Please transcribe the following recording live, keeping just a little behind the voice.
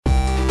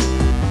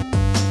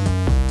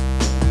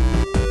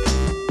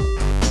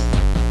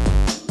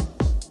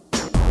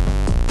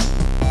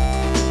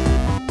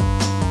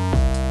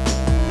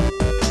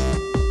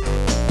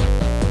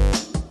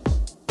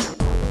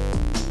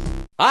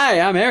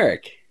Hi, I'm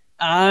Eric.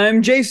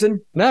 I'm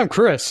Jason. Now I'm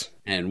Chris.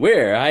 And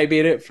we're I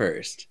Beat It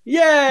First. Yay!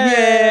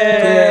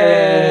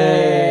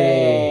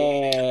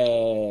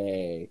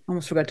 Yay!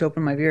 Almost forgot to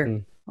open my beer.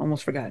 Mm.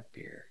 Almost forgot.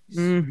 Beer.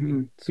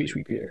 Mm-hmm.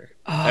 Sweet beer.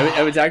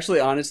 I was actually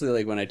honestly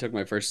like when I took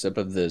my first sip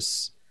of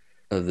this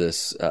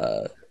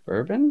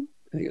bourbon.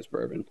 I think it's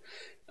bourbon.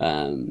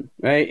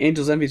 Right?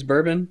 Angel's Envy's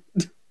bourbon.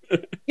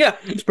 Yeah,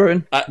 it's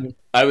bourbon.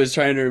 I was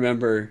trying to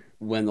remember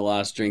when the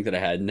last drink that I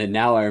had, and then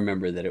now I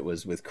remember that it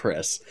was with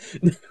Chris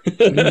at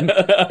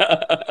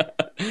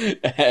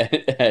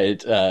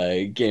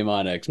Game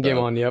On Expo. Game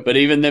On, yep. But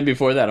even then,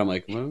 before that, I'm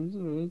like,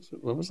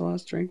 what was the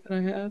last drink that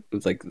I had? It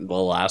was like the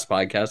last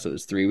podcast. It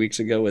was 3 weeks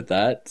ago with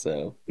that.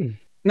 So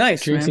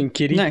Nice, Drinking man.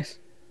 kitty. Nice.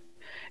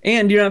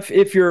 And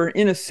if you're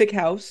in a sick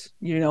house,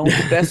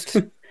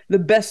 the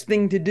best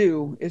thing to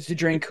do is to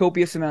drink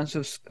copious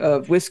amounts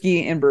of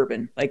whiskey and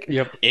bourbon. Like,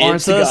 Yep. it's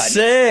honest to a God.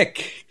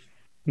 sick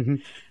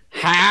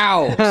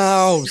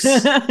house.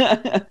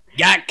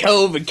 Got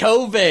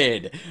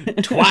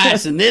COVID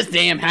twice in this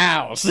damn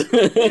house.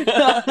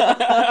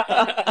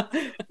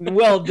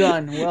 Well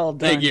done.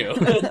 Thank you.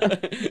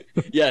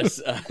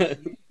 Yes.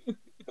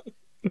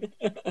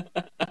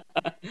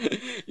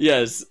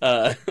 Yes.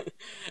 I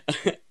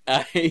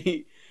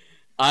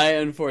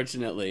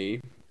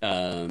unfortunately,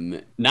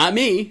 not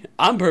me.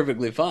 I'm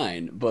perfectly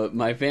fine, but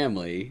my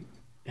family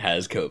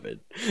has COVID.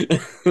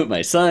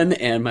 My son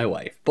and my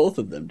wife, both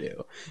of them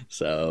do.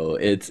 So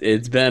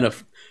it's been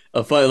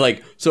a fun,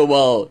 like, so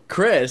while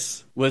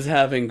Chris was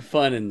having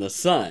fun in the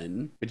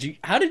sun, but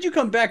how did you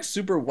come back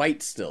super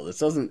white still? This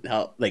doesn't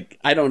help. Like,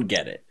 I don't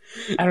get it.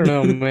 I don't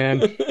know,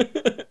 man.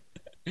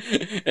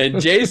 And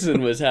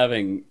Jason was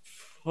having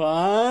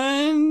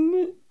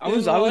fun. I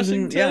was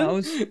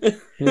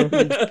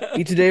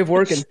each day of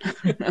working.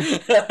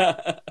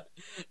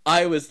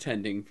 I was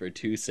tending for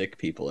 2 sick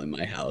people in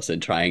my house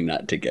and trying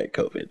not to get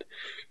COVID.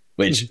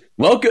 Which,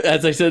 welcome,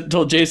 as I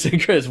told Jason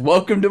and Chris,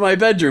 welcome to my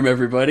bedroom,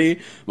 everybody.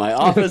 My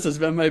office has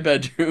been my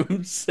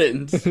bedroom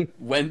since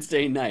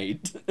Wednesday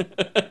night.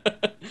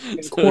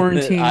 So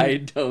Quarantine. that I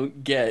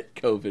don't get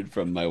COVID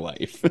from my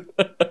wife.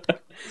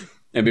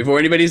 And before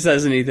anybody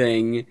says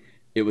anything,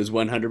 it was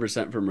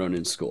 100% from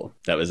Ronan's school.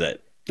 That was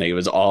it. Like, it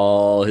was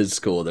all his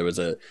school. There was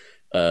a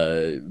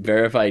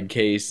verified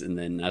case, and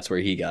then that's where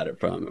he got it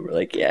from. And we're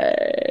like,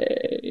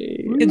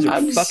 yay. Kids are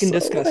I'm fucking so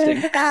disgusting.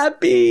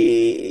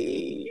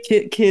 Happy.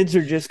 Kids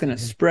are just gonna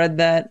spread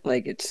that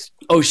like it's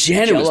Oh,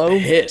 Shannon Jell-O.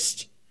 was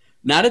pissed.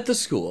 Not at the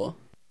school,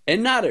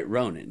 and not at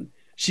Ronan.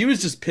 She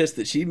was just pissed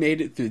that she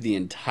made it through the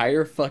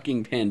entire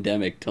fucking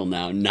pandemic till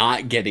now,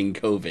 not getting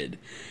COVID.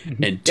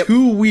 And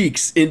 2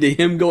 weeks into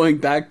him going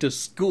back to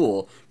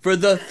school for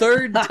the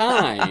 3rd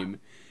time,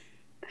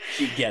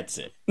 she gets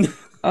it.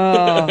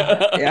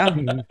 yeah. I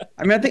mean,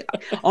 I think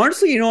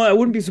honestly, I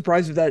wouldn't be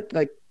surprised if that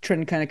like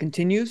trend kind of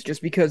continues,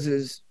 just because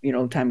as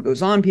time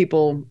goes on,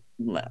 people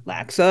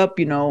lax up.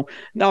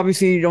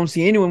 Obviously, you don't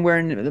see anyone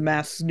wearing the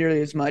masks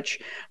nearly as much.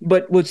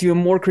 But what's even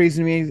more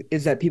crazy to me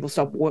is that people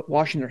stop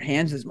washing their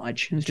hands as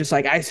much. And it's just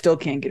like, I still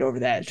can't get over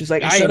that. It's just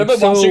like, Should have been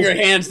washing your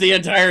hands the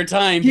entire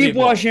time. Keep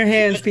people. washing your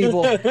hands,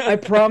 people. I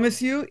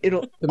promise you,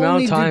 it'll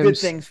only do good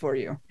things for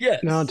you.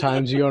 Yes. The amount of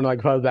times you go and like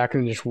put back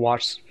and just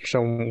watch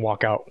someone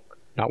walk out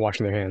not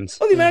washing their hands.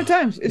 Oh, the amount of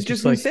times. It's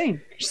just like,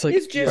 insane. Just like,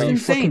 it's just are you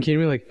insane. fucking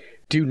kidding me? Like,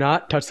 do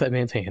not touch that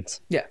man's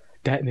hands. Yeah.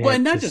 That man Well,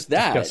 and not is just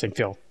that. disgusting,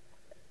 Phil.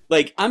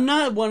 Like, I'm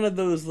not one of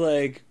those,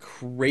 like,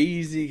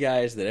 crazy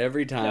guys that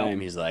every time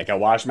he's like, I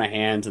wash my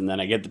hands and then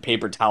I get the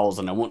paper towels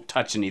and I won't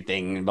touch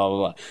anything and blah, blah,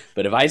 blah.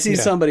 But if I see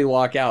somebody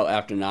walk out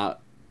after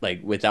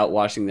without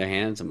washing their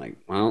hands, I'm like,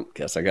 well,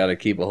 guess I got to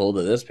keep a hold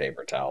of this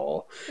paper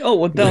towel. Oh,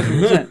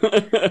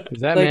 1,000%.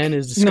 That man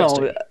is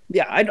disgusting. No,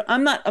 yeah,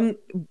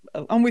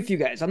 I'm with you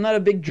guys. I'm not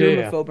a big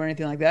germaphobe or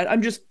anything like that.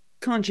 I'm just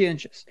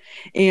conscientious.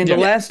 And the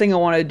last thing I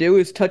want to do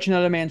is touch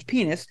another man's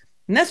penis,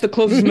 and that's the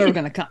closest I'm ever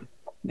going to come.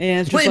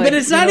 And it's just but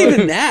it's not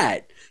even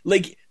that.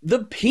 Like,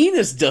 the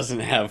penis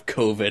doesn't have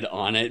COVID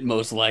on it,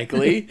 most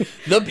likely.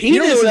 The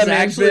penis is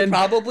actually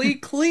probably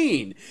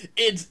clean.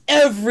 It's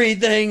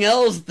everything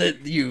else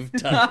that you've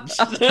touched.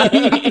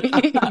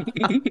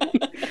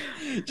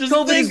 Just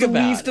COVID think is the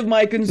about least it. of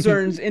my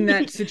concerns in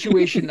that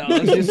situation, though.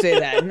 Let's just say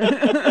that.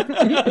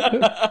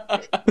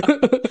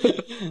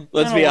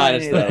 Let's be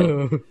honest, lie to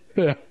though.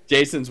 Yeah.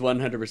 Jason's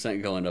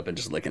 100% going up and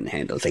just licking the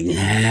handle. It's like,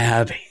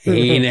 yeah,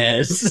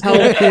 penis. How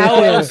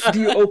else do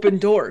you open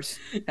doors?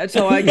 That's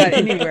how I got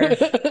anywhere.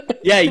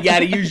 Yeah, you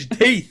gotta use your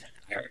teeth.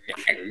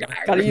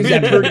 Gotta use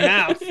that bird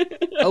mouth.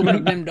 Open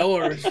up them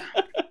doors.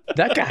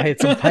 That guy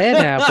had some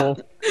pineapple.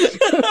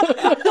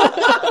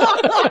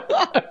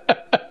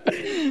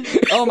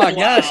 Oh my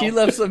gosh, he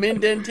left some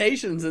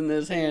indentations in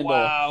this handle.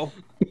 Wow.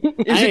 I Is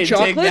it ain't take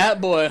chocolate?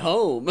 that boy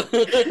home.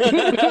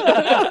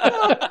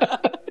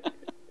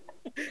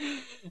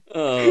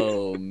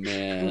 Oh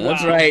man,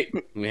 that's Wow. right.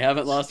 We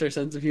haven't lost our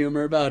sense of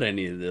humor about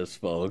any of this,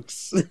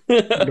 folks.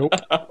 Nope.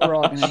 We're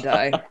all gonna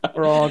die.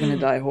 We're all gonna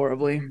die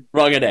horribly.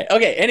 Wrong a day.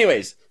 Okay,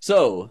 anyways,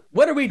 so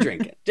what are we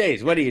drinking?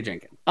 Jays, what are you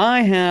drinking?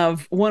 I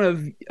have one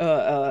of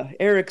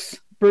Eric's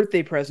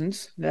birthday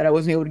presents that I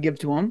wasn't able to give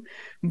to him,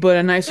 but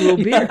a nice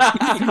little beer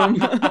from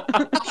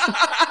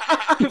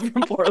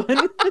from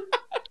Portland.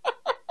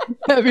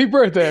 Happy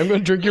birthday! I'm gonna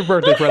drink your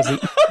birthday present.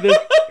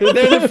 They're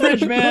there in the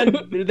fridge, man.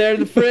 They're there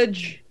in the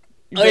fridge.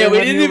 Oh yeah, we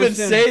didn't even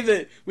say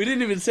that. We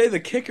didn't even say the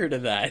kicker to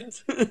that,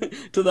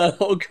 to that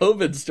whole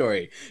COVID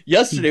story.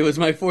 Yesterday was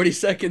my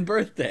 42nd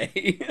birthday.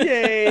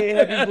 Yay!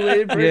 Happy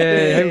belated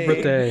birthday! Yay! Happy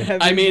birthday!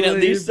 I mean, at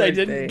least I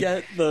didn't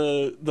get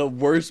the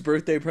worst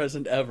birthday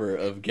present ever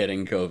of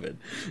getting COVID.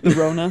 The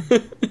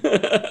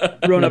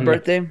Rona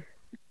birthday.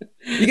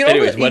 You get all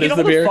Anyways, what is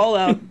the beer?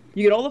 Fallout.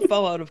 You get all the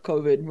fallout of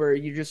COVID, where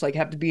you just like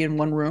have to be in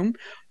one room.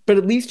 But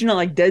at least you're not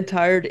like dead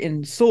tired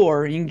and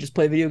sore. And you can just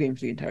play video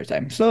games the entire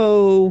time.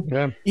 So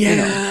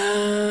yeah,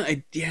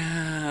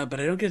 but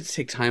I don't get to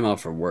take time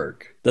off for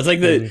work. That's like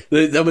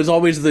that was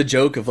always the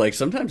joke of like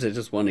sometimes I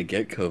just want to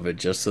get COVID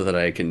just so that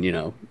I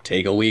can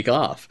take a week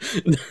off.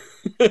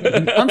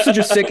 I'm such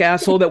a sick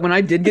asshole that when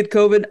I did get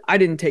COVID, I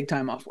didn't take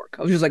time off work.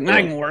 I was just like,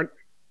 I can work.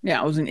 Yeah,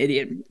 I was an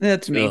idiot.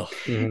 That's me.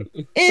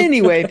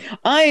 Anyway,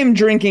 I am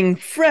drinking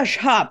Fresh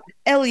Hop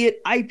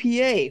Elliott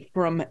IPA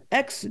from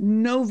Ex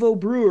Novo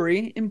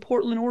Brewery in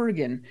Portland,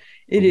 Oregon.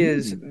 It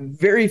is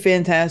very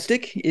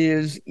fantastic. It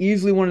is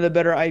easily one of the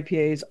better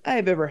IPAs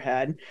I've ever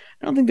had.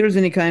 I don't think there's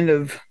any kind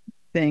of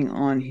thing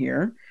on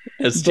here.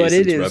 As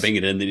Jason's rubbing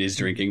it in that he's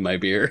drinking my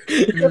beer.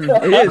 It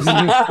is.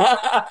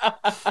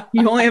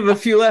 You only have a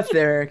few left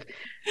there, Eric.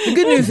 The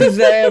good news is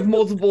that I have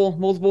multiple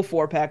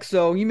 4-packs,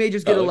 so you may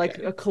just get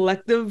a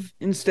collective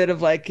instead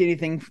of like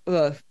anything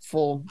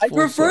full. I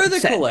prefer the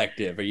set.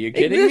 Collective. Are you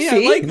kidding me? I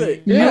like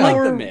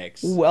the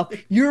mix. Well,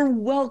 you're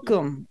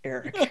welcome,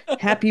 Eric.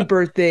 Happy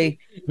birthday!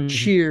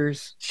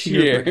 Cheers!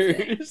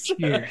 Cheers!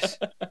 Cheers!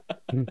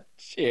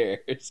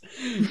 Cheers!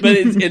 But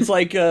it's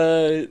like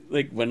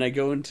when I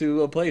go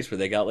into a place where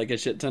they got like a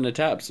shit ton of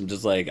taps, I'm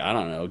just like, I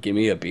don't know, give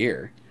me a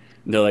beer.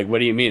 And they're like, what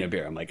do you mean a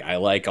beer? I'm like, I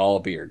like all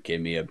beer.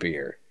 Give me a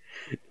beer.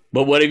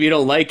 But what if you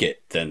don't like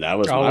it? Then that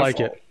was my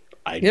fault.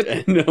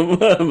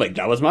 I'm like,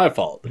 that was my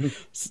fault.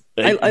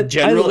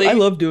 I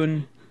love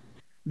doing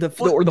the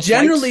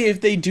generally,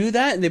 if they do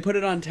that and they put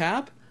it on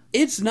tap,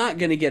 it's not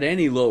going to get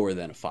any lower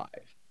than a 5.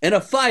 And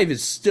a 5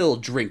 is still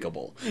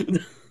drinkable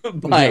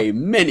by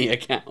many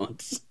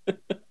accounts.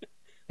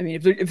 I mean,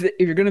 if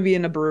you're going to be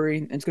in a brewery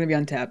and it's going to be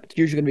on tap, it's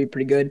usually going to be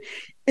pretty good.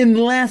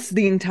 Unless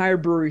the entire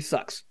brewery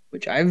sucks,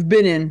 which I've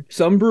been in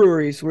some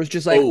breweries where it's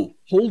just like,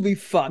 holy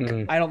fuck,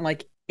 I don't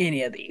like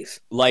any of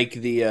these. Like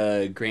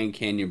the Grand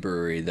Canyon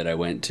Brewery that I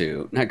went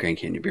to. Not Grand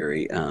Canyon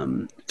Brewery.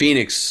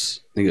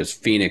 Phoenix, I think it was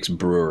Phoenix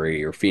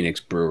Brewery or Phoenix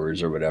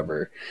Brewers or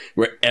whatever,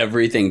 where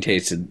everything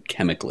tasted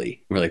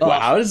chemically. We're like, wow,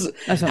 how does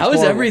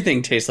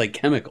everything taste like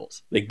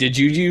chemicals? Like, did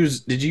you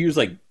use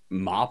like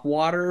mop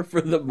water for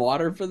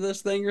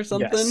this thing or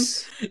something?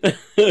 Yes.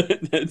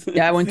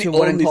 Yeah, I went to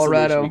one in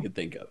Colorado. We could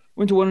think of.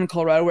 Went to one in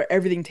Colorado where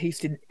everything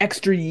tasted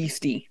extra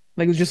yeasty.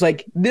 Like, it was just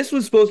like, this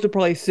was supposed to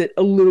probably sit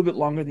a little bit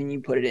longer than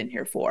you put it in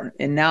here for.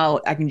 And now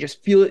I can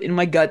just feel it in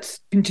my guts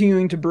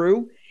continuing to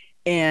brew.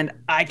 And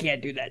I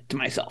can't do that to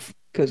myself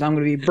because I'm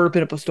going to be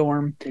burping up a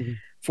storm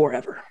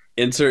forever.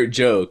 Insert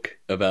joke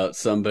about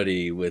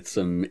somebody with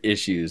some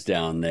issues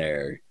down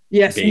there.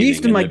 Yes,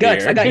 yeast in my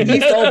guts. I got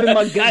yeast all up in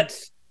my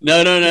guts.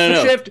 No.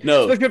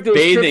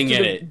 Bathing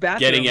in it,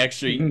 getting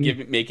extra,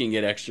 making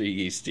it extra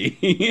yeasty.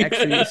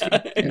 Extra yeasty.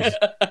 Yes.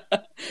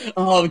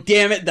 Oh,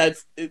 damn it!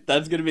 That's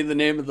gonna be the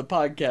name of the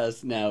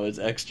podcast now. Is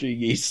Extra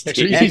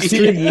Yeasty.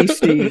 Extra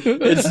yeasty.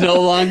 It's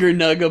no longer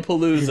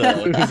Nuggetpalooza.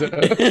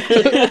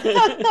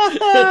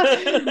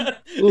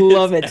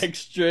 Love it.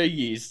 Extra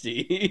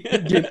Yeasty.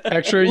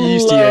 Extra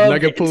yeasty at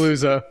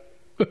Nuggetpalooza.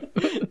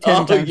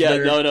 Oh yeah,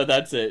 no,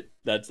 that's it.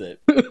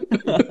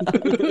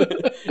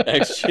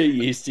 Extra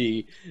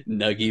Yeasty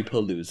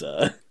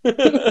Nuggetpalooza.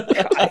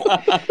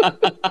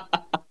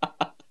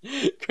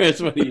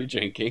 Chris, what are you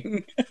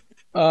drinking?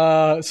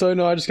 So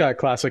no, I just got a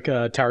classic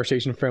Tower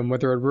Station from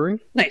Weather Road Brewing.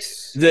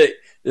 Nice.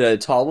 The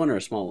tall one or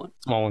a small one?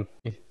 Small one.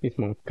 He's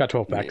small. Got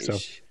 12 pack, so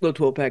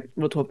Little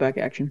 12 pack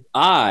action.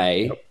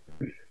 I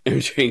am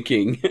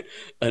drinking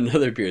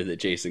another beer that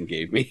Jason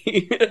gave me.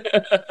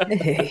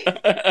 Hey.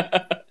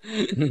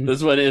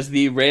 This one is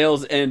the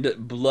Rails and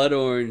Blood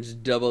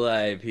Orange Double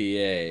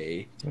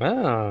IPA.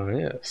 Oh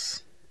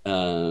yes.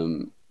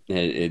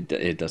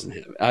 It doesn't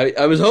have.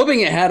 I was hoping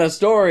it had a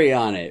story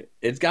on it.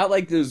 It's got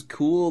like this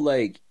cool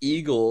like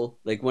eagle,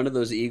 like one of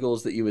those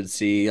eagles that you would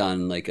see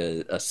on like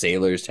a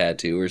sailor's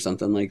tattoo or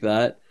something like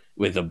that,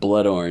 with a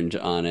blood orange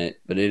on it.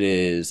 But it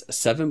is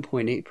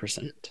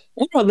 7.8%. I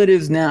wonder how that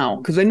is now,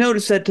 because I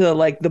noticed that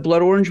like the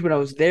blood orange when I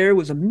was there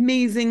was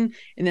amazing,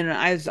 and then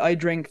as I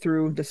drank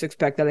through the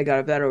 6-pack that I got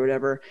of that or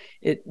whatever,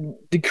 it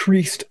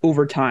decreased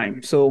over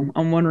time. So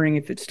I'm wondering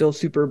if it's still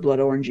super blood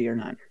orangey or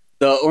not.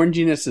 The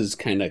oranginess is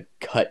kind of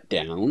cut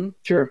down.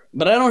 Sure.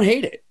 But I don't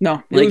hate it.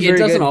 No. It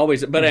doesn't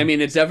always, but I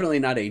mean, it's definitely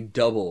not a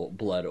double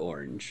blood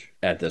orange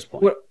at this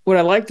point. What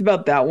I liked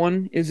about that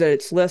one is that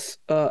it's less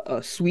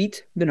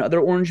sweet than other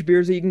orange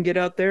beers that you can get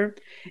out there.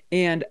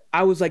 And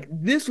I was like,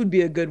 this would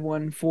be a good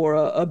one for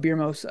a beer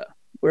mosa.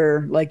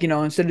 where like,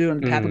 instead of doing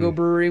the Papago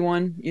Brewery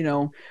one,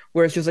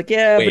 where it's just like,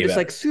 yeah, Way but it's better.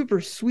 like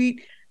super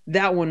sweet.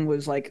 That one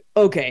was like,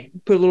 okay,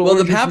 put a little Well,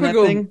 orange juice in that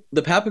thing.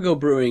 the Papago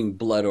Brewing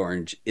Blood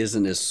Orange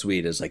isn't as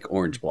sweet as like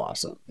Orange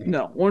Blossom.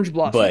 No, Orange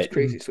Blossom is But-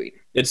 crazy sweet.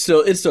 It's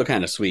still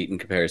kind of sweet in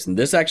comparison.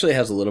 This actually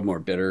has a little more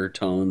bitter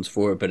tones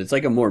for it, but it's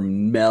like a more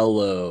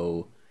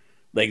mellow.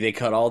 Like they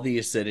cut all the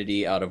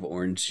acidity out of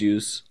orange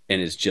juice,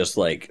 and it's just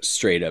like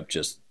straight up,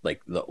 just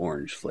like the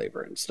orange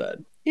flavor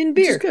instead. In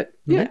Which is beer. good.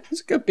 Yeah,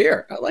 it's a good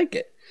beer. I like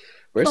it.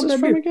 Where's Not this bad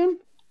from beer. again?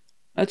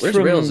 That's Where's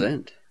from Rails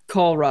End?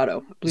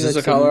 Colorado. I Is believe this a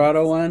that's in-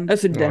 Colorado one?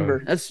 That's in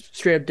Denver. That's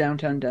straight up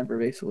downtown Denver,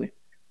 basically.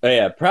 Oh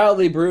yeah,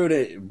 proudly brewed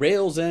at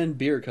Rails End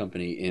Beer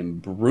Company in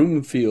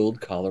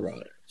Broomfield,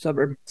 Colorado.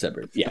 Suburb.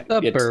 Yeah,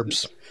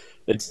 Suburbs.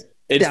 It's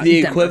Down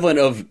the Denver. equivalent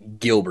of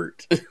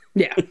Gilbert,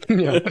 Yeah.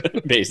 Yeah.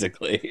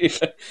 basically.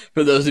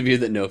 For those of you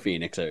that know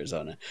Phoenix,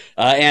 Arizona.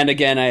 And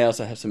again, I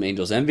also have some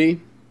Angel's Envy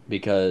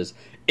because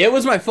it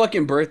was my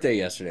fucking birthday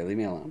yesterday. Leave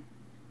me alone.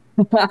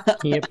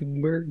 Happy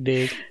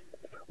birthday,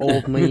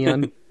 old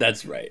man.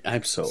 That's right.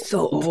 I'm so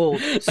So old.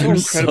 old. So I'm incredibly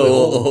so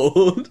old.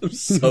 old. I'm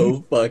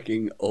so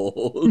fucking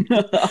old.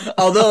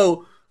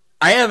 Although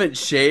I haven't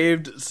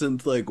shaved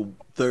since like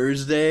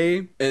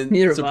Thursday, and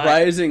Neither have I.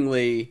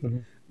 surprisingly,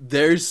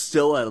 there's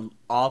still an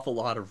awful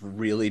lot of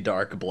really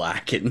dark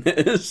black in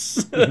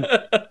this.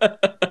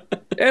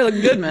 Yeah,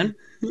 looking good, man.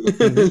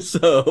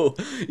 So,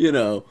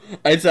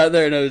 I sat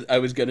there and I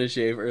was gonna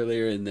shave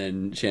earlier, and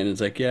then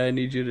Shannon's like, "Yeah, I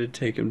need you to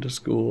take him to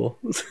school,"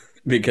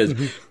 because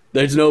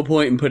there's no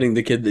point in putting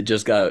the kid that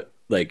just got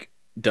like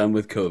done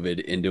with COVID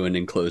into an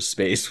enclosed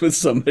space with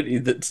somebody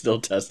that's still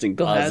testing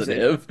Still has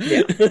it.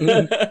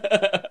 positive.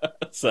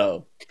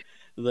 So,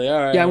 I was like, all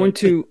right. Yeah, I went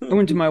to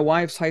my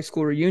wife's high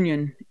school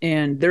reunion,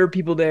 and there are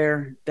people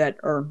there that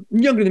are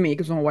younger than me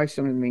because my wife's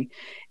younger than me,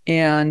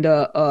 and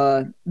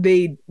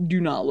they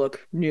do not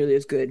look nearly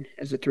as good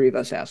as the three of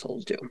us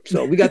assholes do.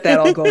 So we got that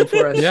all going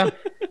for us. Yeah.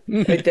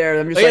 Right there.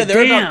 I'm just Oh yeah, like,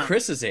 they're damn. about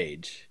Chris's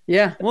age.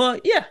 Yeah. Well,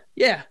 yeah,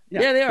 they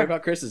They're are.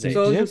 about Chris's age.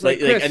 So it's Yeah. just like,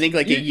 Chris, I think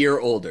like you, a year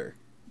older.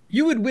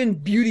 you would win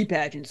beauty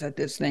pageants at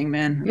this thing,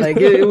 man. Like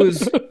it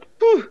was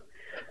whew,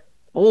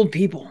 old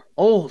people,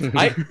 old.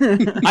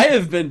 I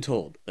have been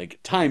told like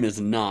time is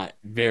not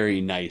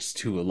very nice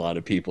to a lot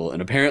of people, and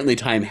apparently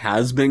time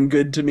has been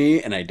good to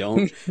me, and I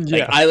don't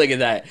Yeah. I look at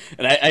that,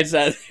 and I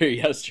sat there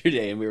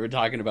yesterday, and we were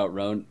talking about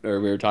we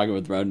were talking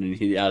with Ron, and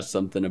he asked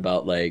something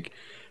about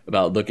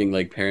looking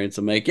like parents.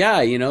 I'm like,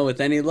 yeah, with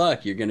any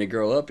luck, you're gonna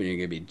grow up and you're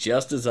gonna be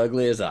just as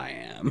ugly as I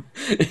am.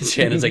 And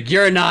Shannon's like,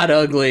 you're not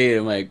ugly.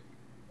 And I'm like,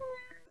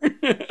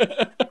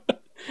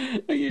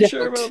 are you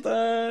sure about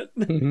that?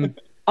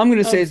 I'm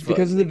gonna say it's fuck.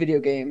 because of the video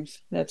games.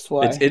 That's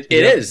why. It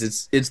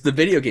is. It's the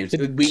video games.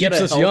 It We get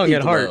keeps a us young healthy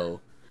at heart.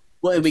 glow.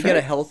 Well, and we That's get a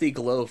right. healthy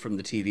glow from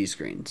the TV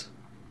screens.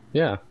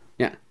 Yeah.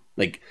 Yeah,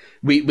 like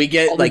we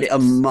get All the like a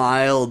bits.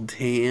 mild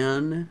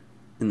tan,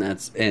 and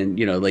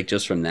like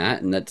just from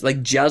that, and that's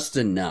like just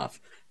enough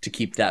to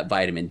keep that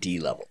vitamin D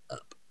level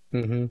up.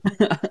 And,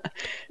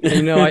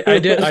 I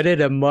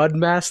did a mud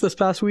mask this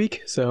past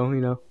week, so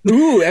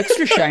Ooh,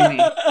 extra shiny.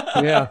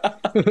 yeah.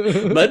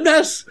 Mud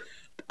mess,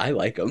 I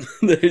like them.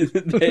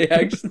 they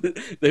actually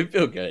they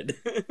feel good.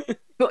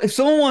 But if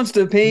someone wants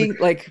to pay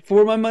like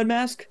for my mud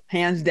mask,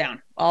 hands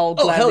down, I'll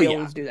Oh, hell gladly yeah.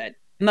 always do that.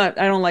 I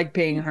don't like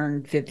paying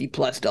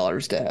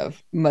 $150+ to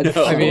have mud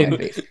No. on I mean, my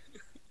face.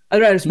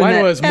 I'd rather spend Mine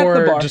that was at the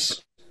more bar.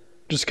 just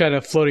kind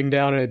of floating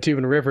down in a tube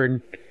in a river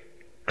and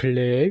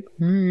clay.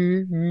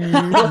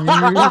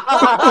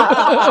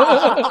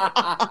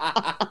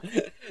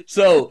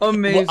 So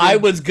Amazing. I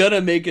was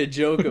gonna make a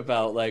joke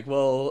about like,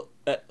 well,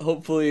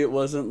 hopefully it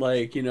wasn't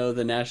like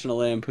the National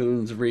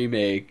Lampoon's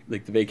remake,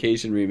 like the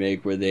Vacation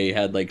remake, where they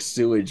had like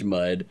sewage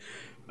mud.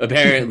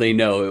 Apparently,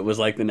 no, it was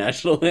like the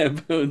National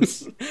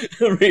Lampoon's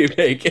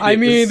remake. and I it was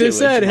mean, they sewage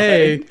said, mud.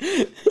 hey,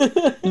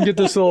 you get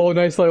this little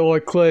nice little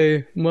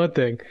clay mud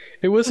thing.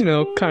 It was,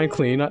 kind of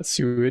clean, not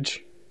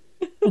sewage.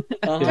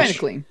 Kind of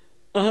clean.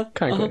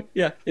 Kind of clean.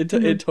 Yeah, it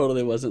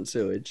totally wasn't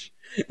sewage.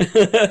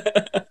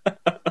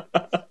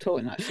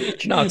 Totally not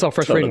sewage. No, it's all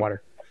fresh Totally.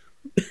 rainwater.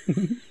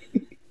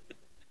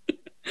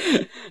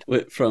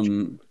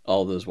 From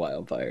all those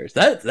wildfires.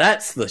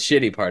 That's the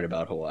shitty part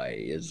about Hawaii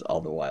is all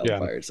the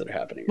wildfires that are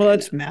happening. Well, right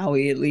that's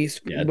Maui at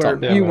least. Yeah, it's where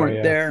all you Maui, weren't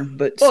yeah. there,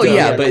 but now. Oh still,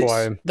 yeah, yeah, but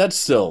Hawaii. that's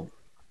still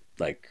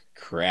like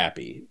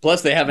crappy.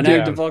 Plus, they have an Yeah.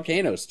 active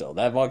volcano still.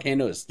 That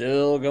volcano is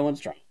still going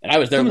strong. And I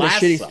was there some of the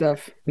last shitty summer.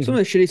 stuff. Some of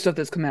the shitty stuff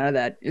that's come out of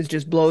that is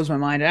just blows my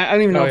mind. I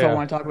don't even know Oh, if I yeah.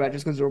 want to talk about it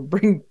just because it'll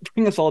bring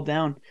us all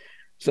down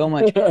so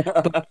much.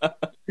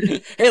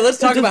 Hey, let's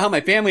talk about how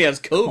my family has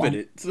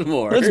COVID some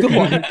more. Let's go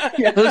on.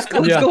 Yeah, let's go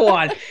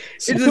on.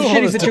 It's a All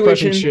shitty this depressing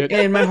situation, shit.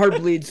 and my heart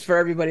bleeds for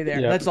everybody there.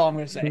 Yep. That's all I'm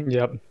gonna say.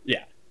 Yep.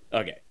 Yeah.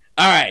 Okay.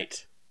 All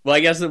right. Well, I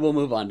guess that we'll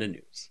move on to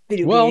news.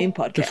 Video Well, game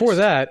podcast. before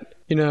that,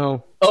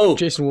 Oh,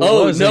 Jason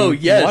oh was no, in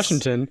yes.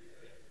 Washington.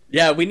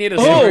 Yeah, we need a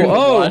story from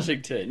oh.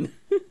 Washington.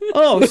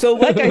 Oh, so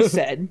like I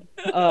said,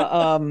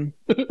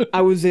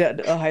 I was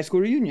at a high school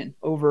reunion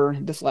over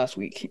this last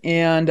week,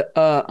 and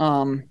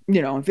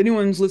if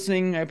anyone's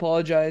listening, I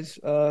apologize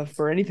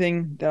for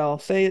anything that I'll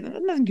say.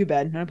 Nothing too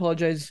bad. I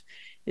apologize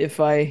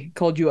if I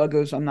called you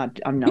uggos.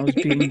 I was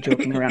being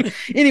joking around.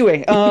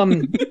 Anyway,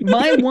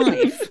 my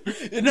wife.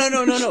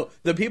 No.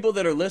 The people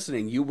that are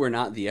listening, you were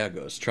not the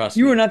uggos. Trust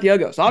me. You were not the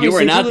uggos. Obviously, you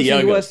were not the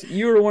uggos. To us,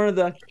 you were one of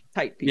the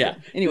tight people. Yeah.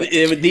 Anyway,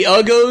 the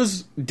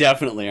uggos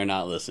definitely are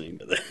not listening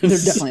to this.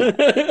 They're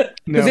definitely not.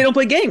 Because they don't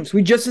play games.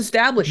 We just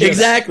established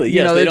exactly. That.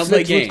 Yes, they don't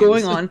play games.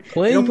 What's going on?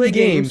 Playing they don't play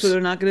games, so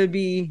they're not going to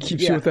be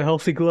keeps you with a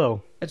healthy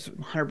glow. That's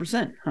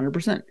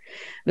 100%.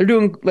 They're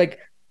doing like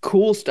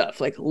cool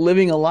stuff, like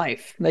living a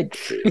life. Like,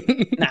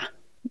 nah.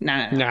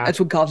 That's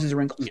what causes the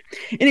wrinkles.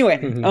 Anyway,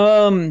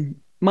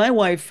 my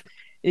wife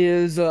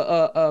is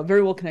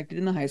very well connected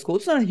in the high school.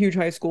 It's not a huge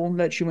high school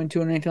that she went to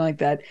or anything like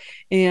that.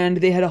 And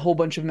they had a whole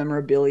bunch of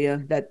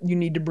memorabilia that you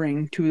need to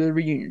bring to the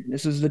reunion.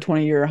 This is the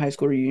 20-year high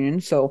school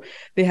reunion. So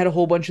they had a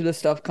whole bunch of the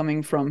stuff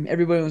coming from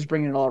everybody was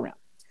bringing it all around.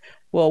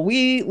 Well,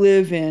 we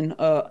live in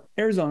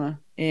Arizona,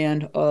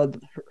 and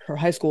her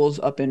high school is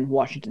up in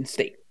Washington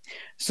State.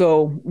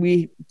 So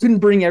we couldn't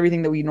bring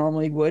everything that we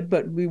normally would,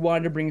 but we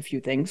wanted to bring a few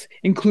things,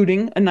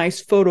 including a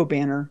nice photo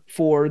banner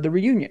for the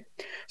reunion.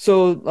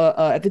 So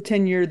at the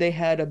 10-year, they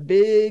had a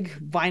big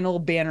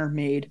vinyl banner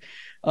made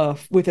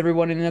with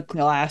everyone in the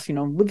class,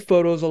 with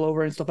photos all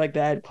over and stuff like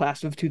that,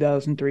 class of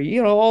 2003,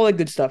 all that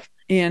good stuff.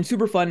 And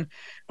super fun,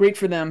 great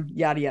for them,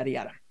 yada, yada,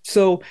 yada.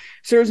 So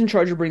Sarah's in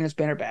charge of bringing this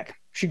banner back.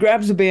 She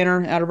grabs the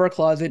banner out of our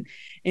closet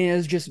and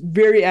is just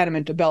very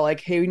adamant about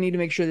like, hey, we need to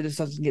make sure that this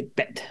doesn't get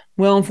bent.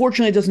 Well,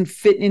 unfortunately, it doesn't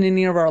fit in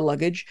any of our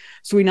luggage,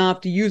 so we now have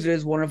to use it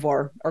as one of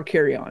our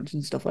carry-ons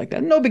and stuff like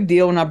that. No big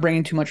deal. We're not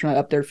bringing too much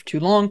up there for too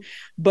long,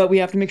 but we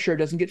have to make sure it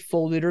doesn't get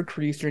folded or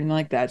creased or anything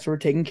like that, so we're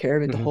taking care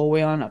of it the whole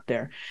way on up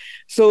there.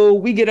 So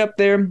we get up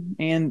there,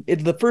 and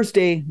the first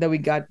day that we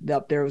got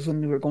up there was when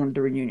we were going to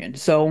the reunion.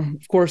 So,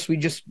 of course, we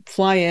just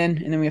fly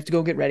in, and then we have to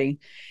go get ready.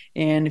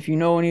 And if you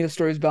know any of the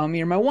stories about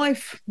me or my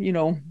wife,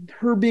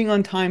 her being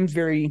on time is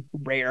very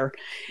rare.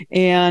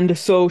 And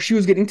so she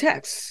was getting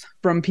texts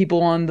from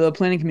people on the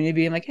planning committee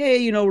being like,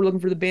 hey, we're looking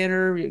for the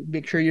banner.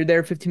 Make sure you're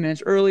there 15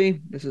 minutes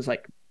early. This is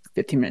like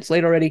 15 minutes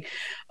late already.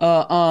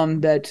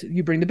 That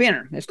you bring the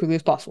banner as quickly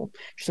as possible.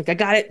 She's like, I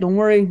got it. Don't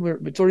worry.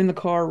 It's already in the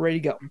car, ready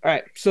to go. All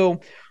right.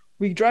 So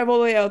we drive all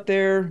the way out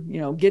there,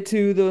 get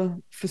to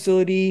the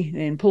facility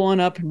and pull on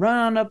up and run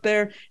on up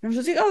there. And I was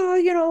just like, oh,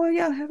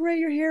 yeah, Ray,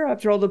 you're here.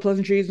 After all the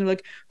pleasantries, and they're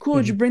like, cool,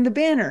 did you bring the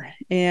banner?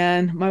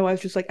 And my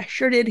wife's just like, I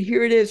sure did.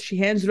 Here it is. She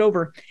hands it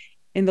over.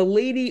 And the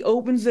lady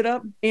opens it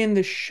up, and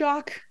the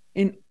shock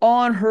and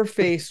awe on her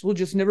face will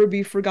just never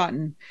be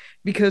forgotten.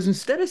 Because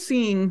instead of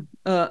seeing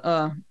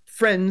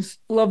friends,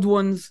 loved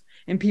ones,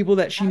 and people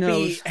that she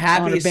knows,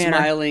 happy,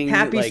 smiling,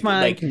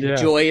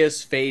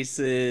 joyous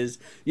faces,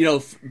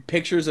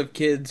 pictures of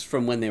kids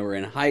from when they were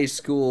in high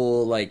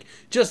school, like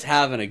just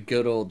having a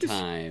good old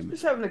time.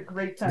 Just having a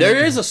great time.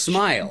 There is a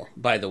smile,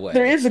 by the way.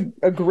 There is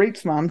a great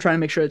smile. I'm trying to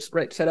make sure it's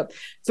right set up.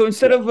 So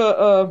instead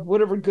of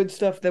whatever good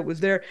stuff that was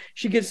there,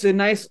 she gets a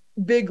nice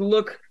big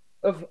look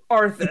of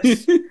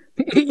Arthas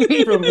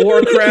from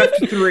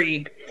Warcraft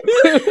 3.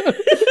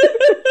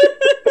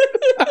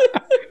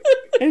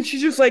 And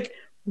she's just like,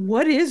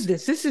 what is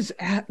this? This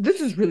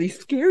is really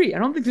scary. I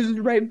don't think this is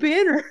the right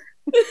banner.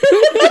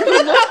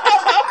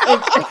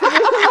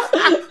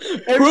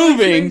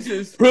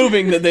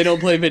 proving that they don't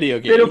play video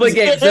games. They don't play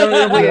games. They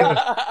don't play games.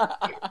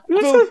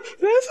 That's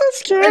so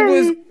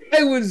scary.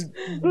 I was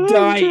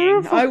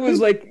dying. I was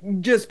like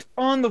just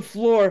on the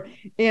floor,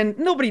 and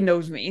nobody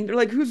knows me. They're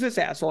like, "Who's this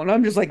asshole?" And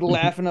I'm just like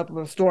laughing up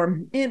a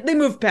storm. And they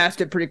moved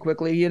past it pretty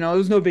quickly. It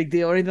was no big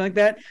deal or anything like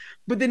that.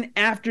 But then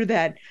after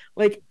that,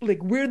 like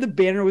where the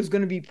banner was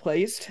going to be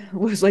placed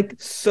was like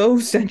so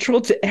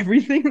central to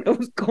everything that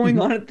was going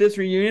on at this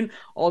reunion.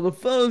 All the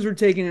photos were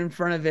taken in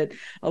front of it.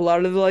 A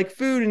lot of the like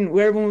food and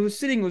where everyone was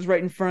sitting was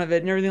right in front of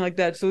it and everything like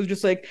that. So it was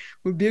just like,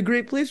 would be a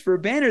great place for a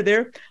banner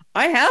there.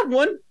 I have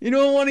one. I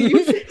want to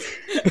use it.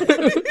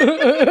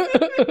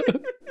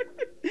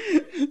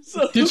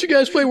 Did you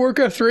guys play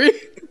Warcraft 3?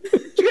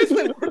 Did you guys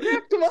play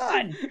Warcraft? Come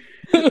on.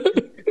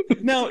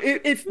 Now,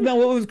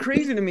 what was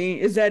crazy to me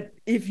is that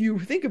if you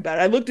think about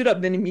it, I looked it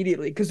up then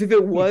immediately, because if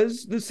it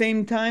was the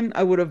same time,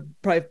 I would have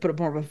probably put up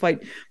more of a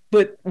fight.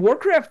 But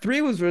Warcraft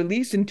 3 was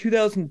released in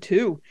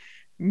 2002,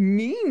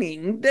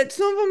 meaning that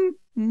some of them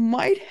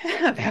might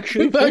have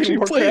actually played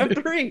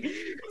Warcraft 3.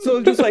 So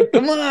it's just like,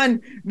 come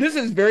on, this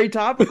is very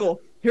topical.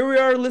 Here we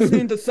are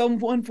listening to Sum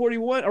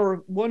 141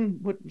 or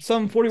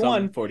Sum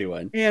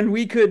 41, and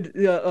we could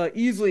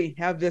easily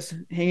have this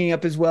hanging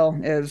up as well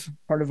as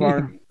part of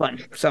our fun.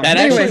 So that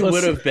actually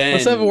would have been.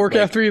 Let's have a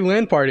Warcraft 3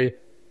 LAN party.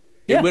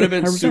 It would have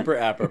been 100%. Super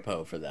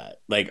apropos for that.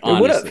 Like,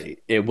 honestly,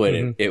 it would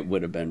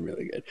have been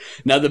really good.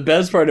 Now, the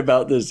best part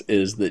about this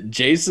is that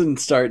Jason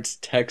starts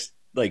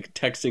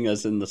texting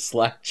us in the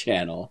Slack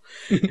channel.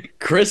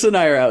 Chris and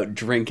I are out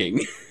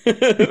drinking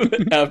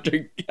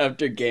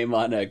after Game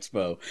On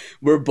Expo.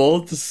 We're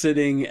both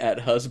sitting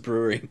at Huss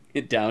Brewing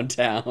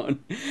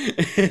downtown,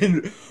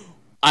 and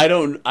I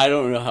don't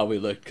know how we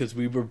looked because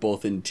we were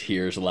both in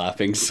tears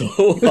laughing so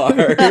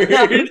hard.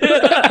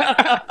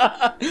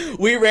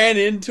 We ran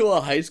into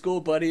a high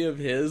school buddy of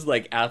his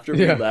like after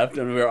we left,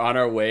 and we were on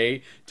our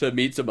way to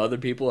meet some other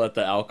people at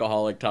the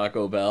alcoholic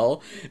Taco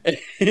Bell,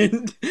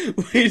 and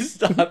we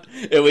stopped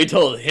and we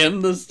told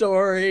him the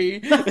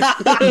story.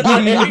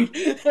 Like,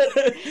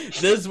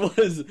 this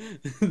was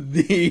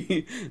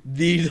the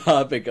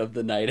topic of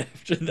the night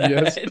after that.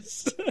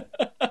 Yes.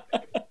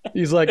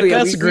 He's like,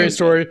 that's a great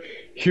story.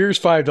 Here's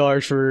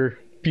 $5 for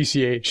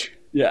PCH.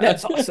 Yeah,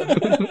 that's awesome.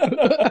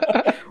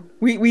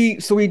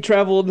 we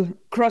traveled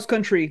cross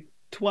country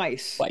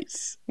twice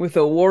with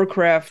a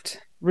Warcraft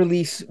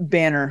release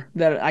banner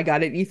that I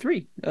got at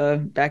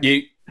E3 back.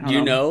 You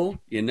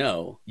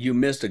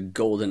missed a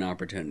golden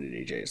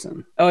opportunity,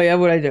 Jason. Oh yeah,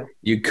 what'd I do?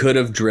 You could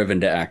have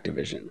driven to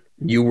Activision.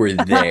 You were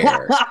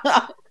there.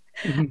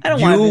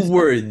 You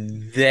were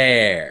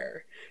there.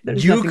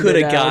 You could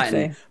have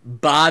gotten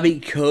Bobby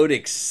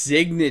Kodak's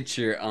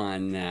signature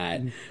on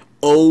that.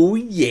 Oh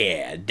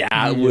yeah,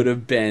 that would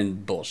have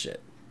been bullshit.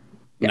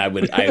 Yeah.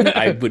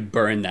 I would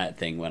burn that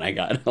thing when I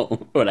got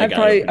home. I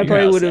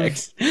probably would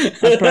have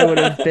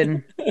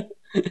been.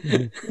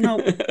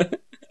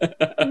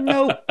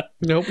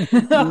 Nope.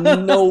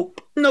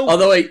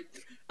 Although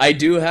I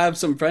do have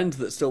some friends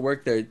that still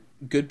work there.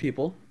 Good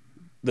people.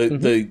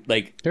 The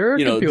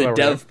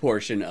dev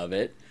portion of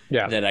it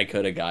that I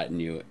could have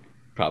gotten you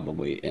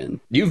probably in.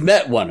 You've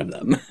met one of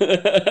them.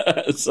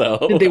 So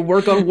did they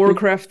work on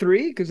Warcraft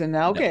 3? Because then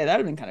that'd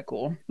have been kind of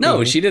cool.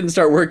 No, she didn't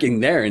start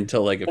working there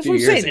until like a few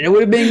years ago. It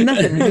would have been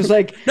nothing. It was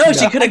like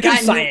she could have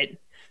gotten it.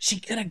 She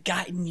could have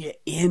gotten you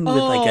in with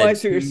like I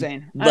see what you're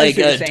saying. Like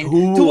a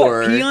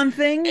tour, peon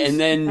things, and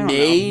then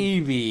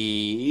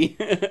maybe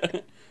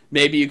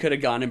you could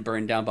have gone and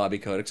burned down Bobby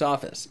Kodak's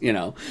office. You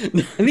know, at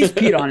least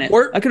peed on it.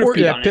 I could have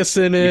peed on pissed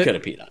in it. You could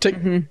have peed on it.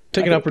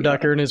 Take an upper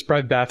decker in his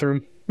private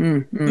bathroom.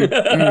 By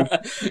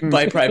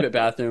private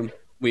bathroom,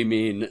 we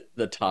mean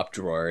the top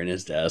drawer in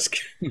his desk.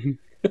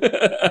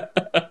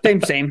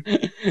 Same.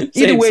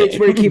 Either way, it's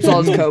where he keeps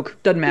all his coke.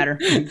 Doesn't matter.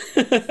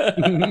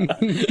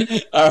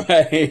 All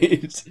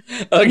right.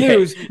 Okay.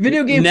 News.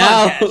 Video game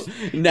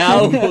podcast.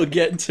 Now we'll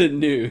get to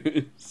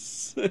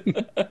news.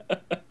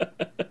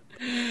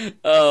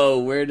 Oh,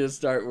 where to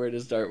start?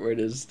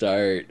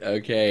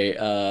 Okay.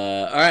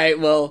 All right.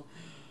 Well,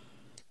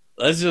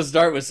 let's just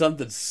start with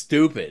something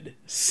stupid.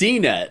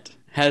 CNET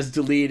has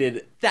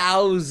deleted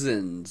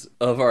thousands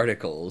of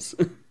articles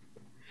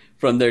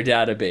from their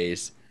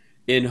database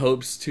in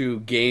hopes to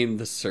game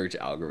the search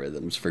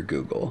algorithms for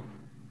Google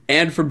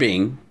and for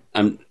Bing.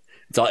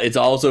 It's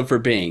also for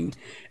Bing,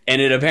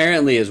 and it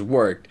apparently has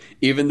worked,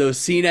 even though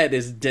CNET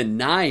is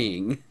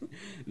denying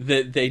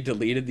that they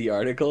deleted the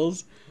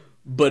articles.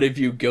 But if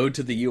you go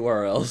to the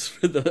URLs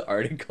for the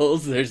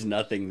articles, there's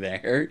nothing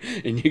there,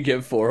 and you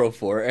get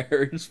 404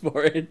 errors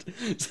for it.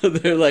 So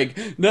they're like,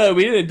 "No,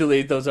 we didn't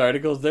delete those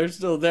articles. They're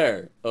still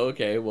there."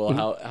 Okay,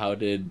 well, how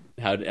do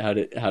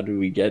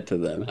we get to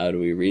them? How do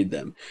we read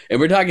them?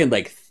 And we're talking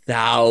like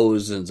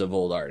thousands of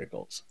old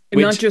articles, and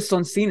not just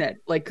on CNET,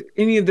 like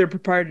any of their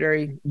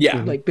proprietary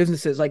like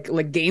businesses, like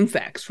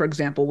GameFAQs, for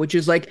example, which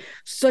is like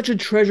such a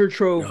treasure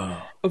trove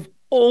of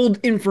old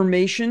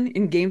information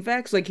in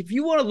GameFAQs. Like if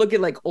you want to look at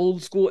like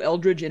old school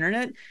Eldridge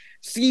internet,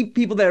 see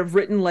people that have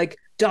written like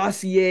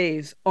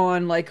dossiers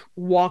on like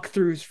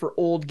walkthroughs for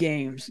old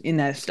games in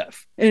that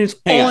stuff, and it's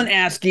all in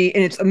ASCII,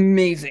 and it's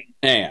amazing.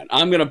 And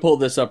I'm gonna pull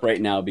this up right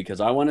now because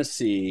I want to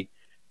see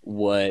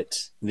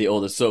what the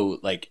oldest. So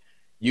like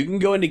you can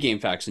go into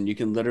GameFAQs and you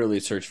can literally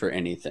search for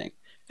anything,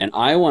 and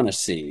I want to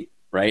see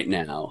right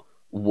now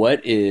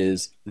what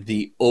is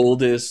the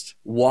oldest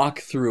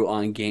walkthrough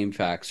on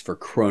GameFAQs for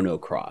Chrono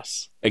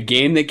Cross, a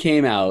game that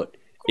came out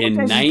in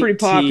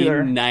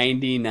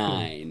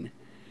 1999,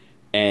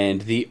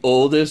 and the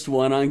oldest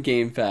one on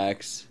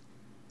GameFAQs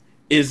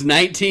is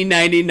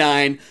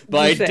 1999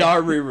 by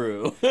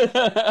Daruru.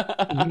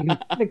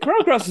 The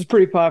Chrono Cross is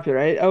pretty popular,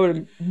 right? I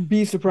would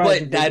be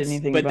surprised if they did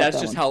anything about that. But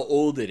that's just how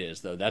old it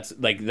is, though. I'm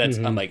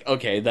like,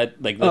 okay,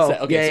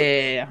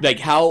 like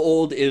how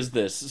old is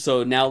this?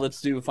 So now let's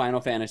do Final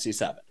Fantasy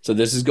VII. So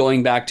this is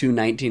going back to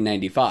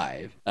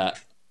 1995.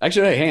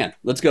 Actually, hang on.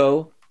 Let's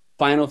go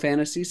Final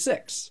Fantasy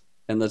VI.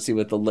 And let's see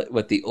what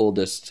the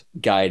oldest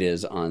guide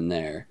is on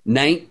there.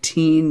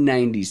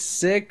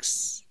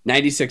 1996.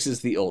 96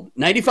 is the old.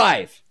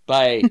 95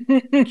 by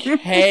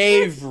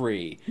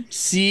Kavri.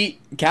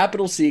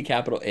 Capital C,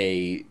 capital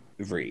A,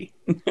 Vri.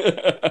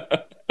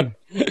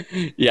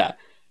 Yeah.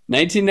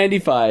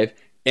 1995.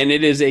 And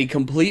it is a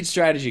complete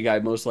strategy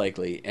guide, most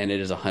likely. And it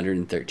is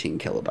 113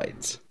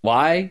 kilobytes.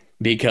 Why?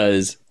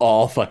 Because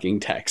all fucking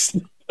text.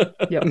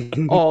 Yep.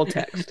 All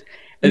text.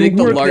 I think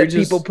the largest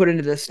that people put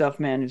into this stuff,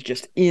 man, is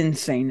just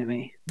insane to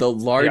me. The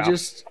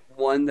largest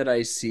one that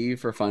I see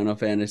for Final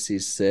Fantasy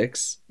VI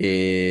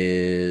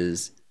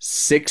is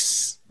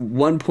 1.6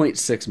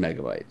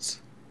 megabytes.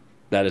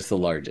 That is the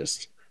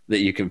largest that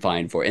you can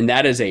find for it. And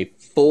that is a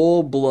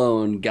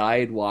full-blown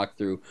guide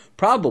walkthrough,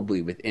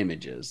 probably with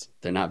images.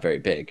 They're not very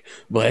big,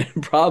 but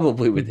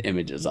probably with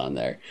images on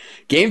there.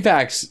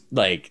 GameFAQs,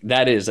 like,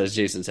 that is, as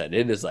Jason said,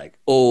 it is like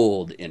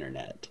old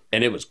internet.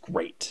 And it was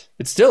great.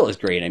 It still is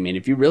great. I mean,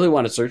 if you really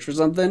want to search for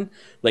something,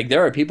 like,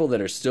 there are people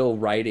that are still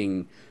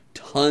writing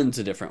tons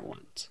of different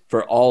ones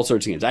for all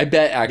sorts of games. I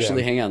bet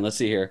actually, hang on, let's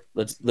see here.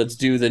 Let's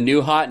do the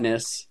new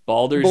hotness,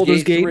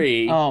 Baldur's Gate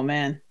 3. Oh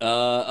man.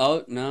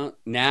 Oh no,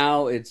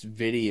 now it's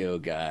video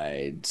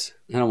guides.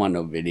 I don't want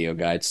no video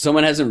guides.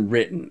 Someone hasn't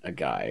written a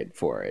guide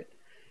for it.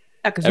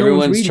 Yeah, because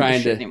everyone's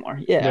trying to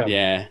anymore.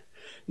 Yeah.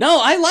 No,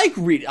 I like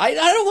read. I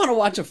don't want to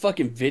watch a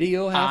fucking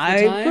video half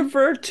the time. I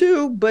prefer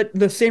to, but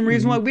the same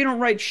reason why we don't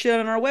write shit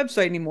on our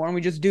website anymore and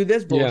we just do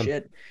this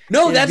bullshit.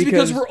 No, that's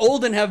because we're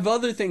old and have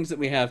other things that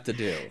we have to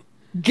do.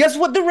 Guess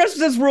what the rest of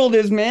this world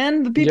is,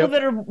 man? The people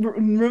that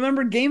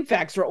remember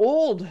GameFAQs are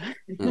old.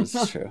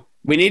 That's true.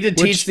 We need to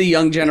teach the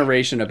young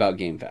generation about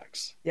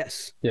GameFAQs.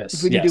 Yes.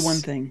 Yes. We need to do one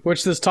thing.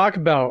 Which this talk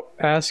about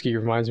ASCII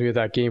reminds me of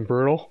that game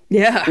Brutal.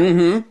 Yeah.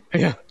 Mm-hmm.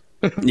 Yeah.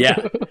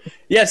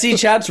 Yeah, see,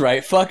 chat's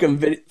right. Fuck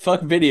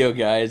video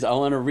guys. I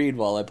want to read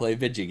while I play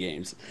video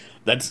games.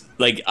 That's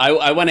like,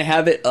 I want to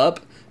have it up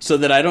so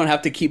that I don't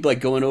have to keep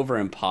like going over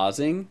and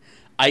pausing.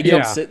 I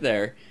can sit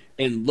there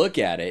and look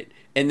at it,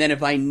 and then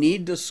if I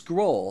need to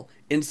scroll,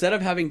 instead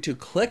of having to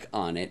click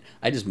on it,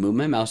 I just move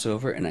my mouse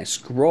over and I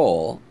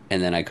scroll,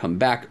 and then I come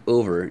back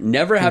over,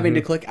 never having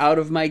to click out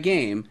of my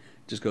game.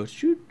 Just go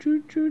shoot,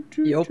 shoot, shoot,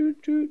 shoot, shoot,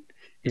 shoot.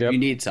 If you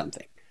need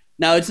something.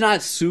 Now, it's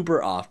not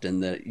super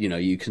often that, you know,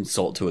 you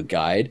consult to a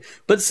guide,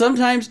 but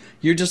sometimes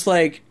you're just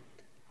like,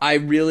 I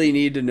really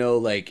need to know,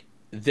 like,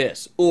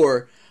 this.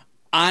 Or,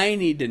 I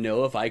need to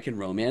know if I can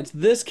romance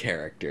this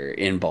character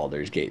in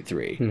Baldur's Gate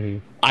 3. Mm-hmm.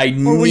 I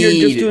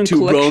need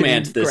to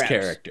romance this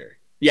character.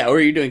 Yeah,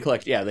 or you're doing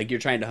collect. Yeah, like you're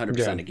trying to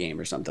 100% a game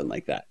or something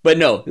like that. But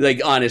no,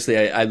 like honestly,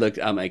 I looked.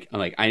 I'm like,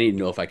 I need to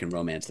know if I can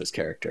romance this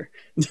character.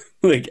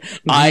 Like,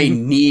 I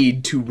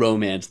need to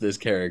romance this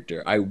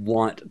character. I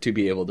want to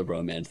be able to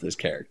romance this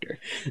character.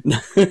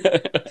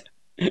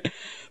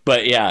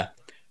 But yeah,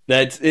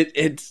 that's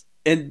it.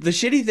 And the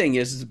shitty thing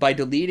is by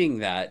deleting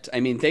that,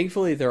 I mean,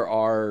 thankfully there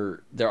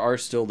are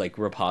still like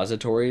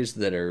repositories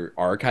that are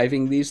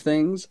archiving these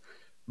things.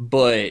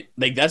 But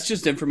like that's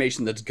just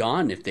information that's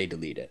gone if they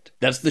delete it.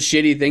 That's the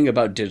shitty thing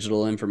about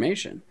digital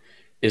information,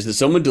 is that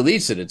someone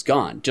deletes it, it's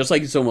gone. Just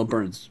like someone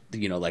burns,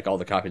 you know, like all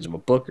the copies of a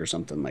book or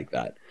something like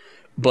that.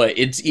 But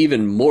it's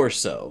even more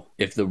so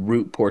if the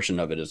root portion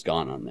of it is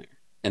gone on there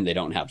and they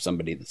don't have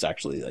somebody that's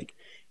actually like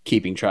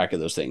keeping track of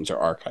those things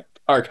or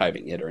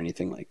archiving it or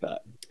anything like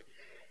that.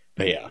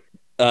 But yeah.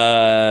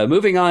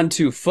 Moving on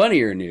to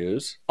funnier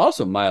news,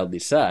 also mildly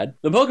sad.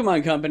 The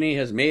Pokemon Company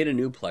has made a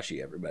new plushie,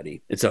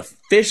 everybody. It's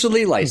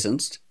officially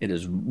licensed. It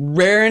is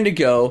raring to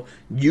go.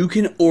 You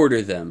can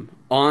order them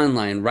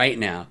online right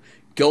now.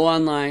 Go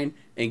online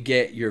and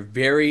get your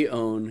very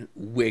own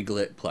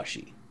Wiglet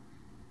plushie.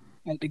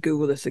 I had to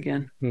Google this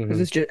again.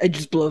 Mm-hmm. It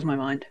just blows my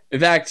mind. In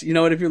fact, you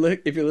know what? If you're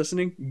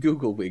listening,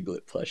 Google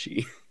Wiglet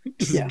plushie.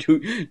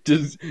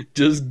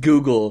 Just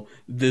Google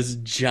this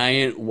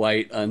giant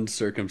white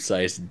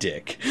uncircumcised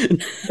dick.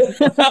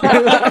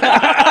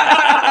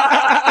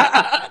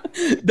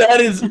 That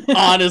is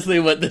honestly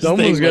what this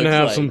Someone's thing gonna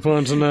have like. some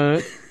fun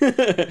tonight.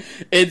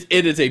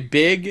 It is a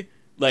big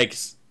like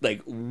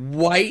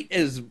white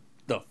as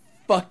the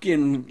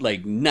fucking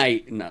like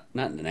night, not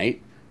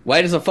night,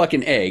 white as a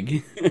fucking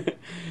egg.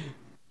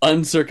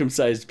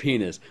 Uncircumcised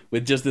penis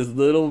with just this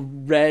little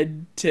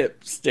red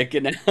tip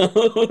sticking out.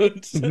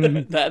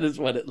 That is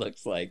what it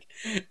looks like.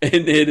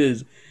 And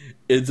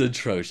it's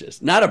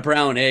atrocious. Not a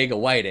brown egg, a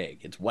white egg.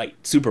 It's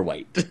white, super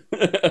white.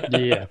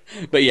 Yeah.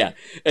 But yeah,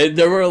 and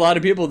there were a lot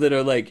of people that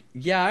are like,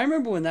 yeah, I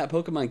remember when that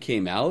Pokemon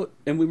came out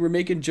and we were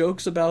making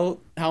jokes about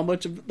how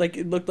much of like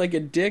it looked like a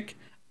dick.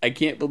 I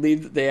can't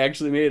believe that they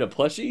actually made a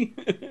plushie.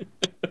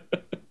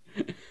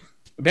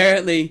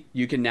 Apparently,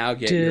 you can now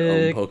get your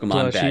own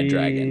Pokemon plushie. Bad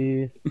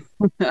Dragon.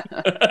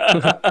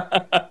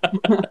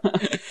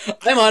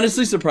 I'm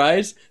honestly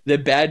surprised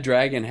that Bad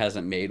Dragon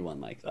hasn't made one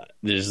like that.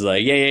 They're just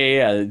like,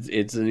 yeah,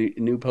 it's a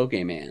new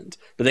Pokemon,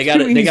 but they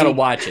gotta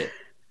watch it.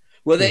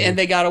 Well,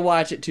 they gotta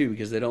watch it too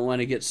because they don't want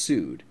to get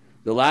sued.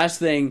 The last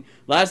thing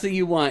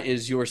you want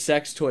is your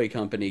sex toy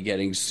company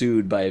getting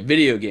sued by a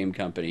video game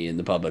company in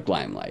the public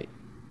limelight.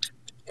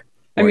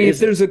 I mean, if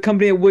there's a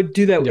company that would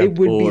do that, it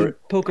would be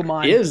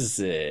Pokemon. Is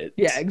it?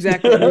 Yeah,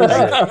 exactly. They're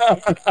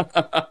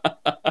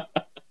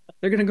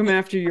going to come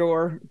after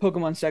your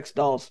Pokemon sex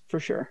dolls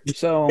for sure.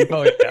 So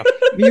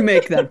you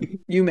make them.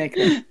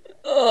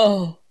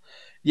 Oh,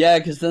 yeah.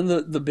 Because then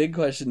the big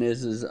question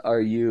is are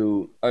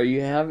you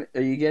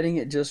getting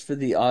it just for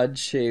the odd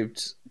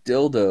shaped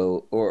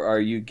dildo, or are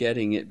you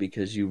getting it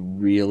because you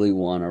really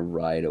want to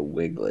ride a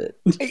Wiglet?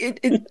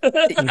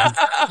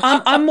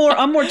 I'm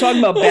more talking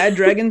about Bad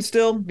Dragon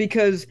still,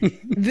 because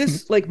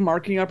this like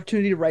marketing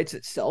opportunity writes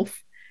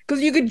itself.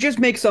 Because you could just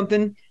make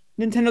something,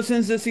 Nintendo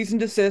sends a cease and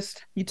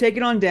desist, you take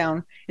it on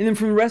down, and then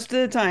for the rest of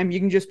the time you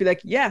can just be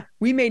like, yeah,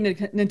 we made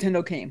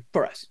Nintendo came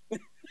for us.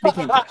 They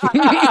can't touch it.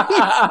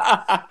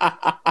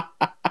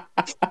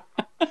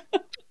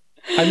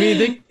 I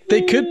mean,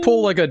 they could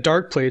pull like a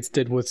Dark Plates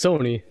did with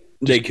Sony.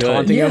 They could.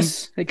 taunting them.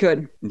 Yes, they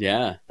could.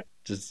 Yeah.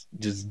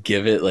 Just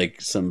give it like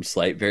some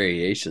slight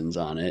variations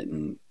on it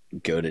and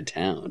go to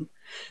town.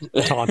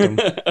 Taunt them.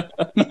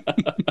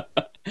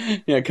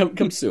 Yeah,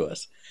 come sue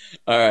us.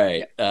 All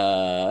right.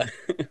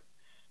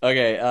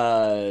 Okay.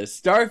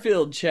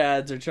 Starfield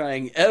Chads are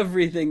trying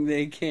everything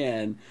they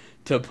can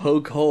to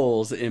poke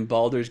holes in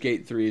Baldur's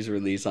Gate 3's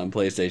release on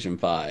PlayStation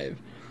 5,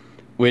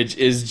 which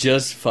is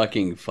just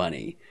fucking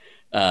funny.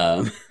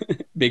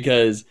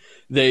 Because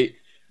they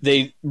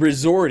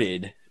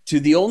resorted to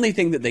the only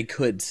thing that they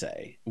could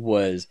say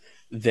was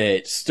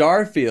that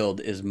Starfield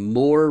is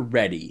more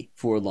ready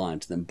for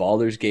launch than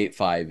Baldur's Gate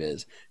 5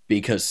 is,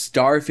 because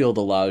Starfield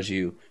allows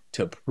you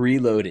to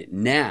preload it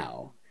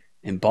now,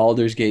 and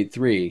Baldur's Gate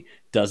 3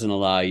 doesn't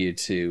allow you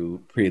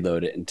to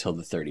preload it until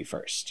the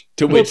 31st.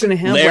 To Well, which it's going to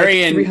have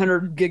Larian, like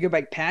 300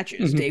 gigabyte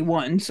patches day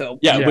one. So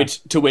yeah.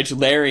 Which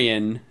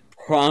Larian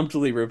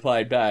promptly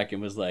replied back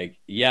and was like,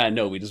 yeah,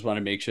 no, we just want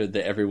to make sure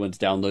that everyone's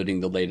downloading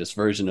the latest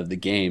version of the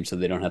game so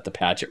they don't have to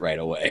patch it right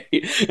away.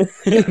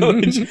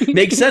 Which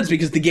makes sense,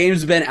 because the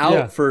game's been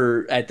out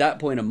for, at that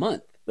point, a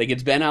month. Like,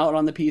 it's been out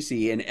on the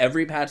PC, and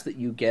every patch that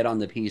you get on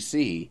the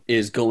PC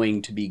is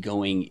going to be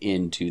going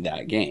into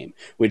that game,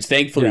 which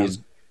thankfully is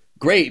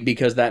great,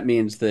 because that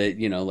means that,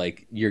 you know,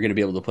 like, you're going to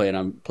be able to play it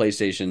on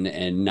PlayStation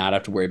and not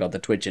have to worry about the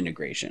Twitch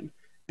integration,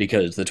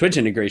 because the Twitch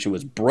integration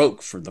was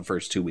broke for the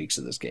first 2 weeks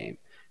of this game.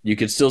 You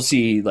could still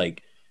see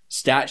like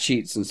stat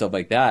sheets and stuff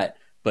like that,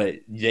 but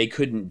they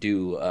couldn't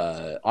do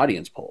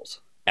audience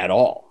polls at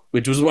all,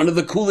 which was one of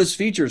the coolest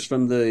features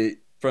from the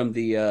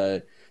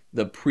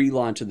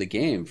pre-launch of the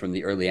game, from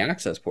the early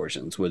access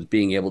portions, was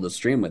being able to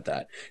stream with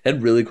that. It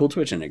had really cool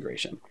Twitch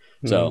integration.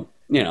 So,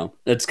 you know,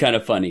 that's kind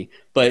of funny.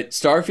 But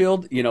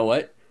Starfield, you know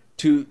what?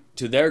 To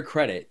their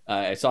credit,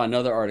 I saw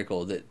another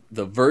article that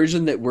the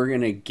version that we're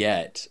going to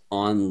get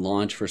on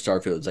launch for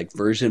Starfield is like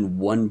version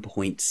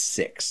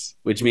 1.6,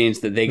 which means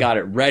that they got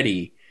it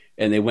ready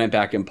and they went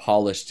back and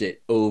polished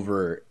it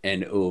over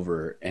and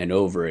over and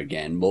over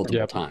again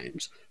multiple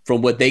times.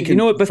 From what they can, you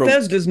know what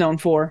Bethesda's known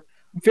for?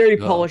 Very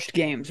polished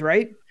games,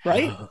 right?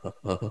 Right?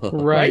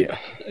 Right.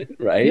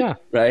 Yeah.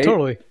 Right.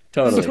 Totally.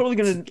 This is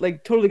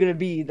totally gonna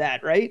be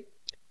that, right?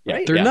 Yeah.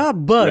 Right? They're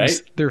not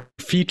bugs. Right? They're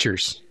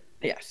features.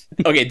 Yes.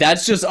 Okay,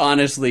 that's just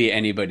honestly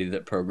anybody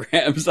that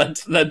programs.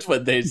 That's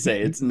what they say.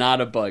 It's not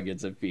a bug,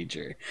 it's a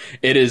feature.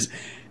 It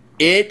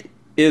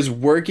is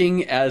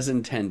working as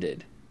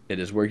intended. It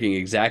is working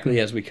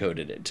exactly as we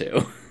coded it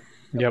to.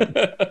 Yep.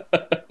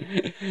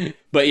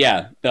 But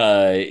yeah,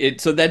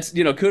 so that's,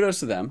 you know,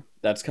 kudos to them.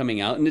 That's coming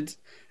out, and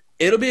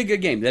it'll be a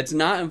good game. That's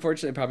not,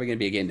 unfortunately, probably going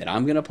to be a game that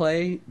I'm going to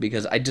play,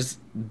 because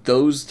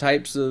those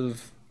types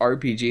of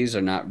RPGs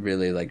are not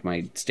really like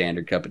my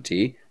standard cup of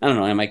tea. I don't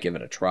know, I might give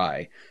it a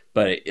try,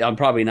 but I'm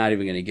probably not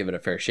even going to give it a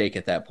fair shake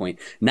at that point.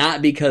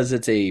 Not because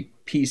it's a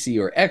PC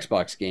or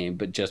Xbox game,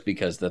 but just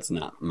because that's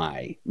not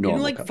my normal.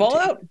 You like cup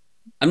Fallout? of tea.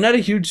 I'm not a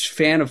huge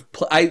fan of.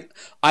 I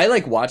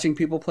like watching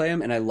people play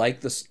them, and I like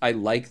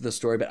the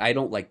story, but I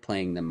don't like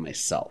playing them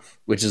myself,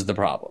 which is the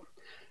problem.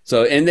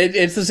 So, and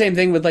it's the same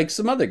thing with like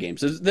some other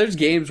games. There's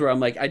games where I'm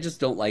like, I just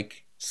don't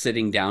like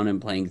sitting down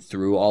and playing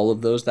through all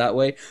of those that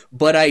way.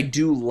 But I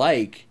do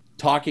like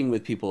talking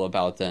with people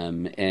about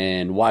them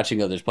and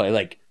watching others play.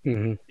 Like,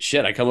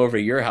 shit, I come over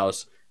to your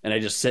house and I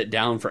just sit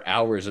down for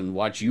hours and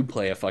watch you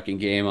play a fucking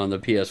game on the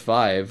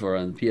PS5 or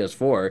on the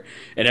PS4,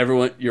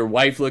 and your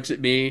wife looks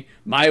at me,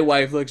 my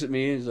wife looks at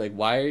me, and is like,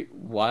 why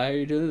are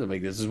you doing this? I'm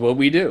like, this is what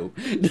we do.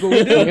 This is what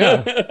we do.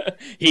 Yeah.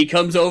 He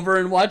comes over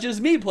and watches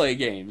me play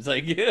games.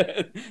 Like,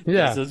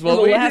 this is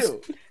what we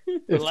do.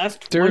 The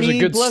last 20 there's a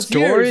good plus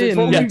story years,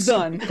 and we've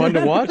done. Fun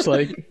to watch,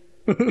 like.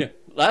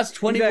 Last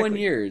 21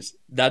 years,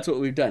 that's what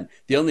we've done.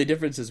 The only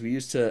difference is we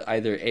used to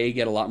either A,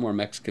 get a lot more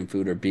Mexican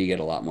food, or B, get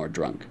a lot more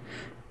drunk.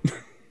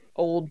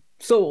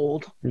 So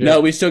old. Yeah.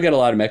 No, we still get a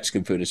lot of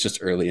Mexican food. It's just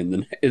earlier in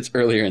the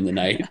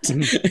night.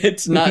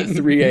 It's not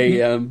 3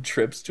 a.m.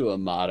 trips to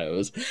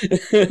Amato's.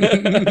 We're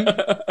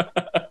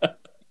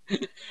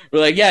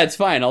like, yeah, it's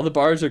fine. All the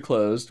bars are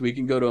closed. We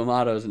can go to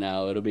Amato's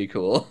now. It'll be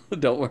cool.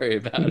 Don't worry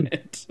about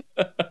it.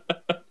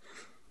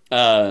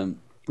 But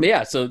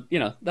yeah, so, you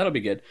know, that'll be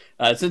good.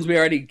 Since we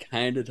already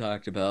kind of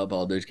talked about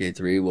Baldur's Gate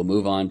 3, we'll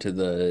move on to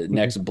the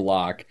next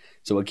block.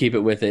 So we'll keep it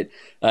with it.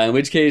 In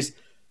which case,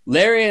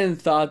 Larian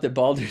thought that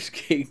Baldur's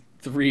Gate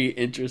 3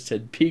 interest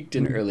had peaked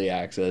in early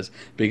access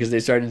because they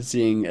started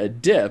seeing a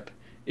dip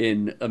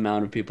in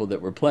amount of people that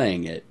were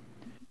playing it.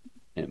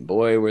 And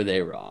boy, were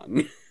they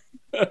wrong.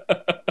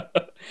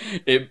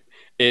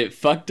 It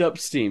fucked up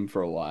Steam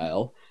for a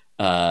while.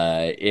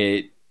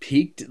 It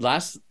peaked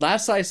last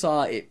I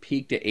saw it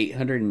peaked at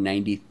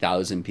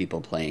 890,000 people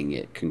playing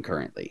it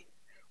concurrently,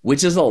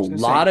 which is a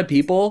lot of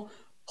people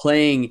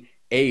playing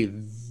a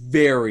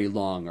very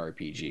long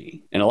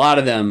RPG, and a lot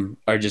of them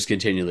are just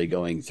continually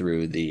going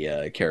through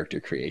the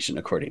character creation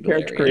according to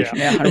Larry.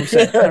 Yeah,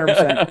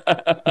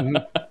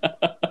 100%.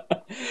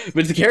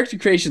 But the character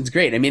creation's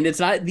great. I mean, it's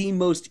not the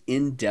most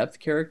in-depth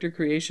character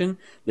creation.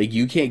 Like,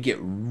 you can't get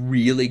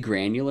really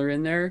granular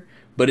in there,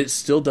 but it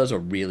still does a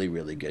really,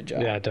 really good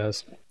job. Yeah, it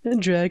does.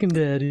 And Dragon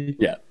Daddy.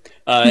 Yeah.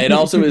 It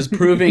also is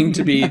proving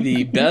to be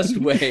the best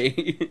way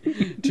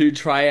to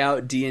try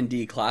out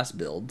D&D class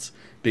builds,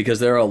 because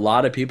there are a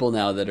lot of people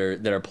now that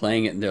are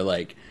playing it, and they're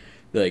like,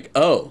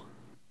 oh,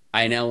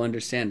 I now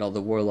understand all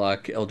the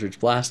Warlock Eldritch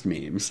Blast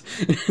memes.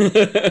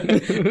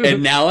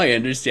 And now I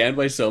understand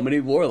why so many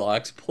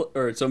Warlocks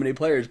or so many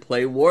players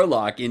play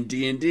Warlock in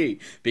D&D,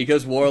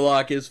 because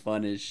Warlock is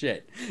fun as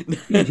shit.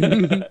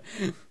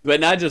 But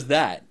not just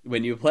that.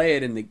 When you play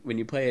it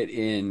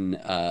in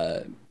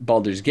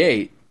Baldur's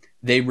Gate,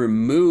 they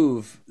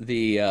remove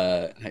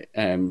the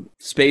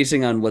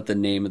spacing on what the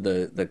name of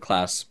the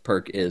class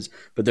perk is,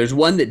 but there's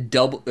one that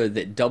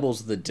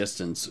doubles the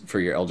distance for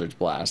your Eldritch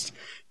Blast,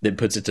 that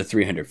puts it to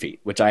 300 feet,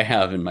 which I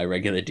have in my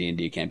regular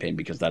D&D campaign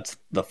because that's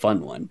the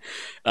fun one.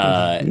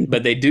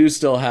 But they do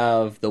still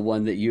have the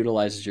one that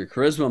utilizes your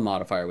charisma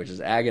modifier, which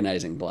is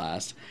Agonizing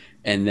Blast.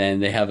 And then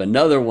they have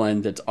another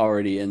one that's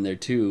already in there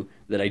too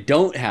that I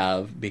don't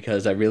have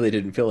because I really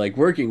didn't feel like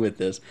working with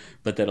this,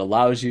 but that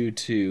allows you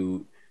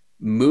to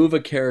move a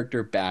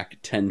character back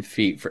 10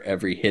 feet for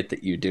every hit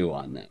that you do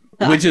on them,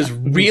 which is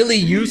really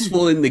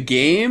useful in the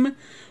game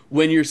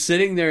when you're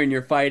sitting there and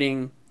you're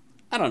fighting,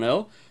 I don't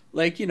know,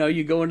 like, you know,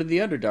 you go into the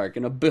Underdark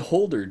and a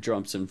beholder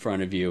jumps in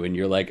front of you and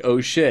you're like, oh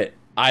shit,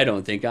 I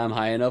don't think I'm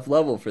high enough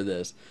level for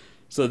this.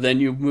 So then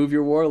you move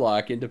your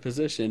Warlock into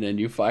position and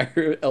you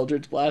fire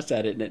Eldritch Blast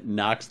at it, and it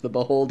knocks the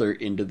beholder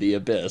into the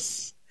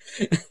abyss.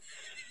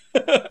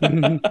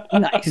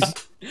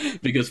 Nice.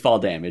 Because fall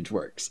damage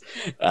works.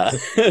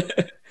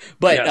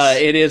 But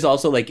it is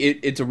also like,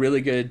 it's a really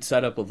good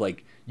setup of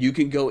like, you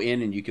can go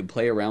in and you can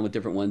play around with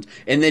different ones,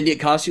 and then it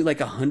costs you like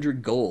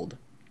 100 gold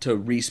to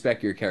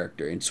respec your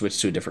character and switch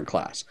to a different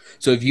class.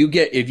 So if you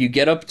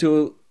get up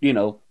to, you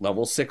know,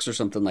 level 6 or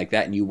something like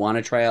that, and you want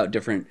to try out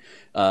different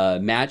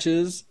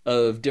matches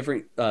of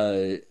different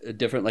like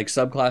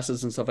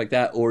subclasses and stuff like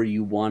that, or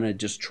you want to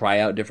just try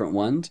out different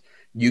ones,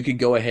 you could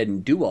go ahead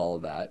and do all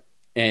of that.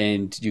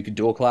 And you could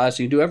dual class,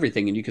 you can do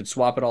everything, and you could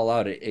swap it all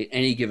out at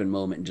any given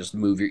moment and just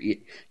move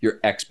your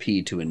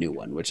XP to a new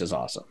one, which is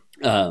awesome.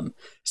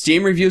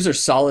 Steam reviews are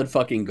solid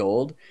fucking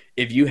gold.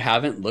 If you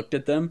haven't looked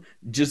at them,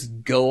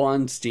 just go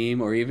on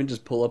Steam, or even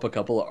just pull up a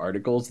couple of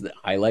articles that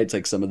highlights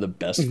like some of the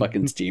best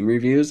fucking Steam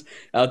reviews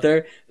out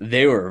there.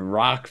 They were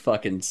rock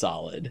fucking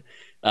solid.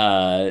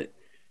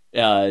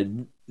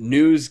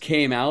 News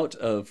came out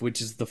of, which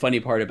is the funny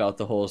part about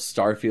the whole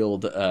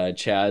Starfield,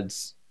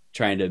 Chad's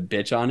trying to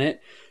bitch on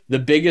it. The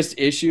biggest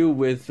issue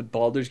with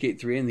Baldur's Gate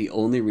 3, and the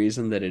only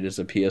reason that it is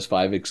a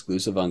PS5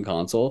 exclusive on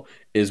console,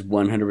 is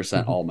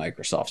 100% all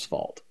Microsoft's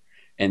fault.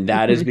 And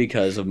that is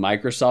because of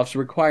Microsoft's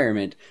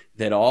requirement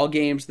that all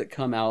games that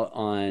come out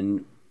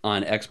on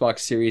Xbox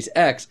Series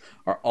X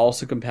are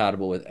also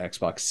compatible with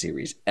Xbox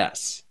Series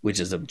S, which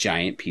is a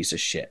giant piece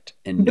of shit.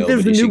 And but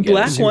there's a new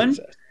black one.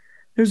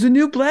 There's a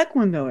new black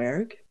one though,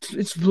 Eric.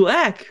 It's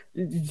black.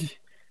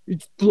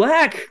 It's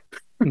black.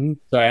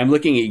 Sorry, I'm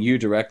looking at you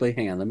directly.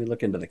 Hang on, let me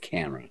look into the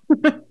camera.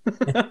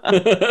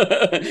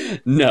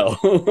 No.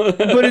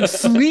 But it's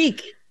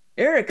sleek.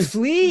 Eric,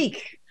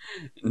 sleek.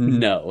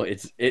 No,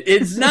 it's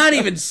not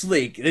even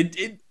sleek.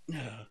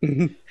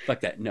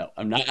 Fuck that. No,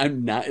 I'm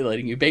not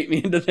letting you bait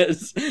me into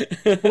this.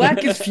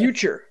 Black is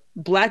future.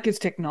 Black is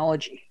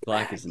technology.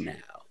 Black is now.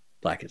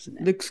 Black is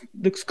now.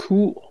 Looks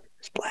cool.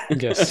 It's black.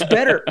 Yes. It's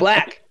better.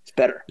 Black. It's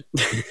better.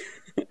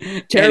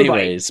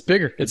 Anyways, It's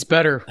bigger. It's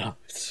better. oh,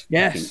 it's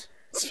Yes.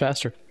 It's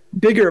faster.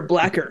 Bigger,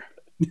 blacker.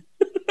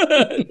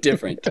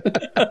 different.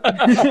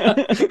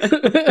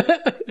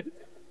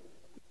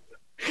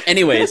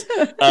 Anyways,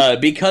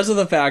 because of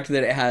the fact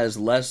that it has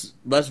less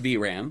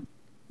VRAM,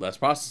 less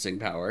processing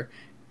power,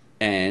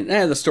 and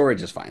the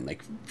storage is fine,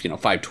 like, you know,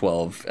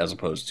 512 as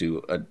opposed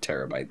to a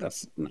terabyte.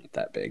 That's not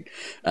that big,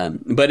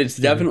 but it's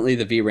definitely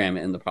the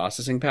VRAM and the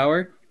processing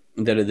power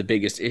that are the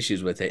biggest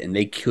issues with it. And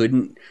they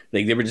couldn't,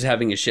 like, they were just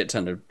having a shit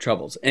ton of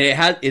troubles.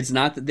 And it's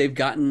not that they've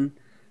gotten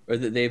or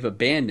that they've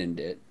abandoned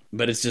it,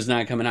 but it's just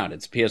not coming out.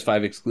 It's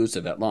PS5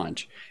 exclusive at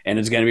launch, and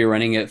it's going to be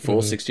running at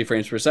full 60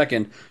 frames per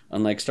second,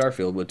 unlike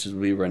Starfield, which will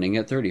be running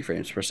at 30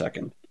 frames per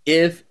second,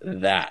 if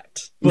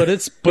that. But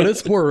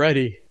it's more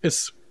ready.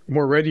 It's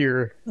more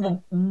readier.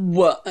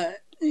 Well,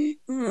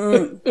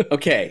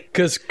 okay,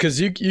 because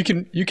you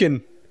can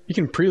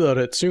preload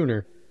it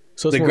sooner.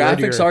 So it's the more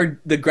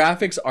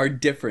graphics are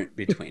different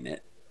between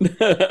it.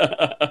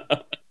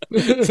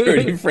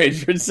 30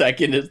 frames per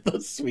second is the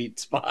sweet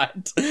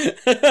spot.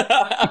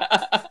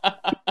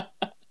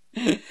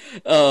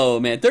 Oh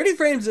man, 30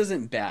 frames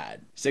isn't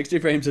bad. 60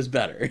 frames is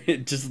better.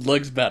 It just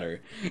looks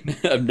better.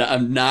 I'm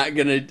not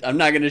gonna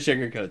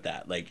sugarcoat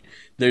that. Like,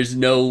 there's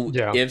no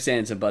ifs,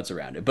 ands, and buts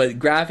around it. But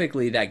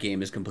graphically, that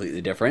game is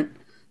completely different.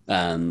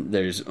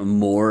 There's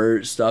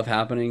more stuff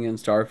happening in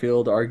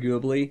Starfield,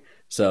 arguably.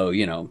 So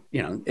you know,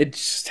 it's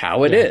just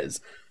how it is.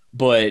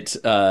 But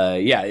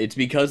yeah, it's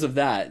because of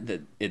that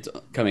it's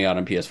coming out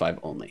on PS5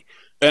 only.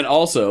 And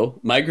also,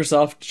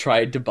 Microsoft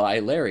tried to buy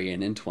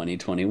Larian in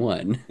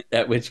 2021,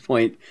 at which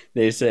point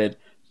they said,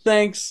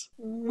 thanks,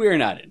 we're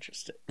not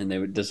interested. And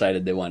they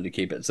decided they wanted to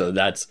keep it. So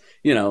that's,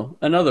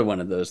 another one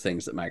of those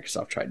things that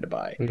Microsoft tried to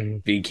buy. Mm-hmm.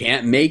 If you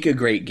can't make a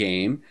great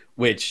game,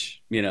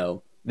 which,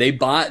 they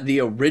bought the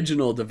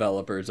original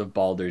developers of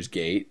Baldur's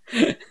Gate.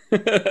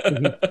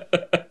 Mm-hmm.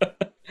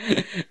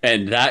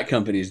 And that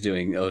company's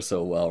doing oh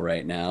so well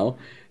right now.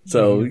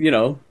 So,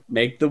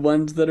 make the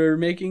ones that are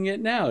making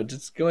it now.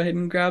 Just go ahead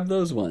and grab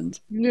those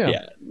ones.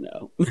 Yeah,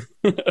 no.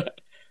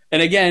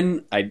 And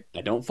again, I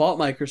don't fault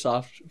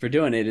Microsoft for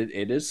doing it.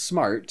 It is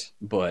smart,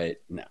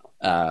 but no.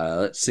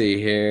 Let's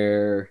see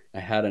here. I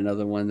had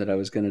another one that I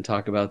was going to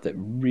talk about that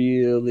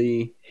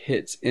really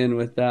hits in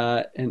with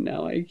that, and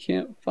now I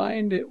can't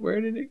find it.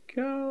 Where did it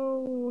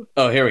go?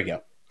 Oh, here we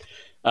go.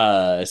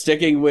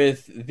 Sticking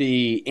with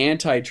the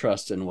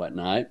antitrust and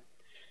whatnot,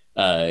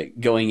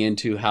 going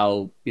into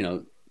how,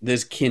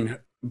 this can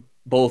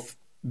both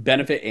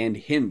benefit and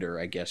hinder,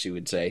 I guess you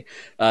would say.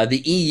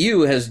 The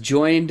EU has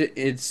joined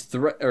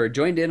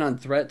in on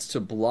threats to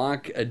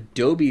block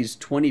Adobe's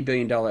 $20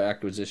 billion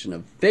acquisition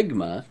of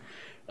Figma,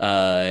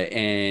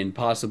 and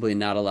possibly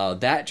not allow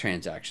that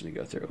transaction to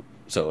go through.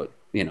 So,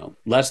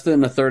 less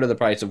than a third of the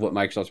price of what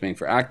Microsoft's paying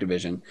for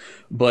Activision,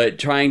 but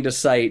trying to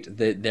cite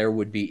that there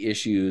would be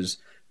issues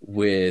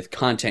with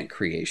content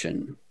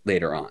creation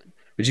later on.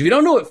 Which, if you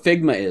don't know what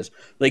Figma is,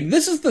 like,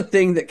 this is the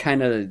thing that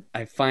kind of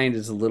I find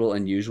is a little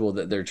unusual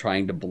that they're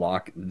trying to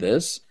block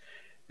this,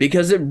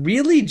 because it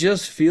really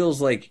just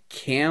feels like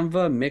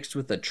Canva mixed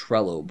with a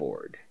Trello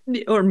board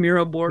or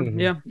Miro board. Mm-hmm.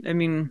 Yeah, I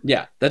mean,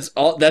 yeah, that's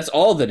all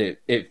that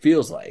it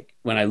feels like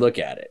when I look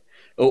at it,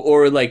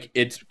 or like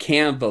it's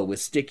Canva with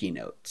sticky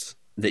notes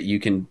that you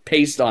can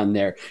paste on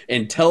there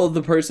and tell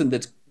the person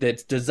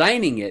that's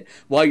designing it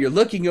while you're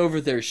looking over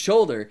their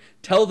shoulder,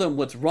 tell them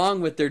what's wrong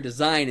with their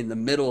design in the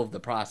middle of the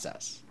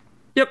process.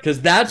 Yep.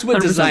 Because that's what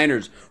 100%.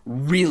 Designers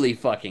really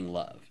fucking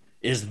love,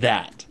 is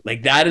that.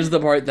 Like, that is the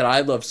part that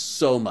I love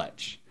so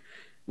much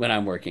when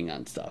I'm working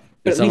on stuff.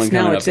 But at least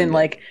now it's in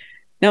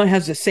now it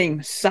has the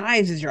same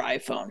size as your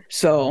iPhone.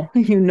 So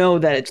you know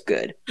that it's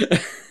good.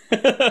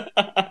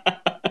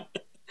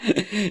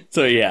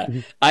 So yeah,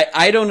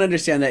 I don't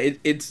understand that.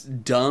 It's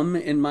dumb,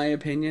 in my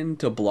opinion,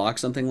 to block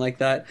something like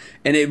that,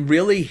 and it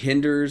really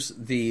hinders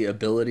the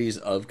abilities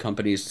of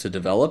companies to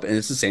develop. And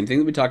it's the same thing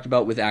that we talked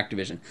about with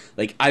Activision.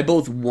 Like, I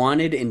both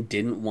wanted and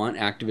didn't want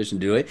Activision to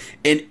do it,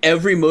 and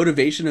every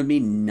motivation of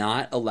me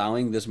not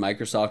allowing this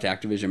Microsoft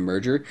Activision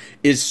merger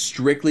is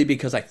strictly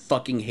because I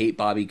fucking hate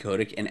Bobby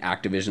Kotick and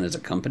Activision as a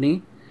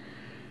company.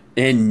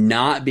 And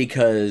not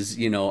because,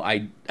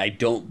 I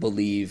don't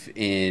believe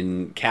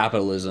in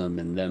capitalism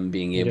and them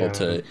being able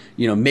to,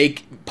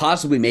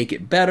 possibly make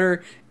it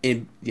better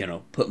and,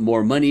 put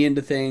more money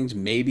into things,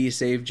 maybe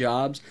save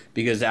jobs.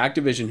 Because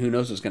Activision, who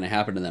knows what's going to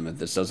happen to them if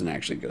this doesn't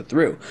actually go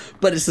through.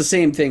 But it's the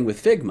same thing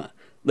with Figma.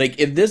 Like,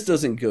 if this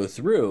doesn't go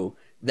through,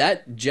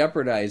 that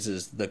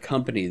jeopardizes the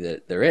company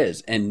that there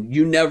is. And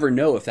you never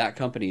know if that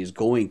company is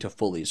going to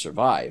fully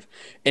survive.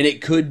 And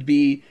it could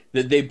be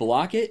that they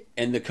block it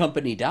and the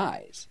company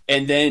dies.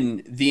 And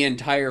then the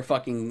entire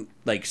fucking,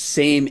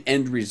 same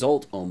end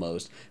result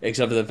almost,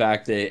 except for the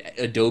fact that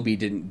Adobe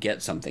didn't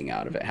get something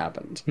out of it,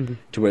 happens. Mm-hmm.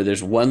 To where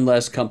there's one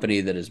less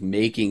company that is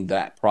making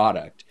that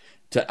product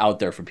out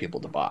there for people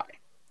to buy.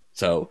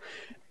 So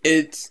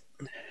it's...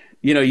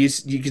 you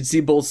can see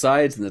both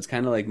sides, and that's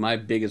kind of like my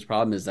biggest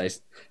problem is I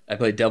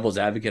play devil's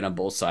advocate on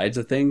both sides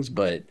of things,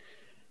 but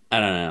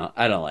I don't know.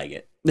 I don't like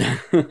it.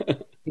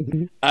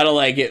 I don't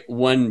like it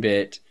one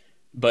bit,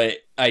 but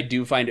I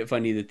do find it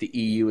funny that the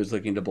EU is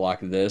looking to block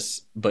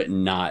this, but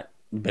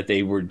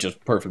they were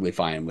just perfectly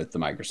fine with the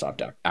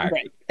Microsoft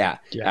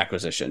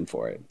acquisition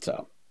for it.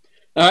 So,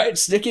 all right,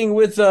 sticking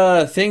with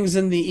things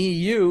in the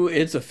EU,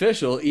 it's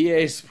official.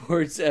 EA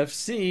Sports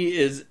FC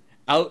is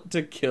out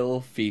to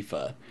kill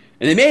FIFA.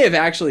 And they may have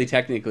actually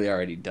technically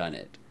already done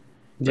it.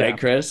 Right,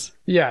 Chris?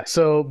 Yeah,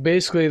 so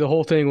basically the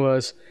whole thing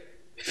was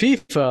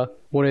FIFA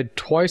wanted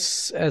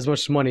twice as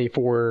much money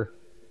for,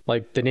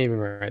 the naming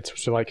rights.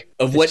 So,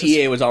 of what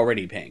EA was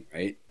already paying,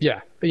 right?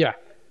 Yeah.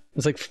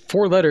 It's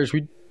 4 letters.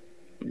 We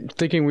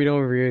thinking we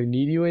don't really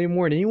need you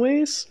anymore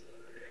anyways.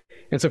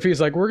 And so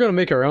FIFA's like, we're going to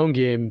make our own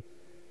game.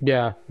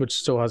 Yeah, which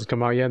still hasn't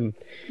come out yet. And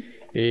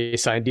they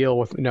signed a deal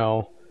with,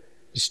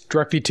 just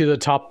directly to the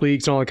top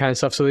leagues and all that kind of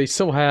stuff. So they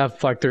still have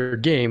their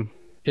game.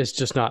 It's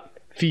just not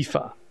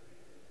FIFA.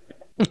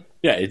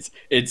 Yeah,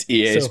 it's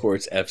EA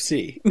Sports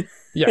FC.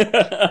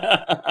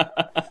 Yeah.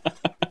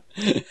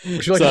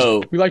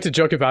 We like to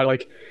joke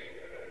about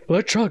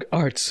Electronic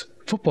Arts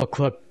Football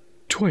Club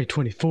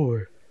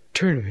 2024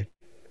 tournament.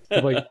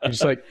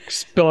 Just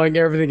spelling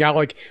everything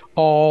out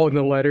all in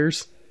the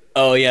letters.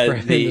 Oh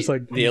yeah,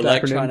 the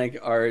Electronic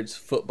Arts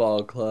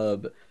Football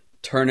Club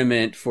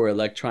tournament for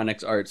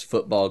Electronic Arts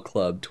Football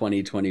Club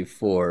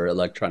 2024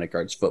 Electronic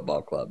Arts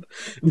Football Club.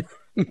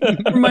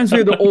 Reminds me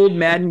of the old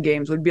Madden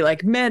games. Would be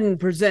like Madden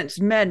presents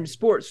Madden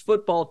Sports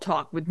Football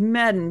Talk with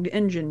Madden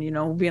Engine.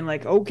 Being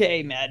like,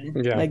 okay,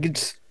 Madden, Yeah. like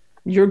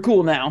you're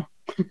cool now.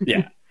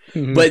 Yeah.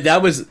 But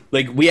that was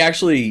like, we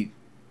actually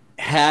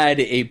had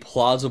a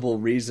plausible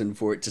reason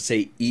for it to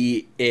say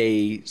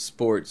EA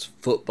Sports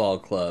Football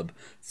Club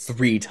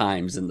 3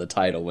 times in the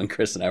title when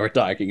Chris and I were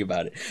talking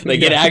about it.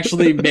 Like, it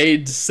actually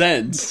made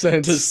sense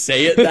to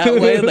say it that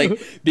way,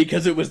 like,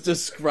 because it was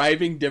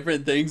describing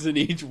different things in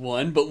each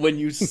one, but when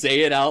you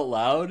say it out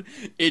loud,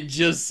 it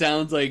just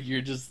sounds like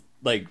you're just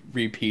like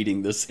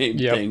repeating the same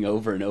thing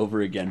over and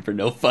over again for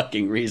no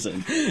fucking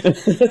reason.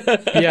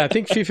 Yeah, I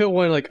think FIFA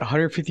won like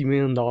 $150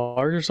 million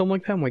or something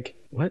like that. I'm like,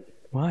 what?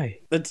 Why?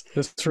 That's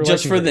for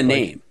just for the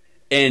name.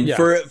 And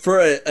for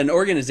an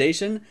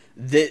organization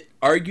that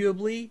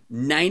arguably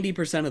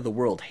 90% of the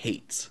world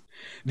hates.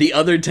 The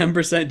other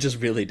 10% just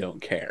really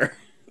don't care.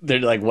 They're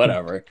like,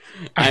 whatever.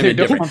 I'm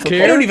indifferent.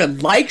 I don't even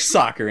like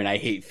soccer and I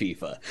hate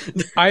FIFA.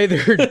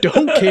 Either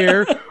don't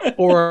care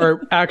or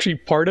are actually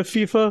part of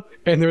FIFA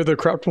and they're the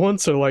corrupt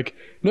ones. So like,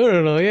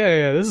 no,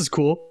 yeah, this is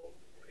cool.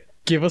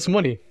 Give us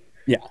money.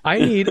 Yeah. I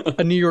need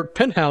a New York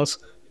penthouse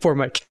for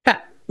my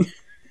cat.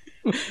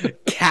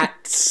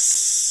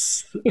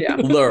 Cats. Yeah.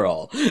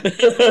 Plural.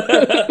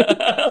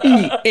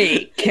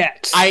 EA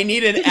cats. I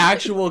need an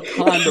actual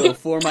condo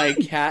for my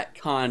cat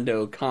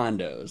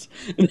condos.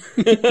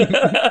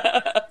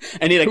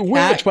 I need a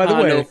cat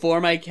condo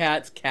for my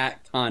cat's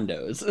cat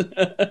condos.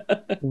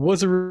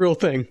 Was a real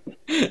thing.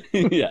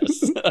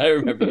 Yes, I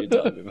remember you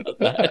telling me about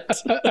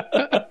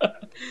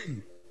that.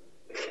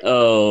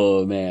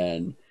 Oh,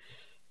 man.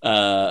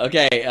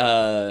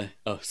 Okay.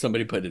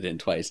 Somebody put it in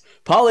twice.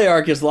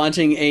 Polyarc is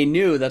launching a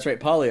new. That's right,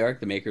 Polyarc,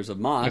 the makers of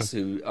Moss,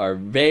 who are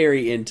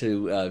very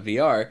into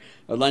VR,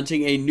 are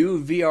launching a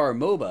new VR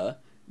MOBA,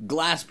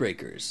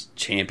 Glassbreakers,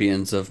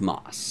 Champions of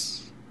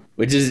Moss,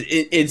 which is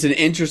it's an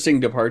interesting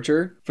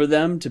departure for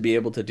them to be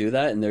able to do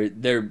that, and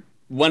they're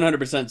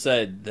 100%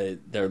 said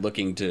that they're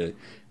looking to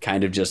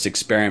kind of just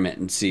experiment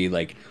and see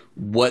like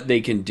what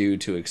they can do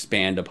to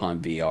expand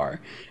upon VR.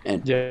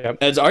 And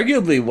as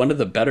arguably one of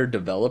the better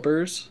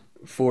developers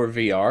for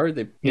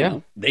VR,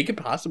 they could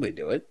possibly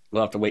do it.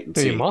 We'll have to wait and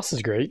see. Moss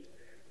is great.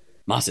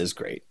 Moss is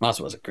great. Moss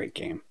was a great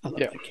game. I love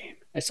that game.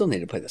 I still need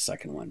to play the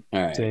second one.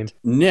 All right. Same.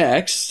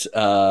 Next,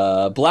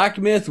 Black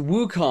Myth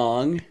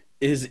Wukong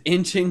is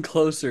inching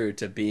closer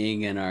to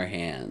being in our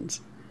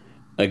hands.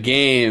 A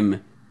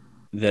game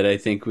that I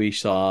think we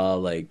saw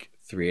like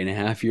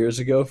 3.5 years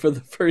ago for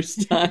the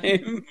first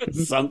time.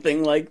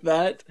 Something like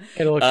that.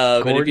 It looks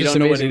gorgeous, but if you don't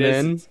know what it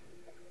is,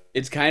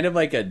 it's kind of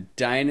like a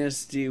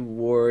Dynasty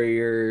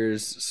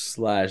Warriors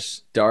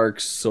 / Dark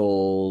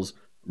Souls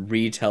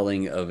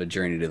retelling of A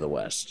Journey to the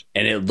West.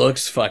 And it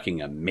looks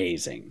fucking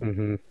amazing.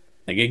 Mm-hmm.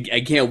 Like,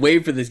 I can't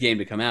wait for this game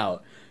to come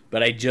out,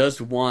 but I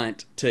just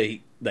want to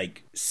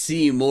like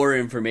see more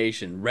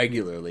information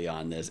regularly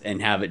on this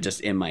and have it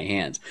just in my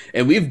hands.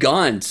 And we've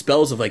gone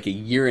spells of like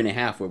 1.5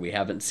 years where we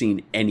haven't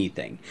seen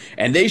anything.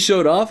 And they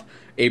showed off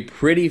a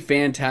pretty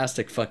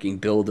fantastic fucking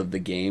build of the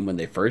game when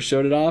they first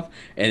showed it off.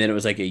 And then it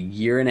was like 1.5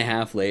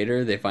 years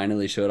later, they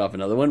finally showed off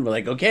another one. We're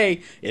like,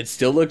 okay, it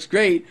still looks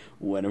great.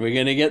 When are we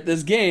going to get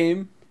this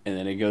game? And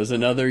then it goes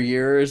another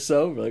year or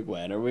so. We're like,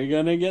 when are we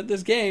going to get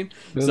this game?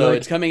 So like,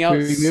 it's coming out we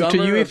moved to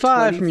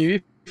UE5 from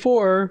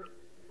UE4.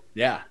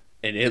 Yeah.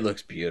 And it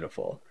looks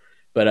beautiful.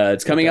 But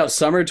it's coming out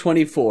summer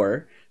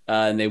 24,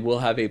 and they will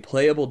have a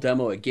playable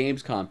demo at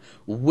Gamescom,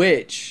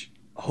 which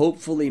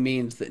hopefully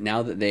means that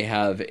now that they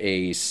have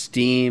a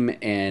Steam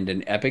and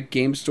an Epic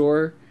Game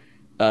Store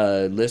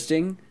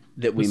listing,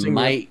 that we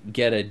might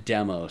get a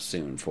demo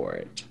soon for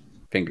it.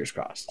 Fingers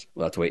crossed.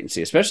 We'll have to wait and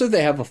see. Especially if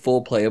they have a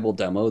full playable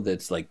demo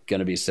that's like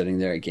going to be sitting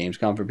there at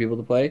Gamescom for people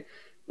to play.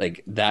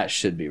 Like, that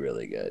should be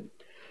really good.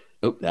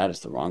 Oh, that is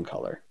the wrong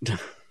color.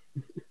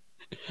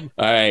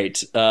 All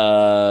right.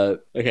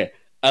 Okay.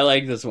 I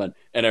like this one.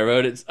 And I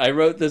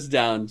wrote this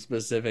down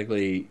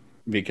specifically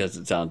because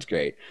it sounds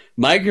great.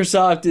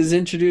 Microsoft is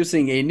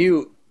introducing a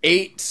new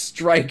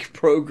 8-strike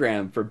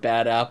program for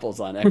bad apples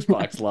on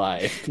Xbox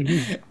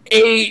Live.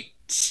 8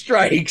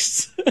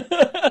 strikes.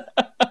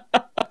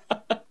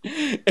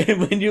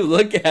 And when you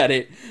look at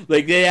it,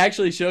 like, they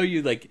actually show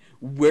you like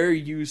where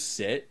you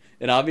sit.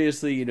 And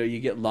obviously, you know, you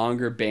get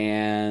longer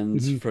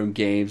bans from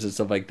games and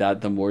stuff like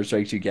that, the more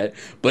strikes you get.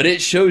 But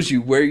it shows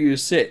you where you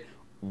sit.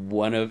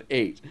 1 of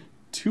 8,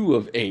 2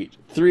 of 8,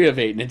 3 of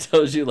 8. And it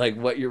tells you, like,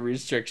 what your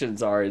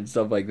restrictions are and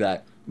stuff like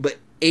that. But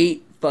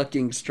 8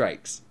 fucking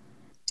strikes.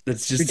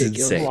 That's just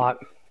insane. A lot.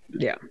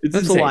 Yeah, that's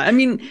insane. A lot. I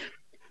mean,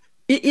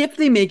 if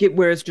they make it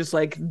where it's just,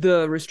 like,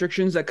 the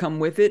restrictions that come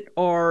with it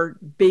are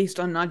based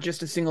on not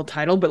just a single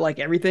title, but, like,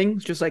 everything.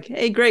 It's just like,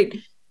 hey, great.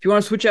 If you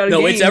want to switch out a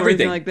game it's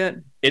everything or anything like that.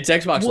 It's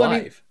Xbox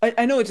Live.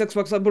 I know it's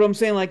Xbox Live, but I'm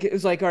saying, like,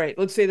 it's like, all right,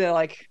 let's say that,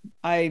 like,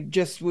 I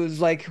just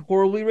was, like,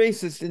 horribly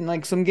racist in,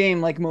 like, some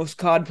game, like most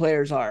COD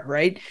players are,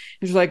 right?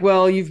 It's like,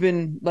 well, you've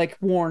been, like,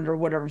 warned or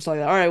whatever. So,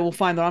 like, all right, well,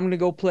 fine, then I'm going to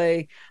go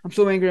play. I'm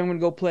so angry, I'm going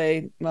to go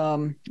play.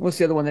 What's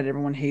the other one that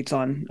everyone hates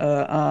on?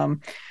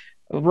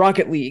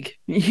 Rocket League,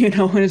 and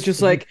it's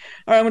just like,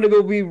 all right, I'm gonna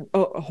go be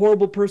a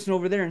horrible person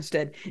over there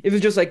instead. If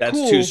it's just like, That's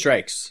cool, 2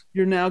 strikes.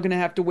 you're now gonna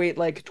have to wait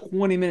like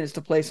 20 minutes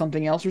to play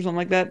something else or something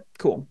like that.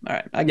 Cool. All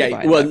right, I get Yeah,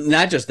 behind well, that.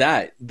 not just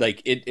that.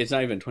 Like it's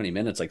not even 20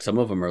 minutes. Like some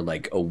of them are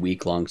like a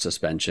week-long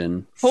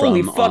suspension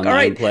Holy from fuck! All online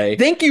right, play.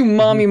 thank you,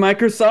 mommy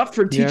Microsoft,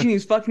 for Yeah. teaching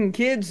these fucking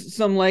kids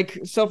some like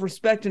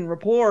self-respect and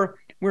rapport.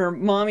 Where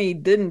mommy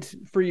didn't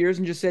for years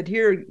and just said,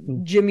 "Here,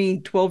 Jimmy,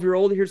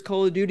 12-year-old, here's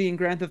Call of Duty and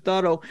Grand Theft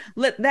Auto.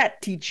 Let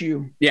that teach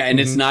you." Yeah, and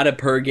it's not a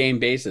per game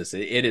basis.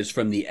 It is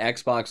from the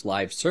Xbox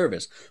Live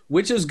service,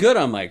 which is good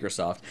on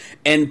Microsoft.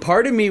 And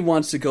part of me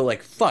wants to go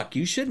like, fuck,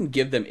 you shouldn't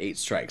give them 8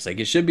 strikes.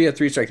 Like it should be a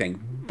 3-strike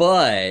thing.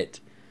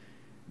 But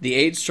the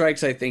 8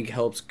 strikes, I think,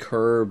 helps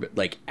curb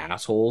like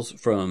assholes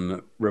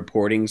from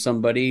reporting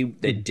somebody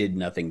that did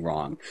nothing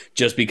wrong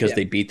just because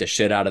they beat the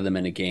shit out of them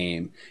in a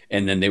game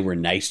and then they were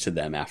nice to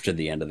them after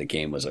the end of the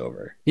game was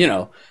over.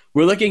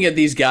 We're looking at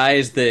these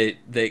guys that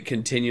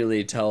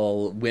continually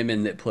tell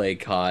women that play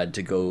COD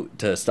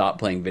to stop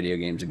playing video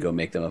games and go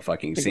make them a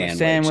fucking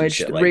sandwich and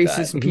shit like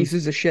racist that.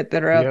 pieces of shit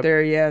that are out Yep.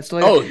 there. Yeah. So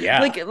like, Oh,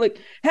 yeah. like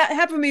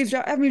half of me is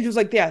just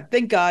like, yeah,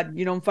 thank God,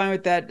 I'm fine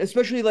with that.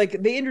 Especially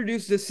like they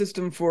introduced this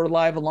system for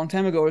Live a long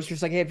time ago. It's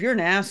just like, hey, if you're an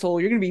asshole,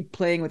 you're gonna be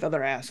playing with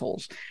other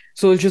assholes.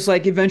 So it's just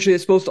like eventually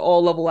it's supposed to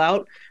all level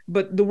out,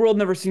 but the world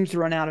never seems to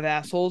run out of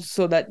assholes.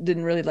 So that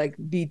didn't really like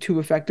be too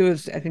effective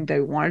as I think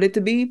they wanted it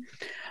to be.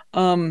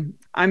 I'm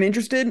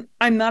interested.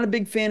 I'm not a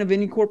big fan of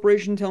any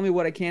corporation telling me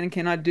what I can and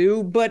cannot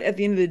do, but at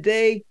the end of the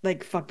day,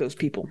 like, fuck those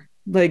people.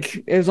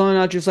 Like, as long as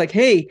not just like,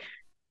 hey,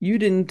 you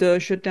didn't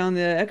shut down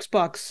the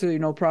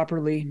Xbox,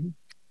 properly.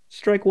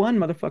 Strike one,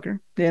 motherfucker.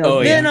 Then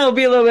I'll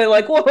be a little bit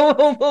like,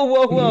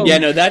 whoa. Yeah,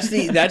 no, that's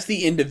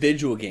the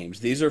individual games.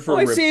 These are for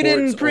I see it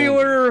in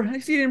pre-order. only. I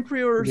see it in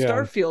pre-order Yeah.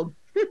 Starfield.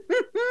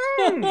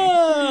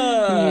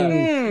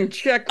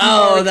 Check.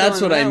 Oh, mark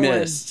that's on what I that one.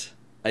 missed.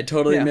 I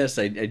totally missed.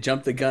 I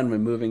jumped the gun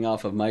when moving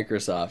off of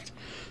Microsoft.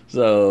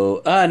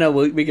 So, no,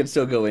 we can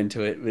still go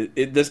into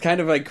it. This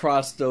kind of like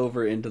crossed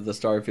over into the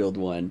Starfield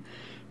one.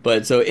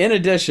 But so in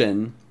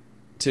addition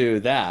to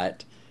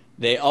that,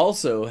 they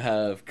also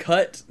have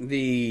cut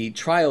the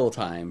trial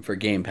time for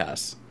Game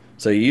Pass.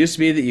 So it used to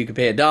be that you could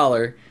pay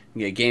 $1 and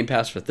get Game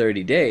Pass for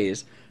 30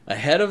 days.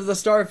 Ahead of the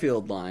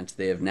Starfield launch,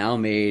 they have now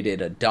made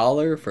it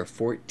 $1 for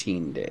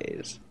 14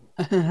 days.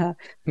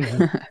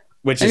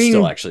 Which is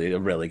still actually a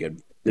really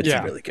good... It's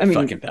a really good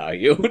fucking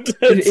value.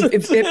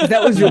 if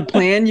that was your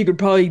plan, you could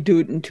probably do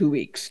it in 2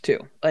 weeks too.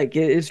 Like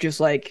it's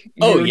just like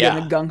you're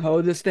gonna gung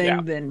ho this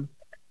thing, then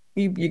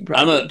you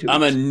probably do it in 2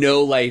 I'm weeks. a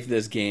no life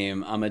this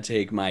game. I'm gonna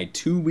take my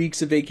 2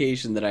 weeks of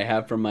vacation that I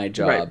have from my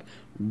job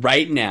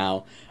right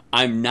now.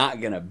 I'm not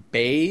gonna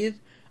bathe.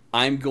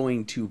 I'm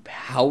going to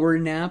power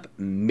nap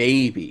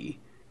maybe,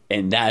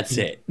 and that's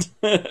it.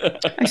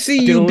 I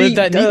see you beat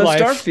that neat life.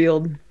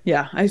 Starfield.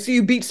 Yeah, I see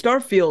you beat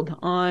Starfield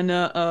on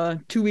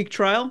a 2-week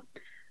trial.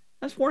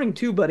 That's warning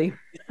 2, buddy.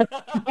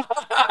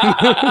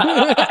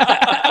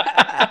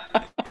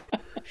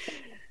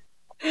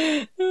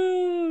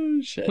 Oh,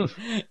 shit. All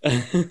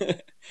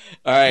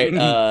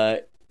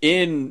right.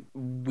 In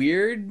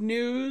weird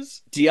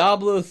news,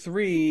 Diablo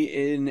 3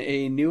 in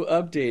a new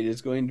update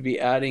is going to be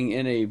adding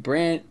in a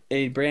brand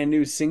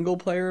new single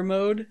player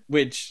mode,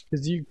 which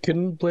Because you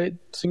couldn't play it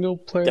single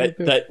player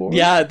before?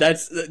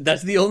 that's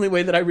the only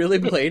way that I really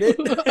played it.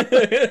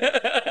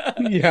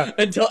 Yeah.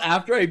 Until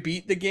after I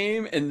beat the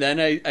game, and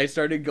then I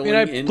started going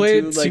I into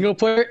played like single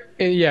player,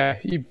 and yeah,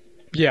 you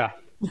beat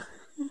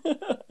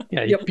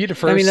it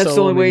first. I mean, that's the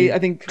solo, only and way. then I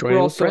think join we're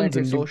all with so friends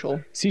and do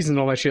antisocial. season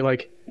all that shit.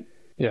 Like,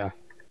 yeah.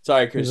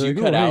 Sorry, Chris, He's you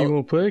like, cut "Oh, hey, out. you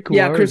want to play? Cool.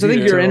 Yeah, I'll Chris, I do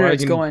think that." your So I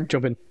internet's can going.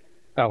 Jump in.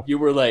 Oh, You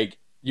were like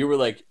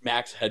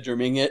Max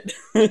Headrooming it.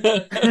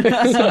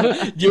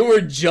 You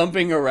were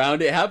jumping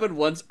around. It happened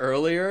once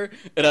earlier,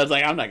 and I was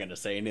like, I'm not gonna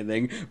say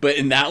anything. But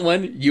in that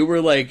one, you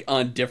were like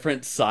on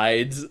different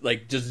sides,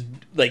 like just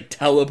like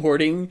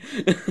teleporting.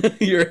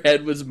 Your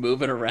head was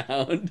moving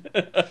around.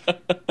 I'm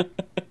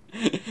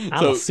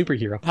a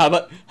superhero. How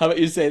about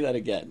you say that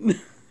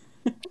again?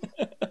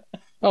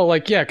 Oh,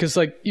 like, yeah, because,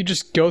 like, you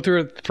just go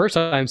through it the first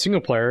time,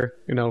 single player,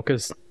 and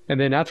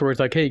then afterwards,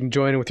 like, hey, you can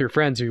join in with your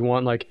friends if you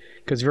want, like,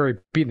 because you've already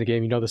beaten the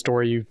game, you know the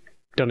story, you've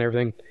done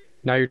everything.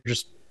 Now you're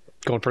just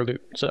going for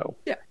loot, so.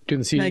 Yeah.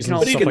 Doing the Now seasons you can and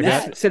all stuff like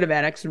that.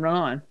 cinematics and run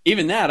on.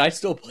 Even that, I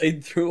still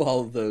played through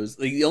all of those.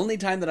 Like, the only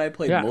time that I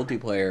played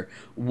multiplayer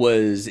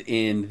was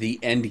in the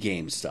end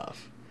game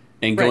stuff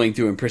and going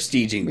through and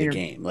prestiging the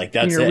game. Like,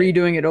 that's you're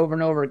redoing it over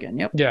and over again.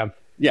 Yep. Yeah.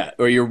 Yeah,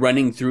 or you're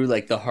running through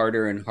like the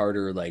harder and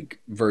harder like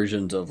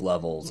versions of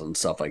levels and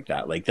stuff like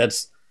that. Like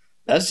that's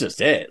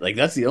just it. Like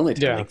that's the only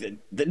time. Yeah. Like,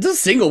 it's a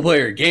single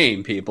player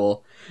game,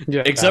 people.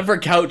 Yeah. Except for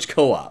couch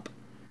co-op.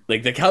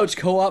 Like the couch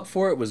co-op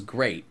for it was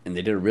great, and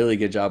they did a really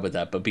good job with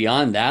that. But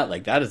beyond that,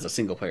 like that is a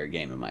single player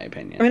game in my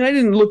opinion. I mean, I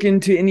didn't look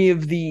into any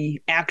of the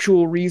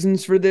actual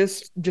reasons for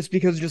this, just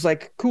because, just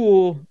like,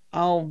 cool,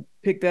 I'll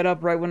pick that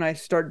up right when I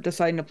start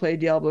deciding to play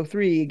Diablo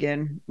 3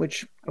 again,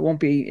 which I won't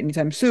be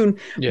anytime soon.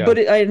 Yeah. But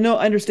I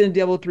understand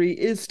Diablo 3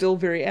 is still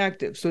very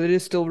active, so it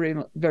is still very,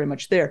 very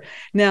much there.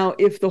 Now,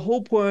 if the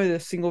whole point of the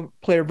single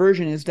player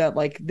version is that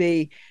like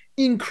they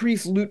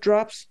increase loot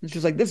drops, it's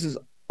just like this is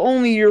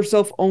only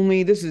yourself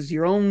only. This is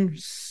your own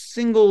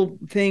single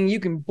thing. You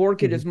can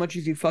bork it as much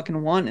as you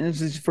fucking want, and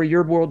this is for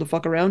your world to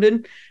fuck around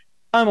in.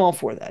 I'm all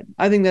for that.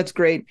 I think that's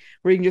great.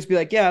 Where you can just be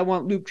like, yeah, I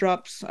want loot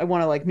drops. I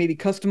want to like maybe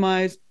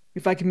customize.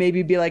 If I can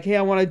maybe be like, hey,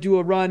 I want to do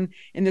a run,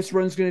 and this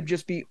run's going to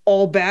just be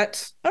all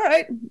bats. All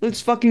right,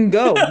 let's fucking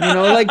go.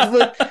 Like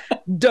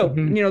dope.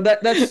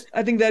 That's.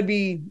 I think that'd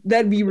be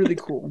really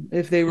cool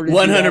if they were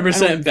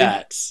 100%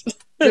 bats.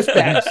 Just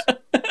bats.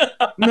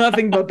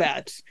 Nothing but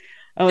bats.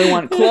 I only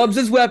want clubs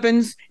as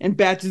weapons and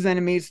bats as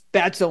enemies.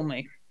 Bats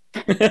only.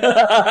 I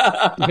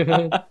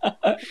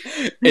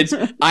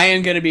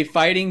am going to be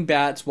fighting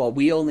bats while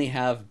we only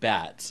have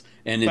bats,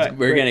 and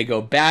we're going to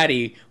go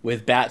batty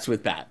with bats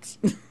with bats.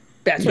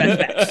 Bats, bats,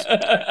 bats.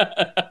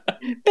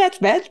 Bats,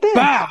 bats,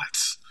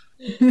 bats.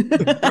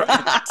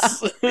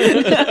 Bats.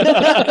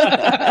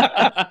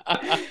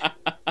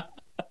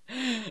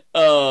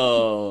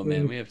 Oh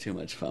man, we have too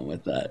much fun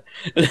with that.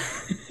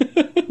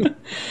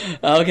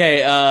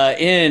 Okay,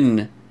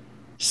 in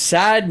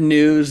sad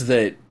news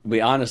that we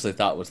honestly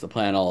thought was the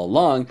plan all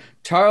along,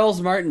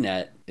 Charles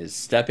Martinet is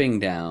stepping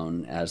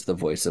down as the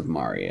voice of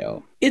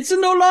Mario. It's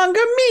no longer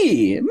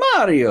me,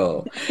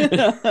 Mario.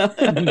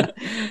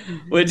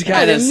 Which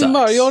kind of sucks.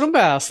 Mario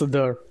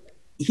ambassador.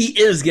 He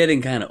is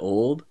getting kind of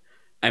old.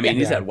 I mean,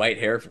 he's had white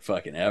hair for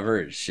fucking ever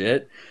and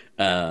shit.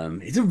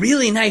 He's a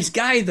really nice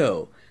guy,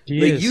 though.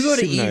 Like, you go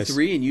to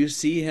E3 and you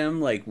see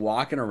him, like,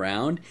 walking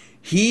around.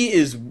 He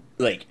is,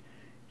 like,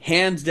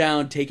 hands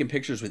down taking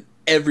pictures with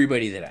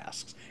everybody that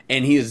asks.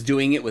 And he is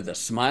doing it with a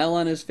smile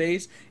on his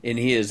face, and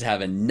he is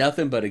having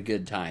nothing but a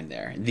good time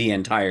there the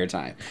entire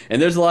time.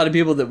 And there's a lot of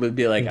people that would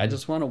be like, I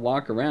just want to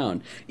walk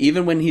around.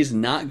 Even when he's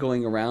not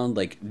going around,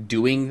 like,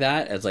 doing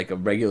that as, like, a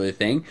regular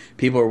thing,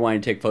 people are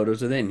wanting to take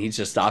photos with it, and he's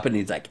just stopping,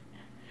 and he's like,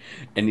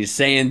 and he's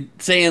saying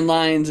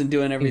lines and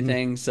doing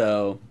everything.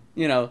 So,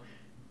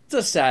 it's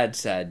a sad,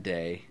 sad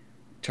day.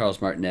 Charles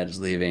Martinet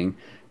is leaving.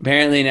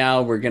 Apparently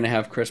now we're going to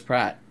have Chris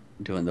Pratt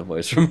doing the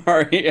voice for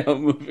Mario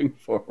moving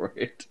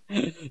forward.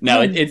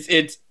 No,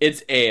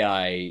 it's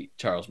AI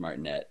Charles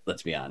Martinet.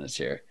 Let's be honest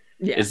here.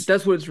 Yeah,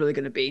 that's what it's really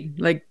going to be.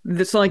 Like,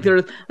 it's not like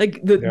they're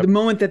like the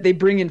moment that they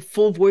bring in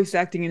full voice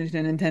acting into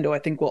Nintendo, I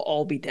think we'll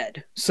all be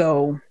dead.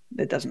 So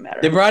it doesn't matter.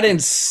 They brought in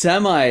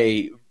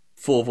semi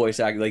full voice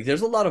acting. Like,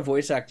 there's a lot of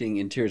voice acting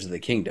in Tears of the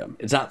Kingdom.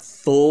 It's not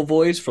full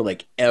voice for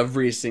like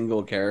every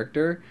single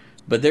character.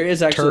 But there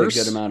is actually a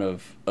good amount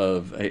of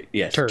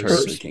yes, Tears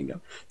of the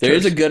Kingdom. There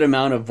is a good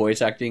amount of voice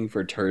acting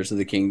for Tears of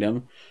the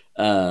Kingdom.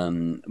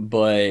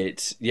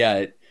 But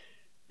yeah,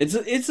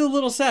 it's a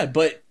little sad.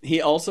 But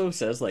he also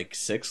says like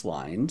 6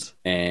 lines,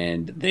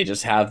 and they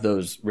just have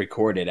those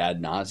recorded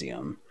ad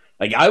nauseum.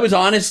 Like, I was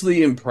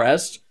honestly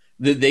impressed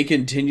that they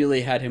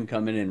continually had him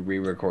come in and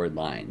re-record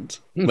lines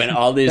when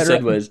all they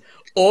said was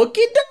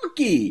 "Okie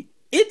dokie.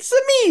 It's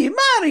me,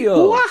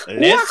 Mario.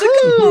 Let's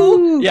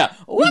go." Yeah.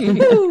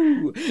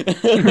 Woohoo.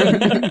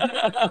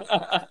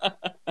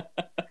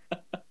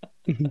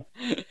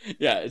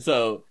 Yeah.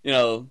 So,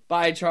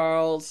 bye,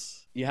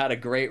 Charles. You had a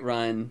great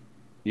run.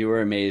 You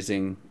were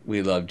amazing.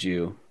 We loved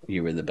you.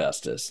 You were the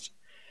bestest.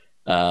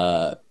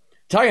 Talking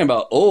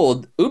about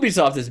old,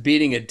 Ubisoft is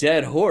beating a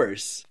dead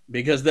horse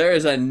because there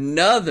is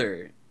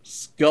another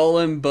Skull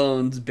and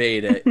Bones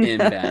beta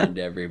inbound,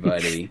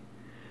 everybody.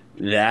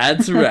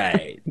 That's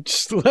right.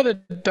 Just let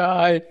it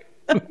die.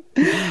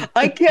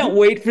 I can't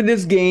wait for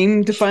this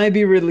game to finally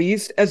be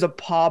released as a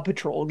Paw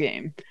Patrol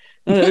game.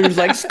 There's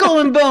like Skull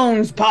and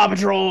Bones, Paw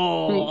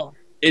Patrol.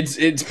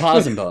 It's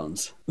Paws and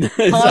Bones. It's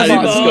not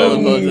even Skull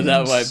and Bones. It's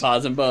that way.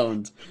 Paws and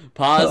Bones.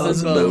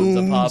 Paws and Bones.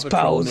 A Paw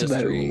Patrol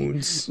mystery.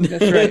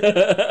 That's right.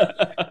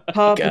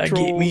 Paw Gotta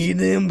Patrol. get me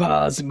them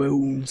Paws and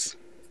Bones.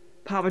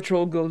 Paw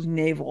Patrol goes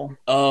naval.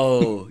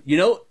 Oh,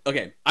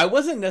 okay. I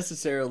wasn't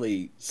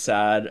necessarily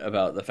sad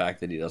about the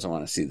fact that he doesn't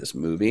want to see this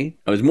movie.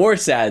 I was more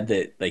sad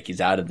that like he's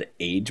out of the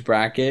age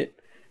bracket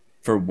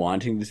for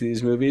wanting to see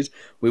these movies.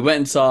 We went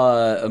and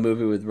saw a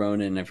movie with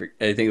Ronan. I think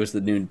it was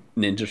the new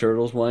Ninja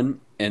Turtles one,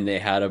 and they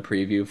had a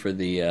preview for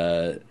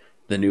the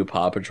new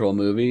Paw Patrol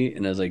movie.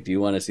 And I was like, "Do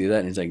you want to see that?"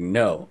 And he's like,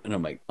 "No." And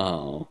I'm like,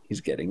 "Oh,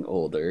 he's getting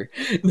older."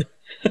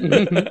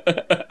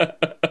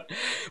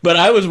 But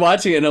I was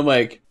watching it and I'm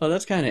like, "Oh,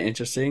 that's kind of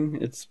interesting.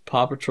 It's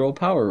Paw Patrol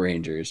Power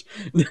Rangers."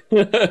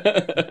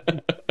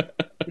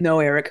 No,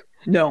 Eric.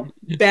 No.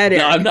 Bad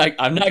Eric. No,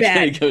 I'm not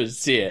going to go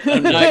see it.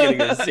 I'm not going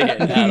to go see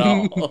it at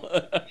all.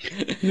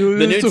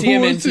 The new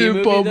TMNT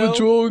movie, Paw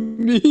Patrol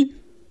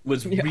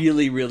was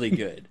really, really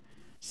good.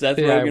 Seth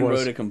Rogen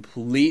wrote a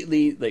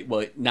completely,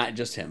 not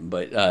just him,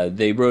 but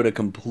they wrote a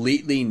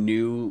completely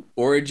new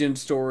origin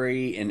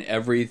story and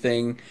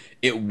everything.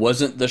 It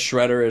wasn't the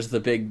Shredder as the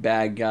big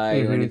bad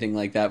guy or anything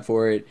like that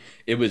for it.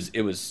 It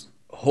was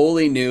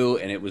wholly new,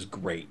 and it was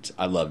great.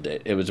 I loved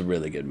it. It was a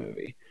really good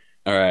movie.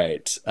 All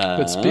right.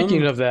 But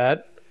speaking of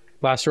that,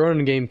 Last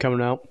Ronin game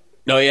coming out.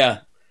 Oh yeah,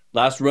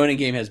 Last Ronin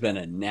game has been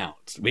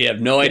announced. We have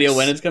no idea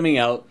when it's coming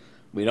out.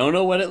 We don't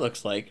know what it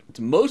looks like. It's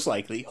most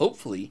likely,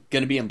 hopefully,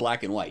 going to be in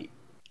black and white.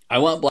 I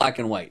want black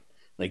and white.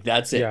 Like,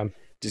 that's it. Yeah.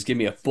 Just give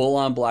me a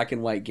full-on black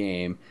and white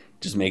game.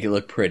 Just make it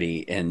look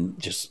pretty and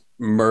just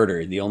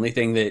murder. The only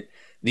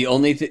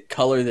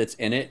color that's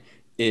in it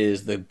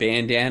is the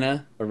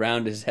bandana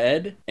around his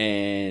head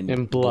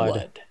and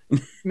blood. I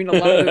mean, a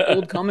lot of the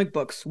old comic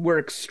books were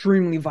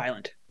extremely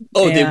violent.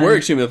 Oh, they were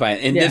extremely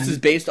violent. And this is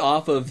based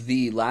off of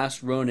the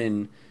Last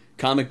Ronin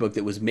comic book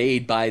that was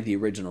made by the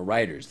original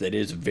writers that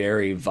is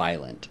very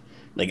violent.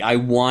 Like, I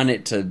want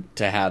it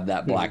to have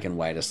that black and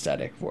white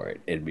aesthetic for it.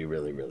 It'd be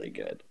really, really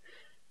good.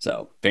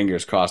 So,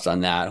 fingers crossed on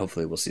that.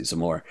 Hopefully we'll see some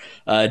more.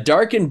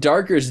 Dark and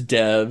Darker's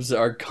devs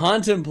are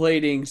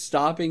contemplating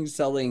stopping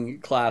selling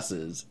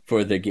classes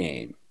for the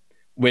game,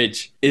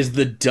 which is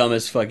the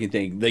dumbest fucking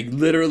thing. Like,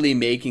 literally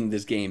making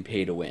this game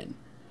pay to win.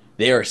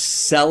 They are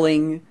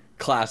selling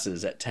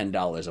classes at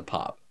 $10 a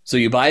pop. So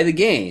you buy the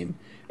game,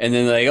 and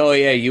then they're like, oh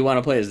yeah, you want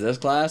to play as this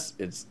class?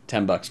 It's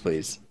 $10,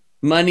 please.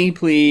 Money,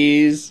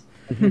 please.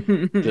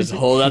 Just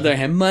hold out their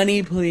hand.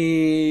 Money,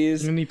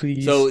 please. Money,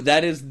 please. So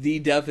that is the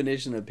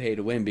definition of pay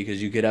to win,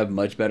 because you could have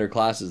much better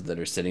classes that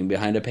are sitting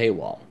behind a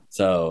paywall.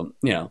 So,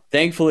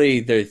 thankfully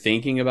they're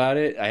thinking about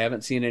it. I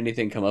haven't seen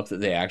anything come up that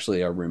they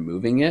actually are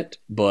removing it.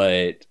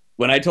 But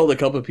when I told a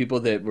couple of people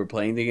that were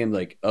playing the game,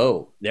 like,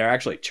 oh, they're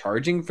actually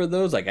charging for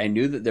those. Like, I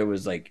knew that there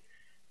was like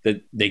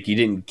you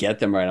didn't get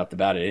them right off the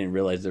bat. I didn't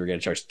realize they were going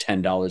to charge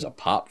 $10 a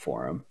pop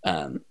for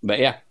them. But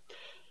yeah.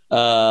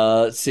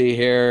 Let's see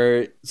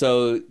here.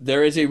 So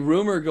there is a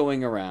rumor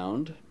going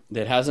around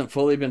that hasn't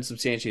fully been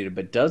substantiated,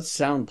 but does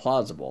sound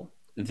plausible,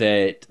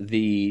 that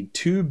the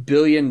 $2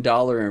 billion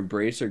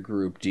Embracer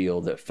Group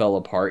deal that fell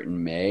apart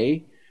in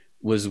May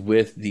was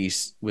with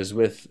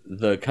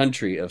the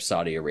country of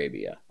Saudi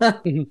Arabia.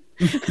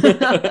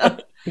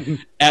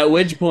 At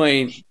which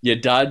point you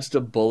dodged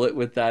a bullet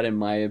with that, in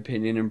my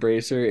opinion,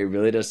 Embracer. It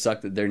really does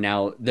suck that they're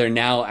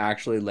now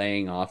actually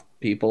laying off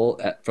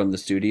people from the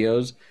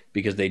studios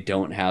because they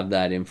don't have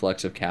that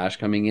influx of cash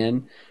coming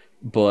in.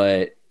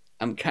 But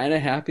I'm kind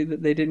of happy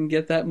that they didn't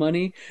get that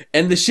money.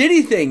 And the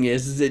shitty thing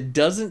is it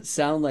doesn't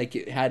sound like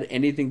it had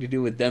anything to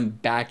do with them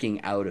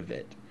backing out of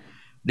it.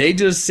 They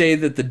just say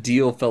that the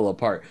deal fell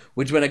apart,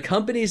 which when a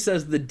company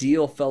says the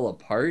deal fell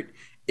apart,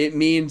 it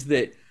means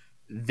that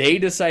they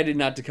decided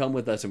not to come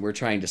with us and we're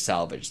trying to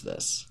salvage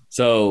this.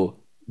 So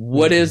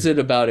what is it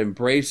about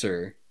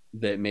Embracer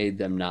that made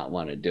them not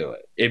want to do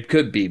it? It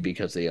could be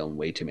because they own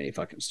way too many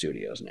fucking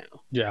studios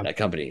now. Yeah. That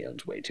company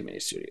owns way too many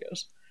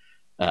studios.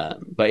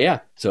 But yeah,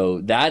 so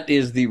that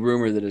is the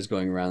rumor that is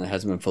going around that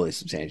hasn't been fully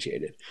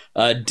substantiated.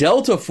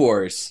 Delta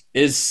Force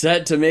is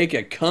set to make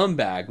a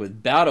comeback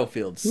with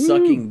Battlefield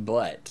sucking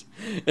butt.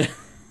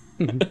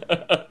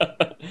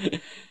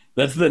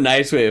 That's the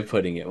nice way of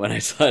putting it. When I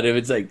saw it, it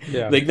was like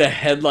the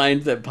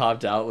headlines that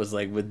popped out was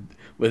like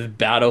with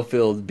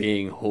Battlefield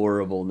being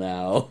horrible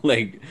now,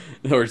 like,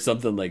 or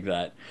something like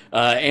that.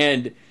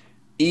 And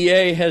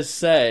EA has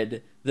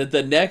said that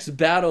the next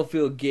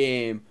Battlefield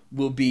game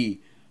will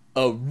be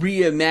a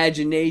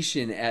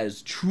reimagination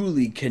as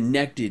truly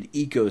connected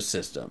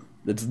ecosystem.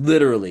 That's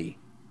literally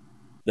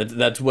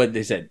that's what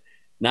they said.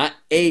 Not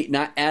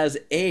as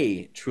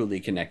a truly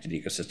connected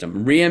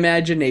ecosystem.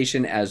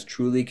 Reimagination as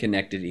truly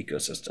connected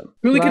ecosystem.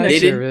 Truly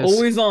connected,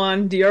 always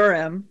on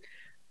DRM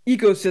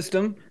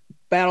ecosystem,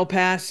 battle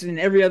pass, and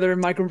every other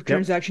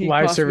microtransaction.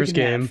 Live service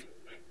game.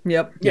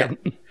 Yep.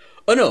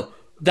 Oh no,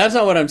 that's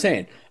not what I'm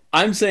saying.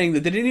 I'm saying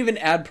that they didn't even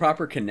add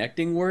proper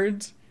connecting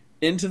words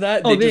into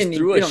that. They just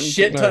threw a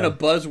shit ton of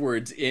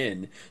buzzwords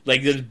in.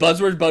 Like, there's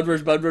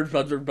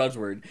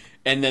buzzword,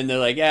 and then they're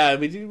like, yeah,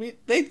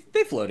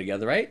 they flow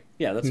together, right?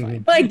 Yeah, that's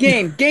fine. Like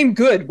game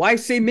good. Why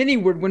say many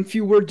word when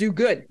few word do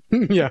good?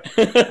 Yeah.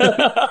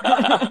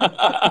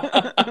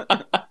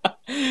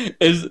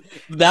 Is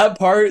that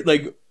part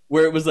like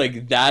where it was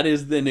like, that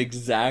is an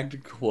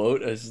exact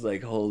quote? I was just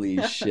like,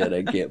 holy shit,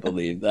 I can't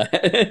believe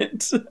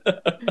that.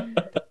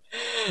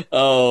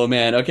 Oh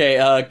man.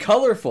 Okay.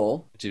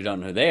 Colorful, which you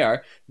don't know who they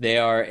are. They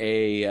are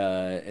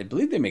I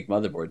believe they make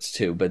motherboards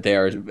too, but they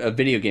are a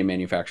video game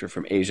manufacturer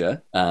from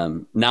Asia.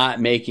 Not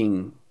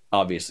making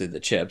obviously the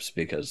chips,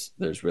 because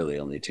there's really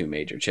only two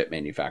major chip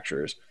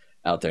manufacturers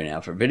out there now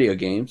for video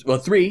games. Well,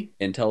 three.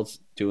 Intel's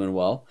doing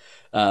well.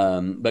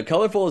 But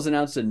Colorful has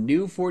announced a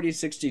new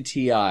 4060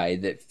 Ti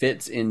that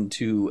fits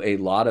into a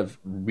lot of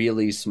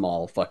really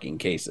small fucking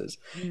cases.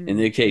 In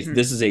the case,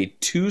 this is a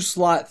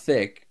 2-slot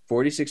thick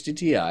 4060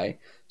 Ti,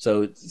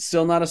 so it's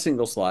still not a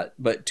single slot,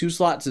 but 2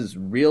 slots is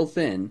real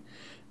thin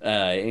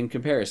in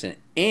comparison,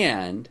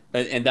 and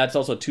that's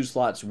also 2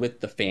 slots with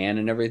the fan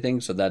and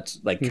everything, so that's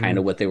like kind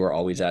of what they were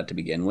always at to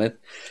begin with.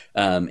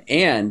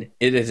 And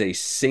it is a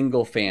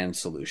single fan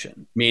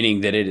solution,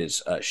 meaning that it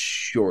is a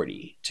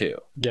shorty too.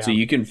 So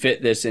you can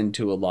fit this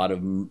into a lot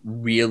of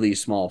really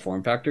small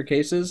form factor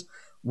cases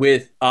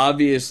with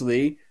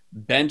obviously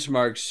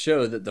benchmarks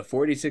show that the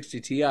 4060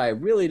 Ti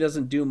really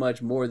doesn't do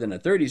much more than a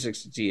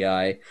 3060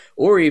 Ti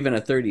or even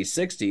a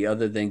 3060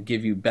 other than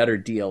give you better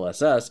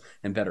DLSS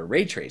and better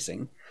ray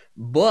tracing.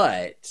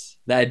 But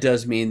that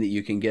does mean that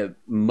you can get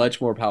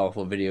much more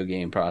powerful video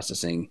game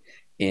processing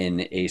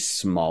in a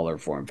smaller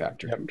form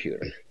factor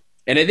computer.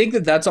 And I think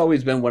that that's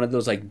always been one of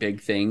those like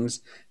big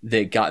things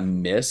that got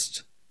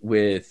missed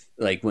with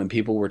like when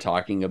people were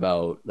talking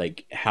about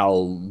like how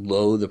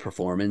low the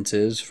performance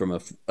is from a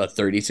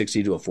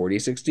 3060 to a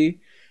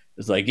 4060.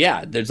 It's like,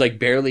 yeah, there's like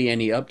barely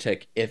any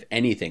uptick, if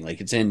anything.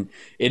 Like it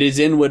is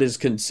in what is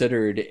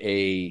considered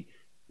a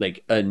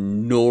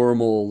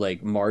normal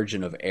like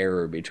margin of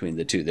error between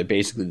the two. They're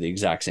basically the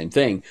exact same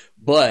thing,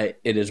 but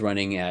it is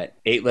running at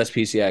 8 less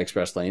PCI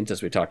Express lanes,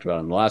 as we talked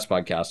about in the last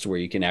podcast, where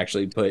you can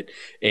actually put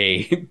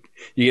a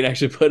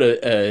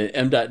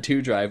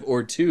M.2 drive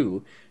or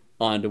two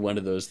onto one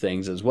of those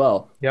things as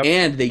well. Yep.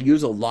 And they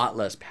use a lot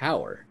less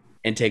power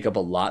and take up a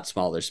lot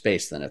smaller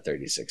space than a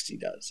 3060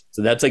 does.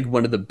 So that's like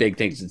one of the big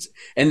things.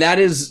 And that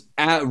is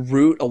at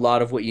root a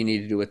lot of what you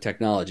need to do with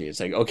technology. It's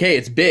like, okay,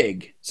 it's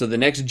big, so the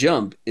next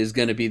jump is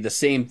going to be the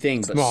same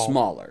thing but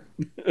smaller.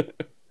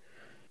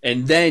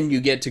 And then you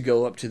get to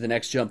go up to the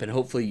next jump, and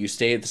hopefully you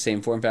stay at the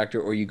same form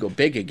factor, or you go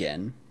big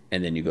again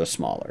and then you go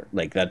smaller.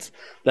 Like that's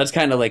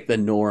kind of like the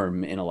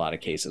norm in a lot of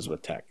cases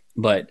with tech.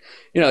 But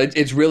you know,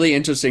 it's really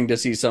interesting to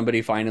see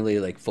somebody finally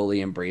like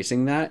fully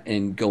embracing that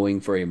and going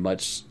for a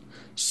much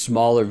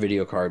smaller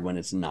video card when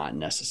it's not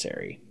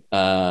necessary.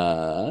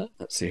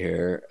 Let's see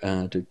here.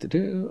 Oh,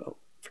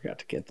 forgot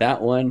to get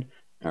that one.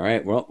 All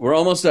right, we're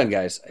almost done,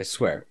 guys. I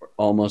swear, we're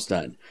almost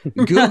done.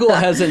 Google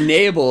has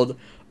enabled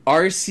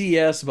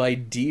RCS by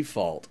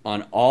default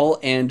on all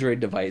Android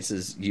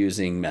devices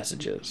using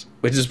Messages,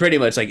 which is pretty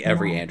much like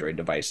every Android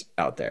device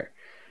out there.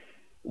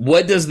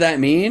 What does that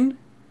mean?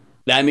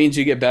 That means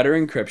you get better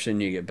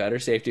encryption, you get better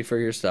safety for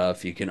your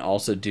stuff. You can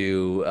also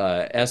do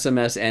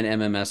SMS and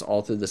MMS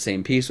all through the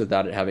same piece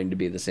without it having to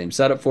be the same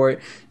setup for it.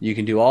 You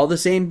can do all the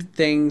same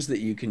things that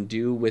you can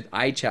do with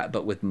iChat,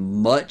 but with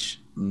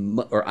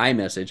or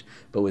iMessage,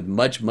 but with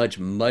much, much,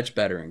 much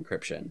better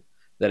encryption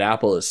that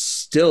Apple is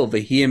still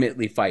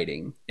vehemently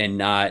fighting and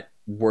not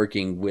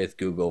working with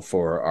Google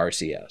for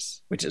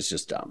RCS, which is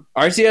just dumb.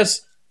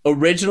 RCS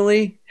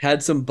originally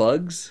had some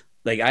bugs.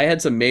 Like I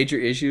had some major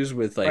issues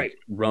with like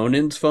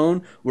Ronan's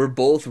phone. We're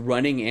both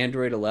running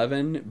Android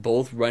 11,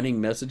 both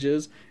running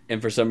Messages,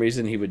 and for some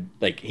reason he would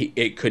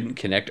it couldn't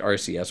connect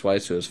RCS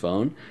wise to his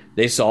phone.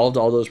 They solved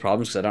all those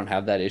problems because I don't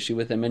have that issue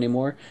with him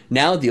anymore.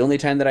 Now the only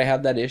time that I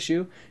have that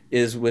issue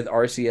is with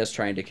RCS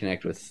trying to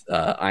connect with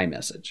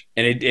iMessage,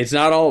 and it's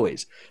not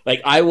always.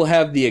 Like I will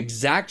have the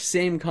exact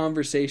same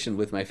conversation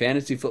with my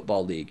fantasy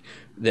football league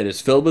that is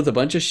filled with a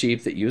bunch of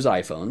sheep that use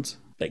iPhones.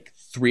 Like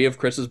 3 of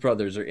Chris's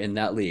brothers are in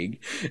that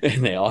league,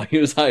 and they all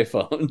use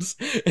iPhones.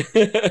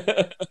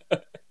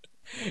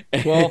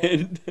 Well,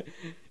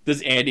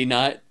 does Andy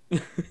not?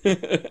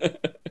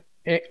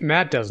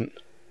 Matt doesn't.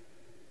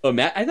 Oh,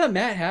 Matt! I thought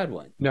Matt had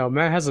one. No,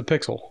 Matt has a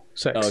Pixel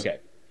 6. Oh,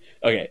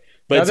 okay.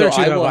 But so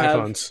I will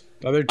have iPhones.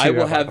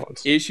 Have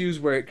issues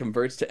where it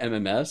converts to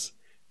MMS,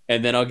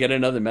 and then I'll get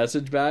another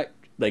message back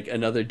like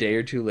another day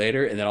or two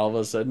later, and then all of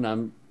a sudden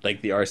I'm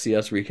like the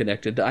RCS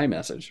reconnected to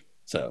iMessage.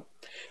 So,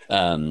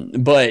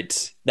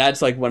 but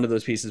that's like one of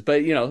those pieces.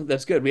 But you know,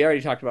 that's good. We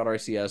already talked about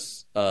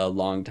RCS a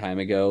long time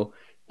ago,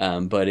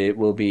 but it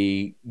will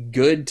be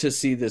good to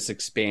see this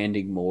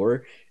expanding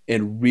more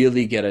and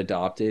really get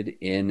adopted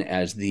in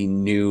as the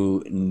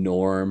new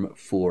norm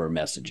for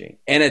messaging.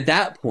 And at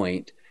that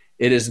point,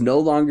 it is no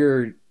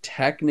longer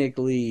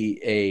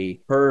technically a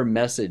per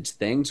message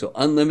thing. So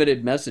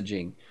unlimited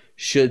messaging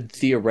should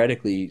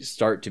theoretically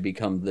start to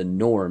become the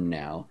norm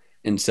now,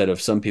 instead of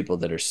some people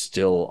that are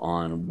still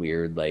on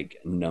weird like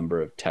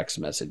number of text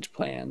message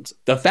plans.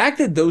 The fact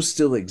that those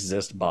still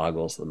exist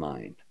boggles the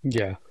mind.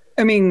 Yeah.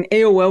 I mean,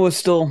 AOL was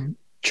still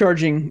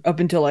charging up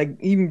until like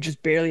even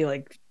just barely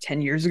like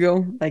 10 years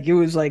ago. Like it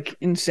was like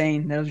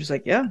insane. That was just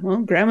like, yeah, well,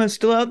 grandma's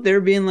still out there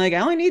being like,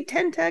 I only need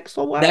 10 texts,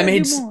 so why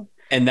do more?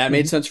 And that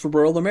made sense for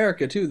rural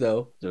America too,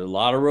 though. There's a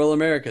lot of rural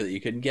America that you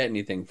couldn't get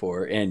anything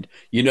for. And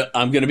you know,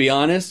 I'm going to be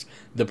honest,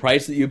 the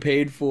price that you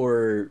paid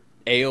for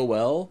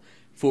AOL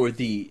for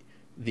the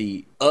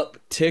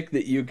uptick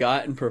that you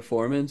got in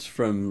performance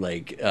from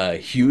like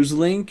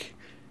HughesLink,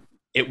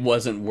 it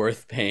wasn't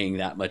worth paying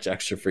that much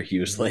extra for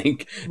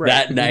HughesLink. Right.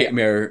 That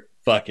nightmare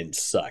fucking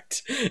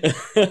sucked.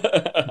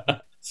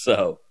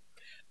 So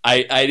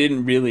I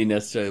didn't really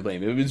necessarily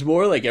blame it. It was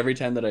more like every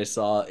time that I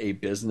saw a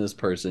business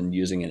person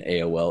using an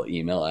AOL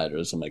email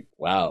address, I'm like,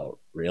 wow,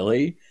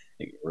 really?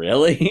 Like,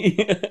 really?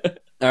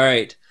 All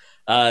right.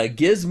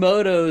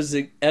 Gizmodo's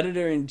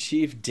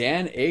editor-in-chief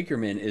Dan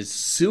Ackerman is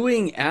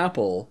suing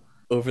Apple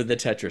over the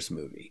Tetris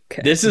movie.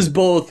 Okay. This is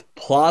both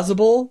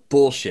plausible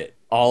bullshit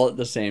all at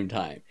the same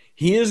time.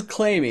 He is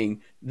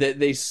claiming that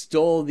they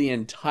stole the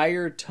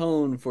entire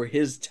tone for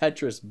his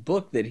Tetris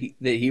book that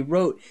he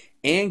wrote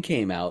and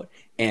came out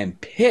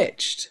and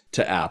pitched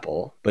to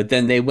Apple, but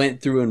then they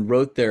went through and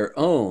wrote their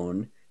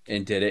own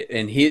and did it.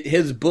 And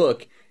his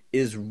book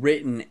is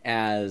written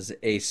as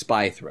a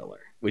spy thriller,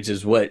 which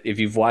is what, if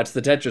you've watched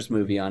the Tetris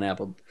movie on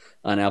Apple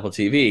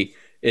TV,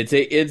 it's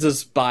a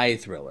spy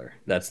thriller.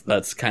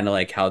 That's kind of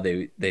like how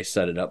they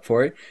set it up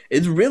for it.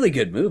 It's a really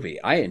good movie.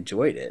 I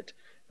enjoyed it.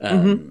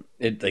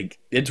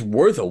 It's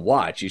worth a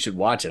watch. You should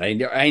watch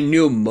it. I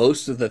knew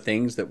most of the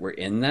things that were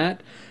in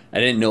that. I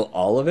didn't know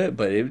all of it,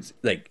 but it was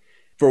like,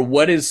 for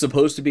what is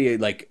supposed to be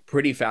like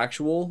pretty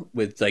factual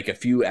with like a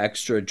few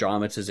extra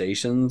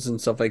dramatizations and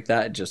stuff like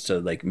that, just to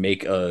like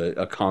make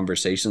a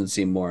conversation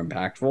seem more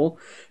impactful.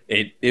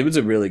 It was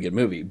a really good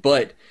movie,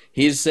 but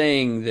he's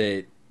saying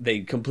that they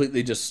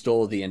completely just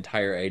stole the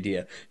entire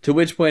idea, to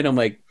which point I'm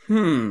like,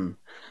 can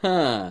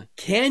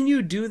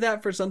you do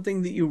that for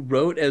something that you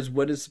wrote as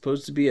what is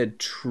supposed to be a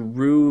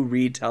true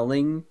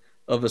retelling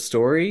of a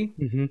story?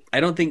 I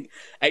don't think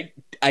that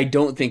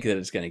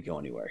it's going to go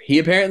anywhere. He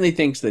apparently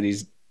thinks that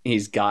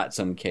he's got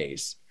some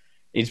case.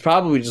 He's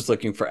probably just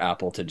looking for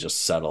Apple to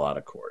just settle out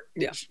of court.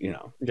 Yeah.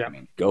 Which, I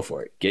mean, go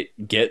for it.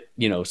 Get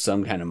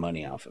some kind of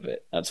money off of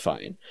it. That's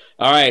fine.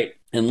 All right.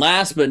 And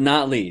last but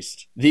not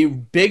least, the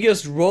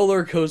biggest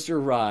roller coaster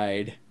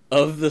ride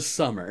of the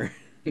summer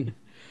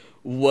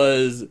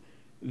was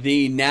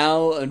the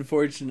now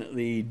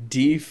unfortunately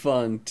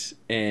defunct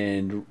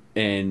and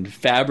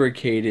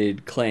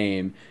fabricated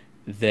claim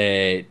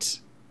that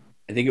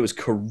I think it was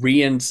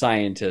Korean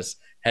scientists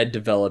had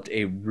developed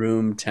a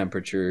room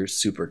temperature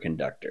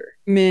superconductor.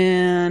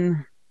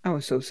 Man, I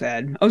was so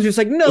sad. I was just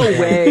like, no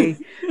way.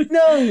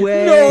 No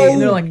way. No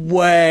and they're like,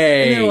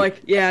 way. And they're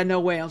like, yeah, no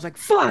way. I was like,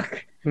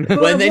 fuck.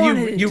 Well, and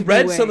then you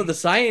read some of the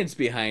science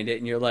behind it,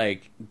 and you're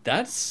like,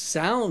 that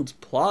sounds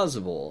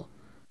plausible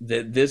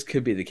that this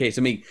could be the case.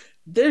 I mean,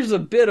 there's a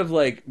bit of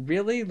like,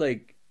 really?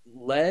 Like,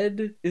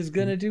 lead is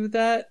going to do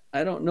that?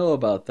 I don't know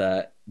about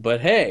that.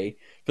 But hey,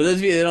 for those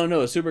of you that don't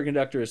know, a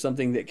superconductor is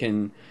something that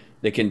can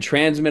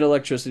transmit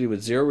electricity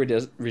with zero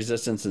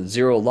resistance and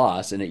zero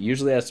loss, and it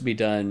usually has to be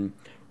done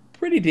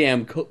pretty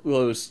damn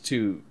close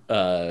to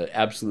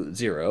absolute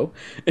zero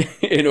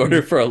in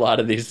order for a lot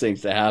of these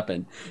things to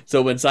happen.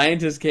 So when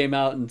scientists came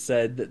out and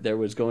said that there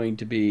was going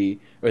to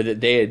be, or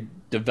that they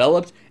had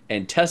developed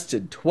and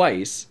tested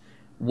twice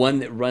one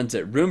that runs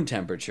at room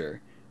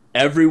temperature,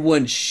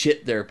 everyone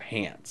shit their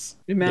pants.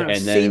 The amount of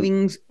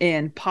savings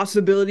and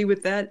possibility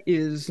with that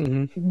is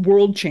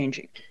world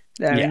changing.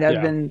 I mean,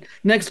 that'd been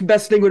next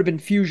best thing would have been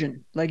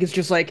fusion. Like, it's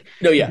just like,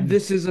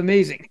 this is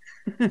amazing.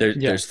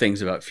 There's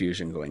things about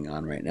fusion going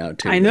on right now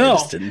too. I know.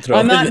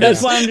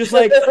 That's why I'm just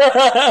like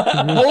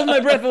holding my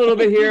breath a little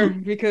bit here,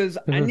 because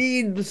I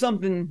need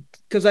something,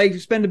 because I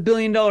spend $1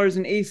 billion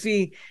in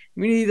AC.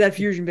 We need that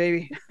fusion,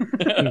 baby.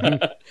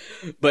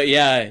 But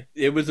yeah,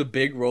 it was a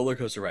big roller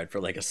coaster ride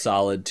for like a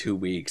solid 2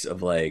 weeks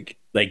of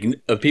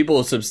of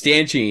people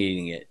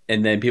substantiating it,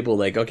 and then people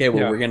like, okay,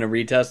 well, we're gonna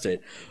retest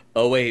it.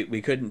 Oh wait,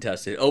 we couldn't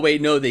test it. Oh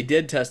wait, no, they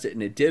did test it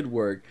and it did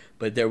work,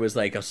 but there was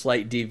like a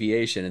slight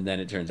deviation, and then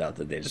it turns out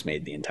that they just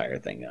made the entire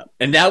thing up.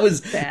 And that was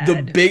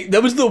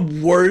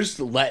the worst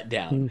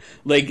letdown.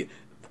 Like,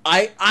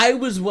 I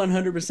was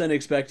 100%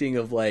 expecting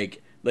of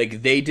like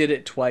they did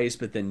it twice,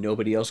 but then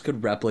nobody else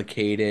could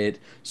replicate it,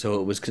 so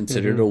it was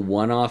considered a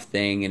one-off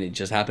thing, and it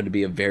just happened to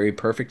be a very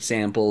perfect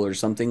sample or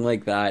something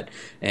like that,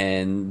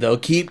 and they'll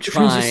keep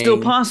trying. Which means it's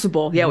still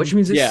possible. Yeah, which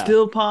means it's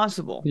still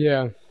possible.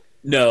 Yeah.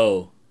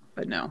 No.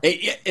 But no.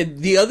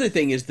 The other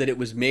thing is that it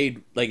was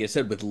made, like I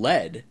said, with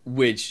lead,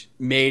 which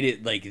made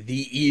it like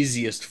the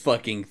easiest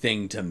fucking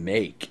thing to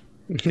make,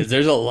 because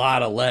there's a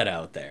lot of lead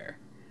out there.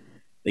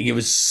 Like, it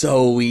was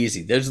so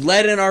easy. There's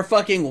lead in our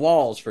fucking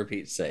walls, for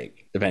Pete's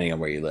sake, depending on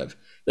where you live.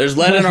 There's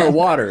lead in our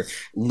water,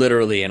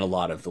 literally in a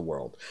lot of the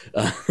world.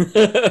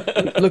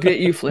 Look at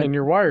you, Flynn. And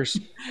your wires.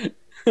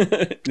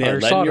 Lead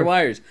in your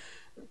wires.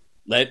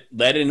 Lead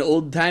in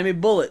old-timey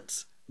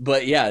bullets.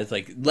 But yeah, it's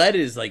like lead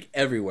is like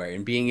everywhere,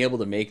 and being able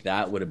to make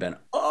that would have been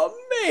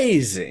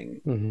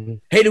amazing.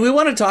 Hey, do we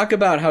want to talk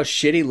about how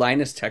shitty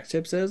Linus Tech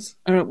Tips is?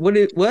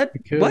 What?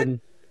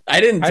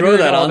 I didn't throw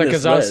that on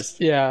this list.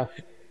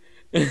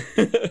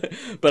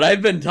 But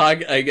I've been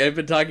talking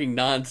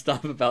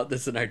nonstop about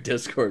this in our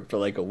Discord for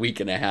like a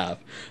week and a half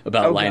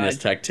about Linus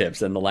Tech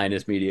Tips and the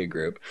Linus Media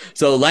Group.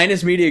 So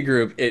Linus Media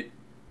Group,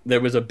 there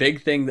was a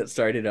big thing that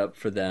started up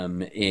for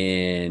them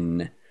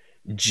in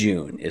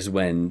June is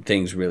when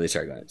things really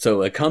started going.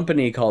 So a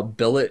company called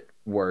Billet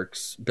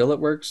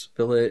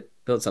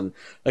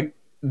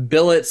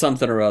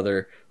something or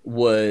other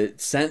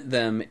sent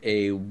them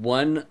a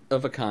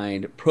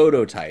one-of-a-kind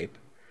prototype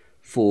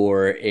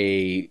for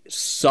a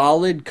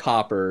solid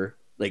copper,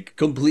 like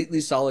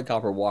completely solid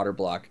copper water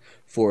block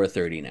for a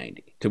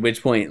 3090. To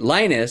which point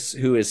Linus,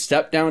 who has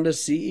stepped down to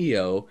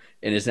CEO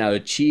and is now a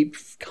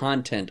chief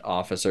content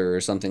officer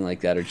or something like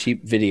that, or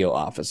chief video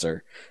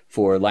officer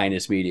for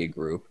Linus Media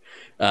Group,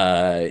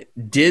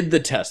 did the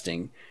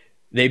testing.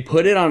 They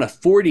put it on a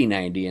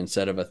 4090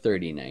 instead of a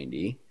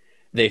 3090.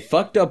 They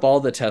fucked up all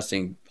the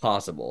testing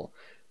possible.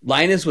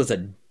 Linus was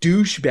a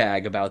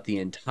douchebag about the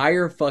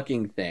entire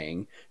fucking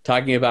thing,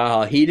 talking about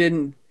how he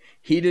didn't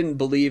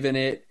believe in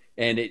it.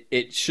 And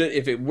it should,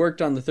 if it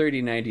worked on the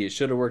 3090, it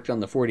should have worked on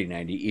the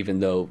 4090, even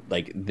though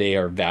like they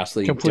are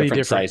vastly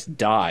different sized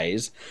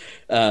dies.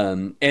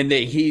 And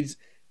that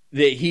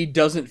he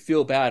doesn't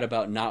feel bad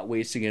about not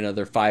wasting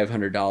another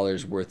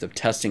 $500 worth of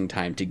testing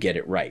time to get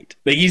it right.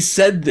 Like he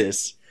said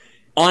this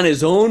on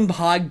his own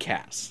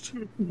podcast.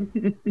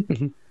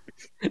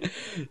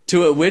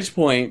 To at which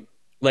point,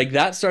 like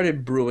that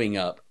started brewing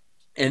up.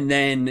 And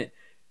then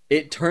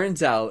it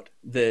turns out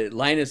the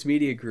Linus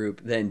Media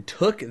Group then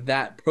took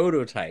that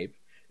prototype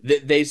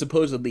that they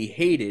supposedly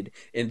hated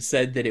and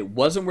said that it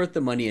wasn't worth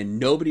the money and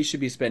nobody should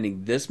be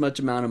spending this much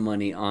amount of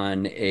money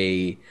on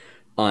a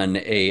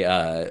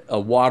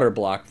water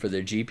block for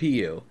their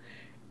GPU.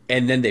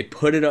 And then they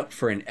put it up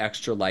for an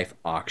Extra Life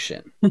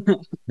auction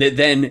that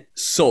then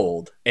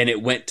sold, and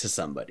it went to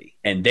somebody.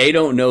 And they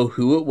don't know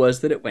who it was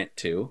that it went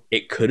to.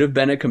 It could have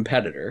been a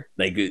competitor.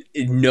 Like,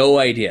 no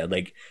idea.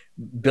 Like,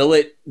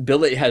 Billet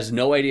has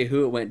no idea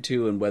who it went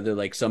to and whether,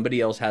 like,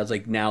 somebody else has,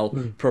 like, now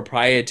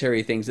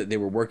proprietary things that they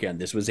were working on.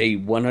 This was a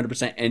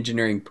 100%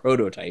 engineering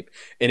prototype,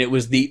 and it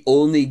was the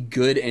only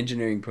good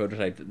engineering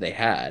prototype that they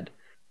had.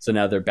 So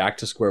now they're back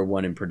to square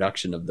one in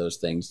production of those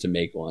things to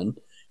make one.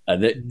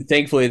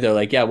 Thankfully, they're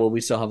like, yeah, well,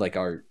 we still have like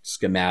our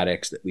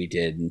schematics that we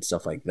did and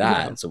stuff like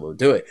that, and so we'll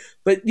do it.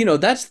 But you know,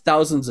 that's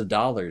thousands of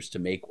dollars to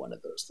make one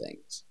of those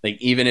things.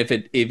 Like even if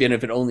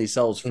it only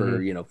sells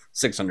for you know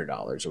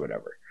 $600 or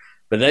whatever,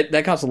 but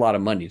that costs a lot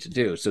of money to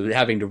do. So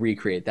having to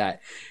recreate that,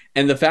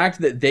 and the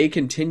fact that they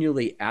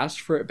continually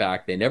asked for it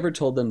back, they never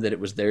told them that it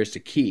was theirs to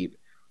keep,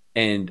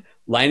 and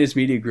Linus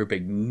Media Group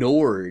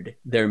ignored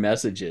their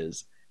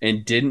messages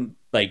and didn't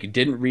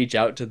reach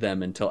out to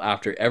them until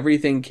after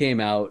everything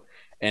came out.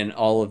 And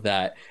all of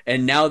that,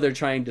 and now they're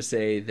trying to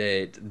say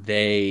that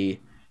they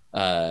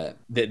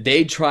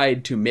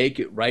tried to make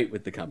it right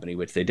with the company,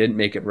 which they didn't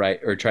make it right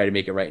or try to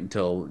make it right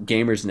until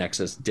Gamers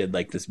Nexus did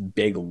like this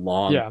big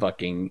long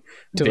fucking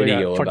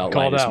video about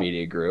Linus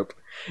Media Group.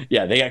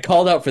 Yeah, they got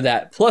called out for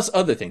that, plus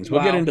other things.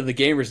 We'll get into the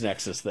Gamers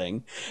Nexus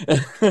thing,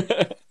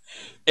 and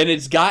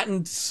it's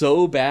gotten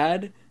so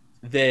bad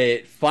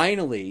that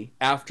finally,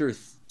 after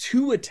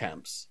 2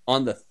 attempts,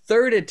 on the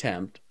 3rd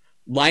attempt,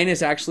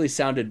 Linus actually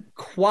sounded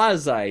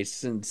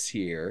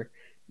quasi-sincere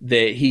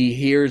that he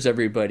hears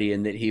everybody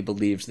and that he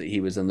believes that he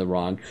was in the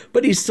wrong,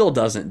 but he still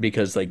doesn't,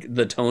 because like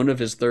the tone of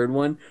his 3rd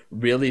one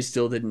really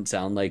still didn't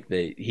sound like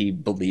that he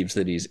believes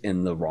that he's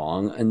in the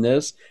wrong in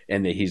this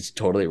and that he's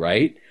totally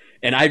right.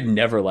 And I've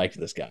never liked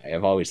this guy.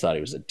 I've always thought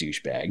he was a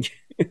douchebag.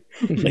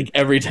 Like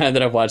every time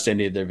that I've watched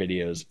any of their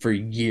videos for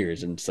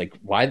years, and it's like,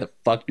 why the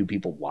fuck do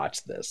people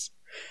watch this?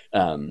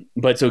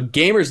 But so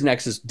Gamers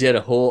Nexus did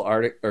a whole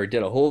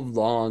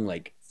long,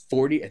 like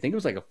 40, I think it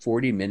was like a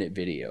 40-minute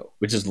video,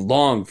 which is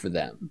long for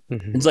them.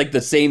 It's like the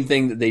same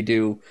thing that they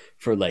do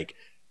for like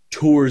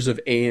tours of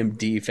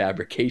AMD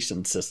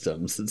fabrication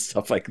systems and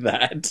stuff like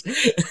that.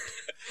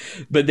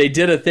 But they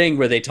did a thing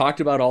where they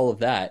talked about all of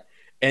that,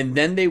 and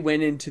then they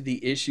went into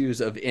the issues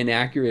of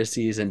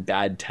inaccuracies and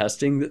bad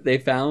testing that they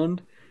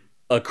found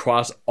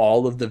across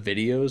all of the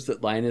videos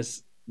that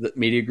the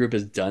Media Group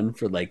has done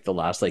for like the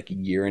last like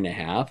year and a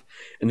half.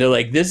 And they're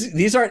like,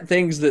 these aren't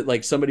things that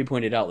like somebody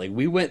pointed out. Like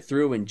we went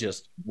through and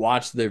just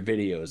watched their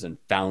videos and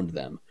found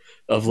them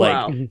of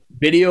like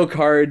video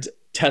cards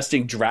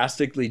testing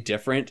drastically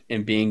different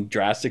and being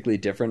drastically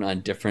different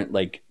on different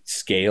like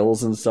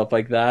scales and stuff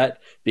like that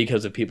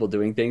because of people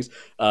doing things.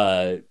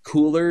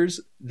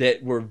 Coolers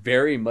that were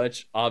very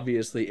much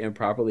obviously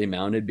improperly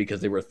mounted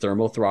because they were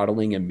thermal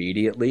throttling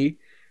immediately,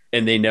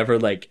 and they never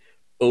like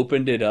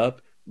opened it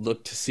up,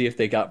 look to see if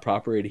they got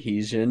proper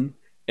adhesion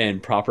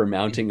and proper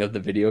mounting of the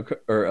video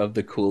or of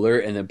the cooler,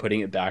 and then putting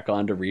it back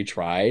on to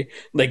retry,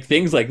 like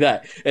things like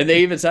that. And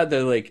they even said,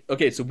 they're like,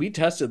 okay, so we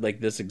tested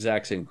like this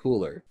exact same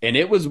cooler and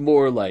it was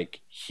more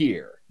like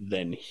here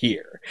than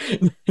here.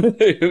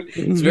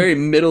 It's very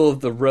middle of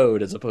the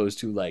road as opposed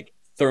to like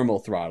thermal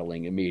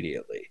throttling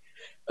immediately.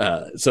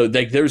 So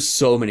like there's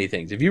so many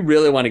things. If you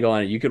really want to go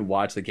on it, you can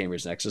watch the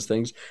Gamers Nexus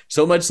things,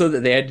 so much so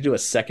that they had to do a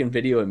second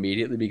video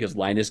immediately because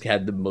Linus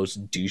had the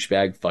most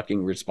douchebag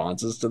fucking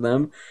responses to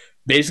them,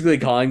 basically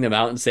calling them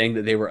out and saying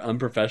that they were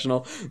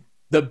unprofessional.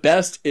 The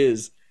best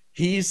is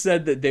he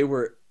said that they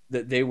were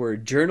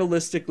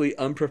journalistically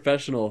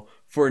unprofessional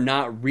for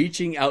not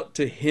reaching out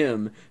to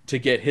him to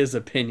get his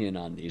opinion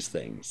on these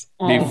things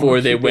before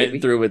they went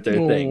through with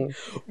their thing.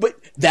 But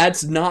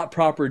that's not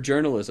proper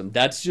journalism.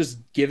 That's just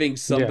giving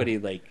somebody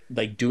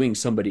like doing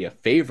somebody a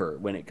favor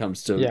when it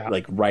comes to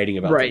like writing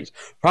about things.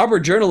 Proper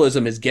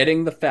journalism is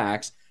getting the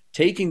facts,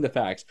 taking the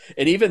facts,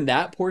 and even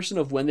that portion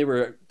of when they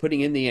were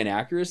putting in the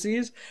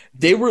inaccuracies,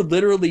 they were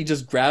literally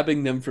just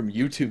grabbing them from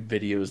YouTube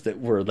videos that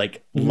were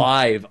like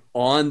live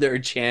on their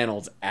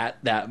channels at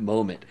that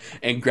moment,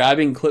 and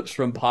grabbing clips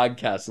from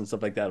podcasts and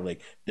stuff like that.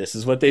 Like, this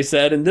is what they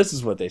said and this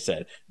is what they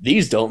said.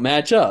 These don't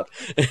match up.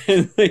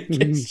 And like,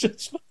 it's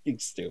just fucking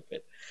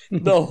stupid.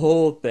 The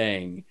whole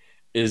thing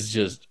is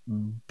just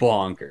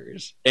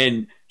bonkers.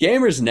 And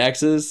Gamers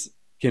Nexus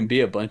can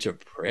be a bunch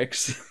of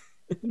pricks.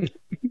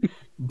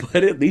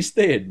 but at least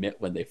they admit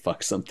when they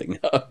fuck something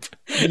up.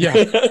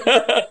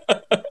 Yeah.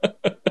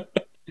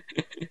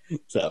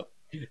 So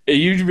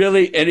you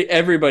really, and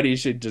everybody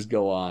should just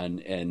go on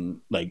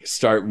and like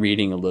start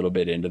reading a little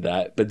bit into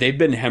that. But they've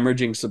been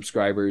hemorrhaging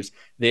subscribers.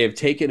 They have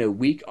taken a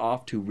week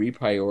off to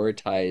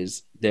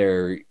reprioritize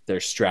their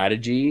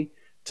strategy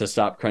to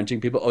stop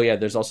crunching people. Oh yeah,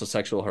 there's also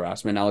sexual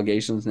harassment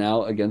allegations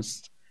now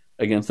against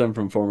them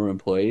from former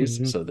employees.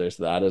 Mhm. So there's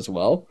that as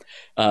well.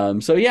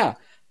 So yeah,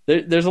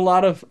 there's a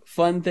lot of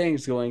fun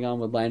things going on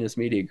with Linus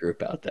Media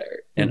Group out there,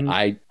 and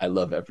Mhm. I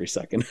love every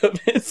second of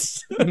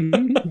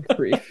it.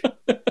 Grief.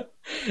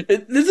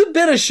 There's a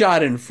bit of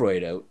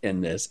Schadenfreude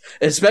in this,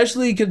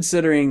 especially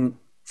considering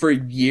for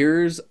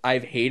years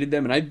I've hated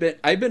them, and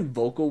I've been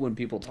vocal when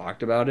people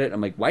talked about it.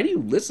 I'm like, why do you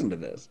listen to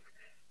this?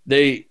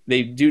 They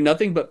do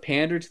nothing but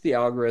pander to the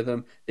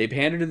algorithm. They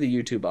pander to the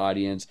YouTube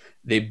audience.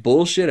 They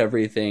bullshit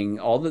everything.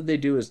 All that they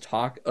do is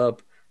talk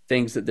up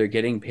things that they're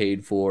getting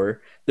paid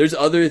for. There's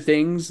other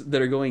things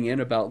that are going in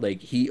about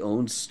like he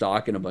owns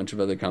stock in a bunch of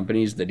other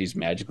companies that he's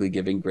magically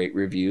giving great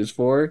reviews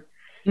for.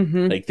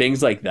 Mm-hmm. Like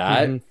things like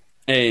that. Mhm.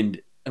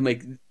 And I'm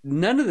like,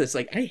 none of this,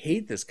 like, I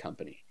hate this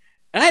company.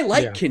 And I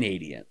like Yeah.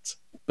 Canadians,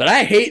 but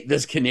I hate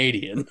this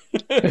Canadian.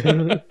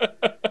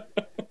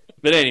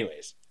 But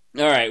anyways,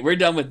 all right, we're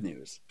done with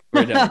news.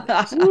 We're done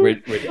with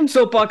news. We're done.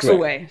 Soapbox Right.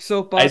 away.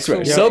 Soapbox I swear,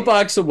 away.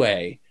 soapbox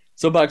away.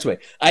 Soapbox away.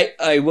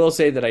 I will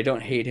say that I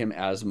don't hate him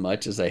as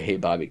much as I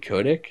hate Bobby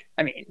Kotick,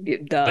 I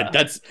mean, duh. but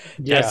that's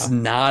Yeah.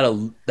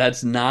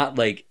 not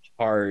like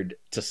hard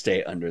to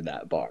stay under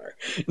that bar.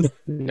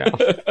 No.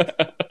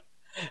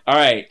 All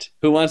right,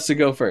 who wants to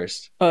go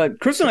first?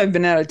 Chris and I have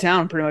been out of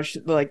town pretty much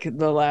like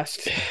the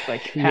last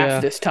like half Yeah.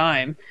 this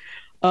time.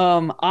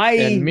 And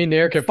me and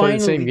Eric have played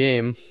the same finally-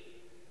 game.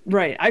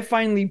 Right, I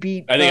finally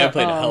beat. I think I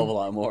played a hell of a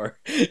lot more.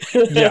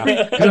 Yeah. I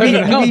beat I've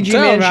been Luigi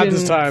out of town half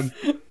this Mansion.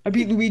 time. I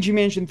beat Luigi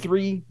Mansion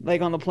 3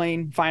 like on the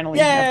plane finally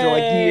Yay! after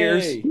like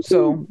years.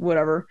 So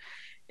whatever.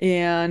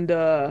 And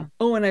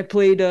and I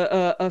played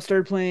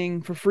started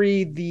playing for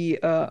free the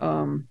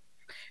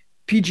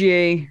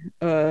PGA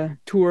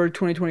Tour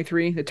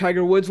 2023, the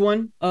Tiger Woods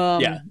one.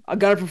 Yeah. I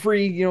got it for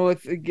free, you know,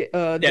 with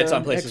it's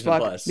on PlayStation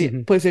Plus. the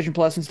PlayStation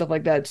Plus and stuff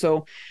like that.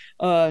 So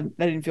I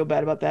didn't feel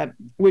bad about that,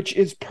 which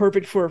is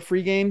perfect for a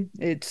free game.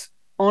 It's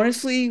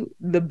honestly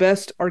the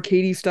best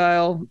arcadey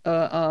style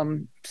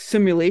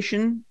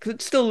simulation, because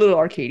it's still a little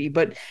arcadey,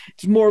 but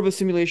it's more of a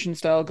simulation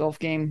style golf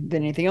game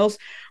than anything else.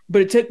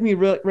 But it took me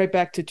right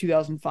back to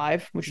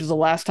 2005, which is the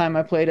last time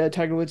I played a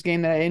Tiger Woods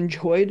game that I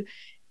enjoyed.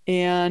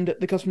 And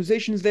the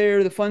customization's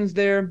there, the fun's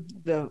there,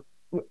 the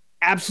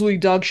absolutely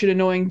dog shit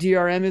annoying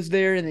DRM is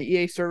there, and the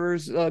EA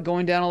servers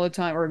going down all the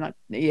time, or not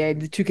the EA,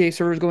 the 2K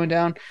servers going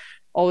down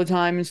all the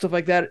time and stuff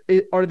like that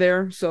are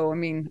there. So I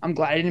mean, I'm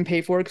glad I didn't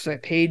pay for it, because I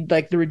paid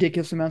like the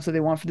ridiculous amounts that they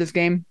want for this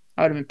game.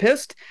 I would have been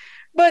pissed,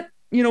 but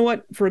you know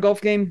what? For a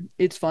golf game,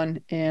 it's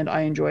fun and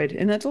I enjoy it,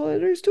 and that's all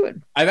there is to it.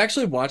 I've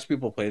actually watched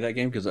people play that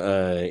game because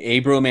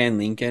Abroman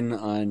Lincoln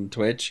on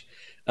Twitch,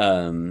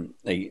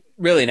 like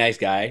really nice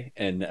guy,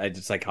 and I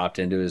just like hopped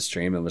into his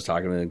stream and was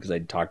talking to him because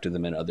I'd talked to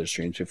them in other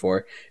streams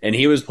before, and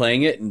he was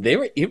playing it, and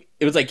it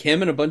was like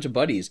him and a bunch of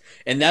buddies,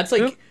 and that's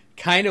like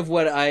kind of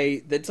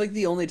that's like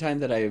the only time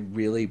that I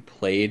really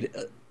played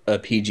a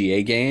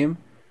PGA game,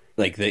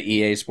 like the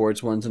EA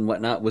Sports ones and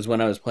whatnot, was when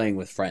I was playing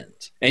with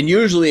friends, and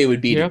usually it would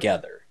be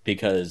together.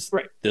 Because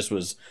this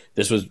was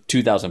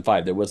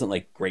 2005. There wasn't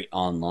like great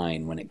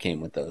online when it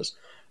came with those,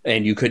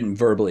 and you couldn't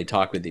verbally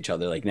talk with each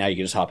other. Like now, you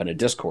can just hop in a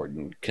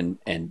Discord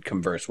and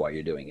converse while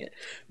you're doing it.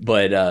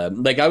 But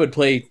like I would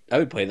play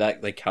that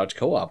like couch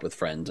co-op with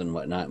friends and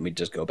whatnot, and we'd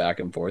just go back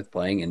and forth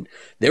playing. And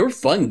they were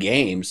fun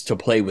games to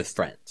play with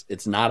friends.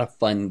 It's not a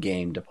fun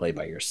game to play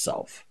by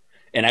yourself.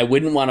 And I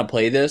wouldn't want to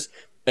play this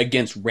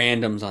against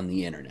randoms on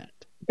the internet.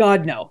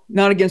 God, no,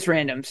 not against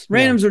randoms.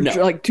 Randoms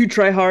are like too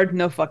try hard.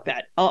 No, fuck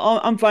that.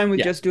 I'm fine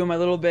with just doing my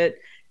little bit.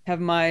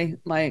 Have my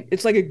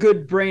it's like a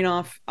good brain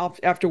off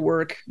after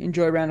work.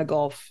 Enjoy a round of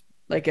golf,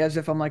 like as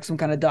if I'm like some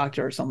kind of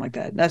doctor or something like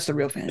that. That's the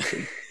real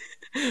fantasy.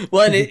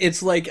 Well, and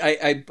it's like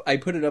I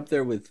put it up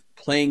there with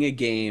playing a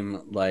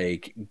game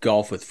like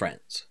golf with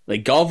friends.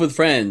 Like golf with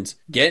friends,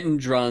 getting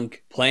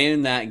drunk,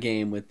 playing that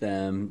game with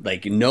them.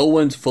 Like no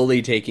one's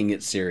fully taking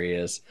it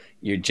serious.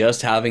 You're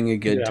just having a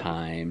good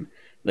time.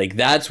 Like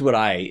that's what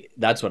I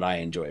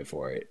enjoy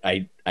for it.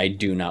 I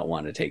do not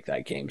want to take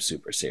that game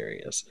super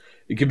serious,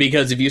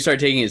 because if you start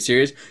taking it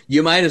serious,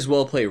 you might as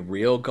well play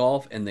real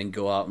golf and then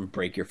go out and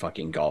break your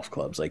fucking golf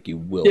clubs like you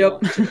will.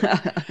 Want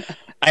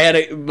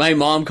to. My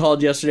mom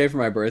called yesterday for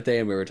my birthday,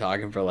 and we were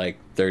talking for like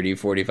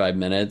 30-45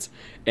 minutes,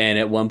 and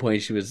at one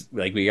point she was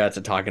like, we got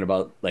to talking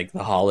about like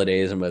the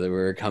holidays and whether we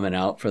were coming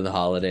out for the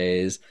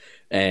holidays.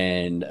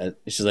 And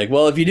she's like,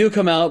 well, if you do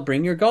come out,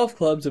 bring your golf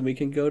clubs and we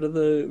can go to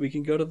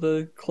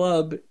the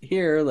club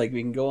here. Like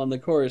we can go on the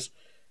course.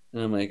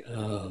 And I'm like,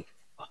 oh,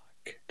 fuck.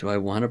 Do I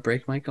want to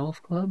break my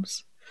golf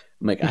clubs?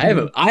 I'm like,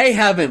 I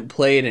haven't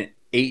played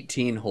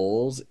 18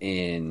 holes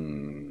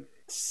in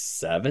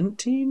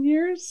 17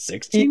 years,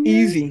 16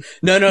 years? Easy.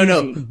 No.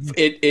 Easy.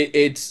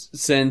 It's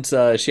since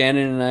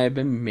Shannon and I have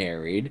been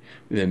married.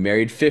 We've been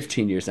married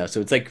 15 years now,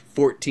 so it's like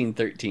 14,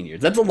 13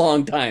 years. That's a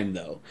long time,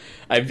 though.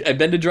 I've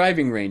been to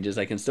driving ranges.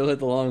 I can still hit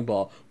the long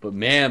ball, but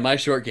man, my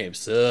short game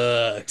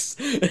sucks.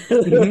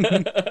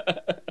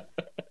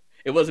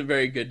 It wasn't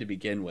very good to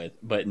begin with,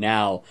 but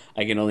now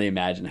I can only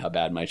imagine how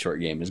bad my short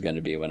game is going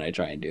to be when I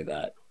try and do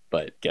that.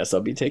 But guess I'll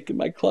be taking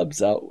my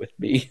clubs out with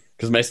me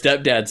because my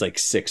stepdad's like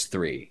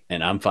 6'3"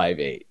 and I'm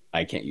 5'8".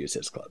 I can't use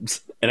his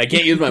clubs, and I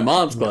can't use my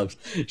mom's clubs.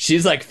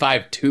 She's like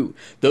 5'2".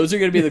 Those are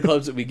going to be the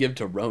clubs that we give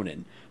to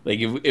Ronan. Like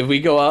if we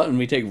go out and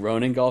we take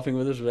Ronan golfing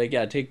with us, we're like,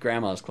 yeah, take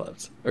grandma's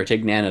clubs or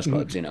take Nana's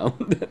clubs. You know,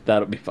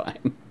 that'll be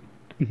fine.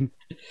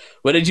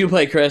 What did you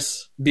play,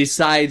 Chris?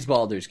 Besides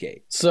Baldur's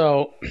Gate?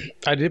 So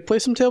I did play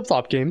some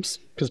tabletop games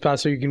because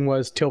past weekend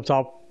was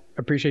tabletop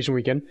appreciation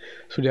weekend,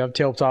 so we did have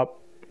tabletop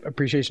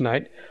appreciation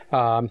night.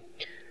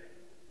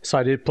 So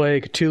I did play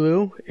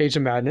Cthulhu Age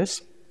of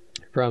Madness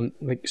from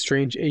like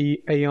Strange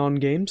Aeon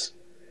Games.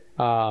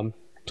 So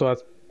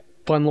that's a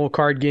fun little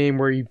card game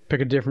where you pick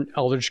a different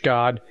eldritch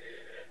god.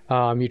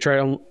 You try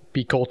to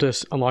be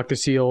cultists, unlock the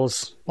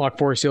seals, unlock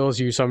 4 seals,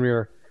 you summon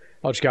your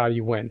eldritch god,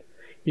 you win.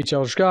 Each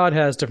eldritch god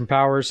has different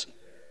powers.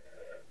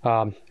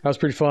 That was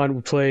pretty fun.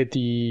 We played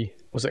the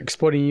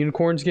Exploding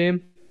Unicorns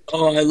game.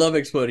 Oh, I love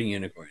Exploding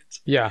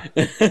Unicorns. Yeah.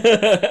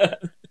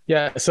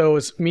 Yeah, so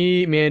it's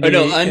me, Mandy,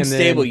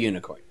 Unstable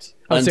Unicorns.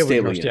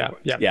 Unstable Unicorns.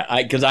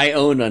 Yeah. Because I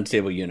own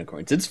Unstable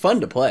Unicorns. It's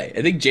fun to play.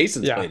 I think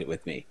Jason's played it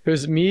with me. It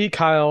was me,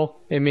 Kyle,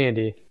 and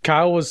Mandy.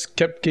 Kyle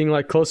kept getting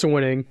like close to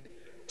winning,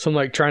 so I'm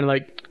like trying to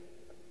like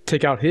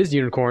take out his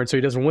unicorn so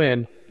he doesn't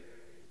win.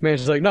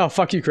 Mandy's like, no,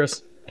 fuck you,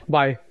 Chris.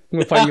 Bye. I'm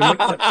gonna fight you. I'm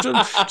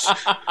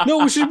like, no,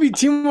 we should be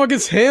team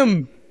against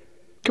him.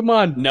 Come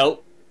on.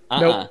 Nope.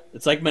 Nope.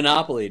 It's like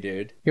Monopoly,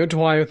 dude. You went to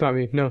Hawaii without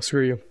me. No,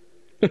 screw you.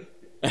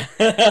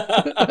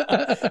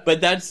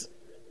 But that's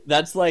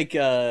like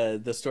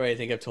the story I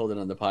think I've told it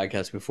on the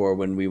podcast before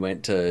when we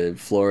went to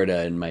Florida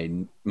and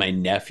my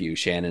nephew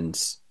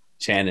Shannon's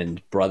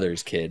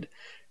brother's kid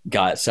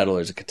got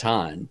Settlers of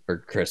Catan for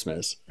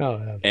Christmas. Oh,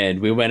 yeah.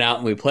 And we went out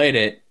and we played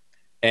it,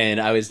 and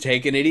I was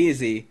taking it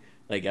easy.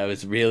 Like I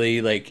was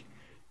really like,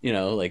 you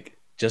know, like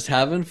just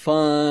having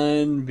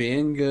fun,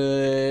 being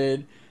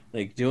good,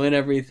 like doing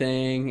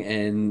everything.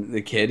 And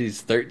the kid,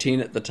 he's 13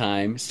 at the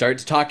time,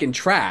 starts talking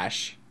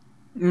trash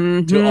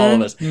to all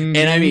of us. And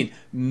I mean,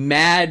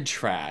 mad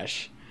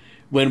trash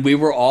when we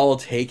were all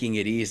taking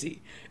it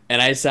easy.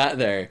 And I sat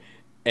there,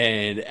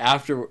 and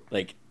after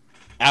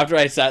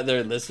I sat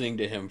there listening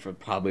to him for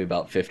probably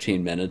about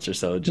 15 minutes or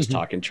so, just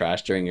talking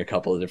trash during a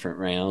couple of different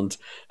rounds,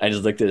 I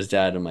just looked at his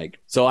dad and I'm like,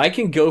 so I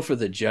can go for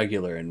the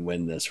jugular and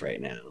win this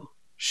right now.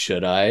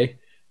 Should I?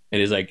 And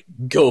he's like,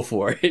 go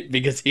for it.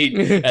 Because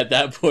at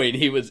that point,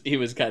 he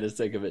was kind of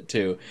sick of it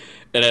too.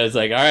 And I was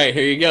like, all right,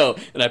 here you go.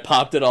 And I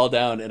popped it all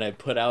down and I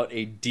put out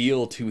a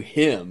deal to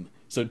him.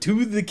 So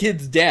to the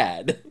kid's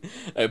dad,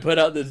 I put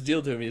out this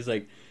deal to him. He's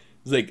like,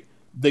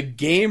 the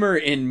gamer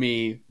in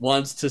me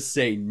wants to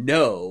say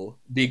no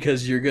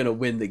because you're going to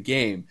win the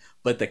game.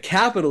 But the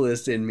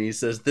capitalist in me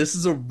says this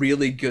is a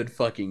really good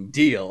fucking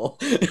deal.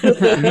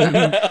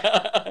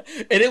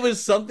 And it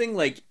was something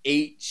like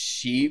 8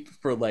 sheep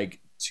for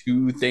like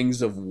 2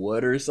 things of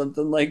wood or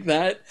something like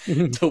that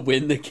to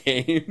win the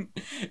game.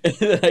 And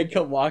then I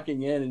come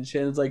walking in and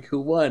Shannon's like, who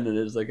won? And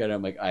it's like, and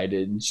I'm like, I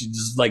did. And she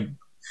just like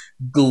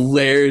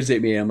glares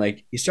at me. I'm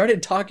like, he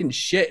started talking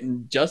shit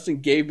and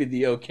Justin gave me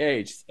the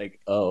okay. She's like,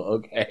 oh,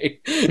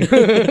 okay.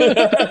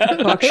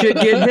 Talk shit,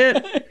 get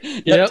hit.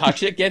 Yeah, Yep. Talk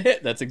shit, get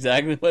hit. That's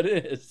exactly what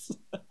it is.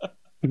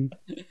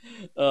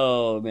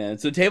 Oh man.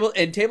 So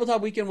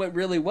tabletop weekend went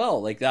really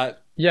well. Like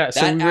that. Yeah.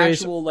 So that we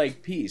actual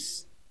like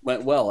piece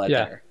went well out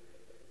there.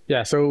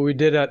 Yeah. So we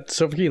did at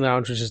Silver Key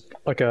Lounge, which is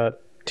like a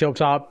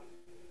tabletop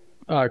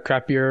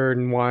craft beer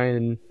and wine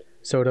and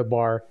soda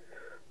bar,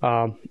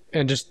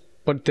 and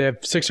but they have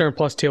 600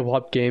 plus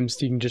tabletop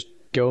games you can just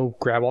go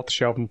grab off the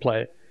shelf and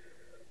play.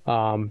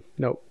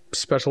 No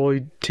special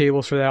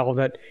tables for that, all of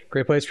that.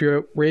 Great place.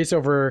 We raised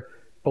over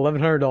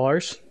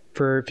 $1,100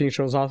 for Phoenix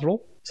Children's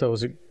Hospital, so it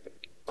was a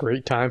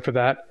great time for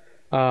that.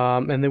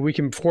 And the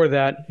weekend before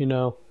that,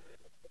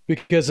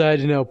 because I had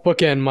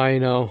bookend my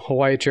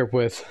Hawaii trip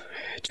with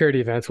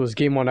charity events, was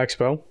Game On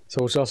Expo, so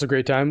it was also a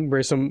great time.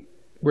 Raised some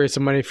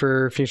money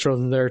for Phoenix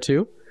Children's there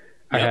too.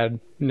 Yep. I had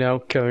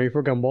Killing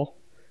Reaper Gumball.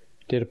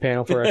 Did a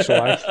panel for Extra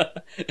Life.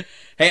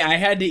 Hey, I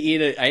had to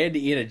eat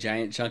a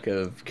giant chunk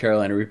of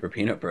Carolina Reaper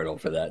peanut brittle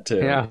for that too.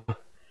 Yeah.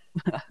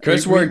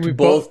 Chris worked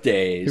both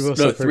days.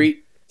 No, 3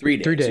 days. 3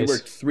 days. He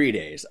worked 3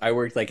 days. I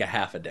worked like a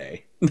half a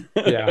day.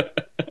 Yeah.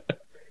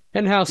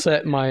 And house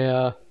at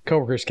my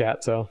coworker's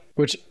cat. So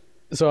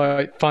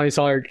I finally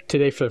saw her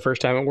today for the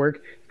first time at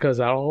work because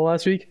out all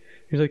last week.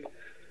 He's like,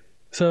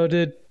 so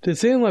did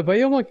Sam bite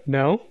you? I'm like,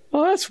 no.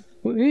 Oh,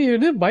 he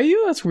didn't bite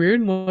you? That's weird.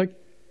 I'm like,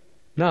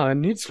 no, I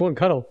need just one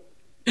cuddle.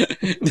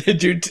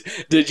 Did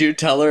you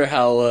tell her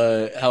how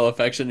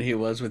affectionate he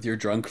was with your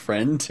drunk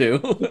friend too?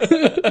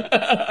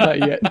 Not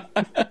yet.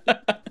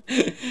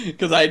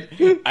 because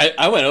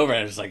I went over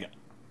and I was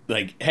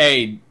like,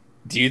 hey,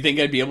 do you think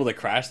I'd be able to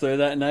crash there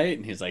that night?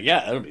 And he's like,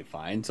 yeah, that'll be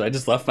fine. So I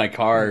just left my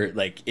car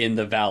like in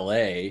the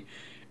valet,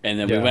 and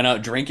then we went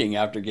out drinking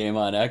after Game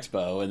On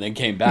Expo, and then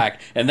came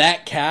back. And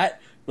that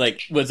cat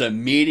like was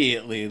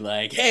immediately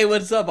like, hey,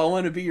 what's up? I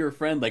want to be your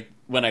friend. Like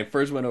when I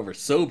first went over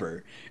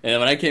sober, and then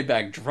when I came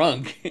back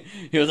drunk,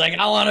 he was like,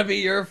 I want to be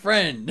your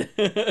friend.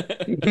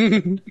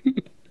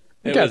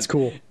 That's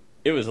cool.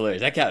 It was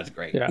hilarious. That cat was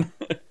great. Yeah.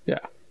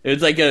 It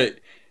was like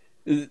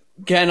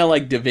kind of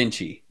like Da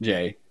Vinci,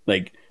 Jay.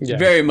 Like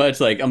very much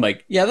like I'm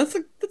like, yeah, that's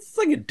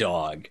like a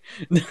dog.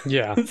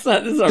 Yeah, it's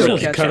not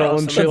really cuddle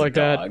and shit like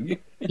that.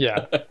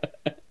 Yeah,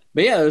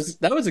 but yeah,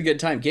 that was a good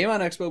time. Game On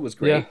Expo was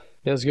great. Yeah,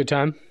 it was a good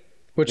time.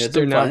 Which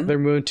they're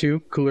moving to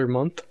cooler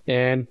month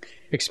and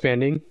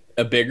expanding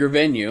a bigger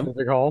venue, a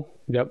big hall.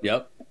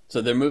 Yep.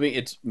 So they're moving.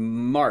 It's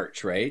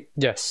March, right?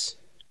 Yes.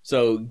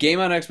 So Game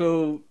On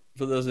Expo,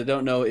 for those that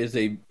don't know, is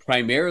a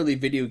primarily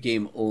video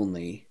game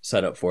only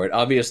setup for it.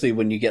 Obviously,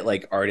 when you get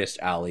like Artist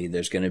Alley,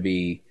 there's going to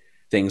be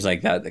things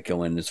like that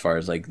go in as far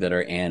as like that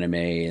are anime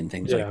and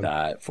things like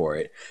that for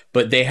it.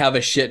 But they have a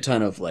shit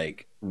ton of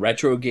like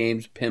retro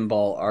games,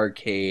 pinball,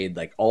 arcade,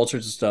 like all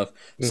sorts of stuff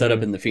set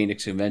up in the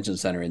Phoenix Convention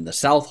Center in the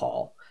South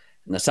Hall.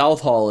 And the South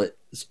Hall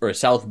or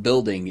South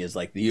Building is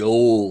like the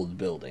old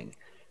building.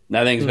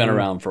 That thing's been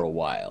around for a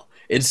while.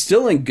 It's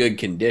still in good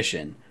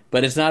condition,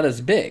 but it's not as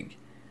big.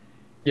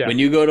 Yeah. When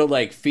you go to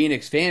like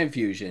Phoenix Fan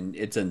Fusion,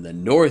 it's in the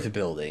North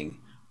Building,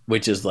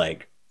 which is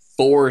like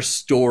 4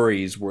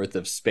 stories worth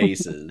of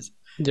spaces.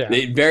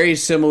 Very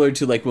similar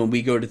to like when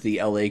we go to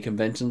the LA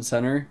Convention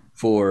Center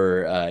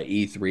for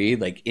E3.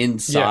 Like in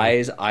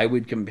size, I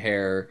would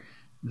compare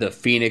the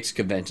Phoenix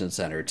Convention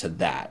Center to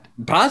that.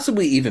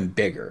 Possibly even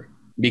bigger,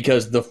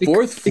 because the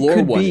 4th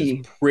floor one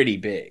is pretty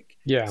big.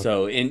 Yeah.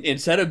 So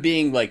instead of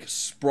being like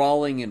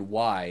sprawling and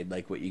wide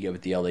like what you get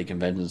with the LA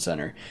Convention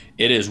Center,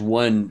 it is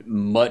one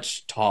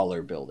much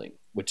taller building,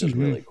 which is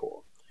really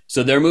cool.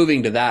 So they're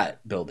moving to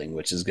that building,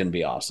 which is going to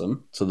be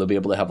awesome. So they'll be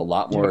able to have a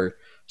lot more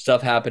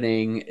stuff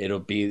happening. It'll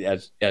be,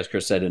 as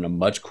Chris said, in a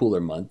much cooler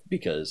month,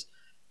 because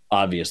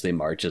obviously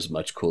March is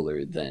much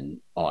cooler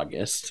than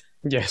August.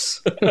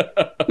 Yes.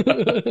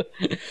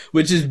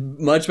 Which is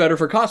much better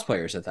for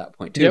cosplayers at that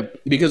point too.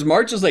 Yep. Because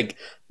March is like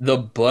the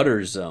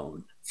butter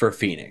zone for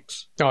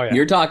Phoenix. Oh yeah.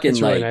 You're talking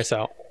it's like really nice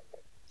out.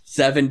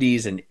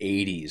 70s and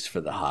 80s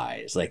for the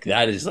highs. Like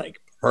that is like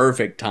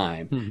perfect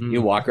time.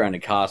 You walk around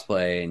in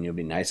cosplay and you'll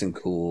be nice and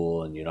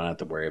cool, and you don't have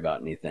to worry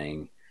about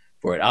anything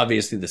for it.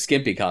 Obviously the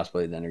skimpy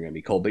cosplay then are going to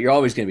be cold, but you're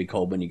always going to be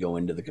cold when you go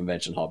into the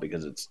convention hall,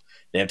 because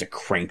they have to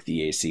crank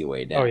the AC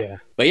way down. Oh yeah.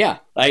 But yeah,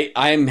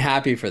 I'm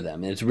happy for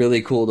them. It's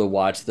really cool to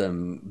watch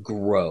them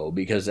grow,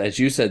 because as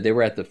you said, they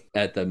were at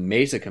the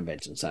Mesa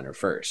Convention Center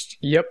first.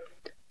 Yep.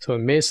 So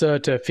Mesa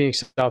to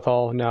Phoenix South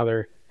Hall, now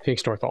they're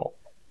Phoenix North Hall.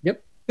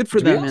 Yep. Good for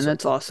them, man.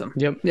 That's awesome.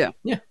 Yep. Yeah.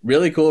 Yeah.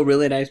 Really cool,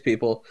 really nice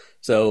people.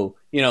 So,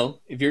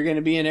 if you're going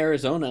to be in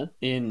Arizona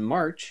in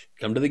March,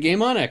 come to the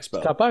Game On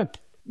Expo. Stop by.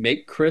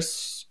 Make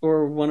Chris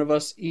or one of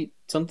us eat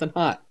something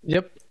hot.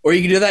 Yep. Or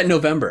you can do that in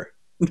November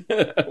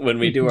when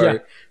we do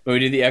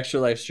the extra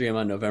live stream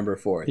on November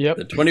 4th. Yep.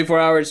 The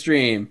 24-hour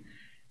stream,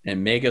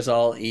 and make us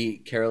all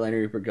eat Carolina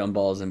Reaper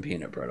gumballs and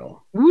peanut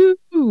brittle. Woo!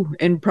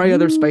 And probably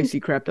other spicy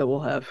crap that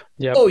we'll have.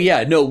 Yep. Oh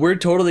yeah, no, we're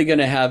totally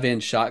gonna have in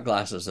shot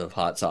glasses of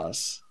hot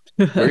sauce.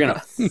 We're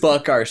gonna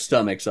fuck our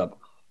stomachs up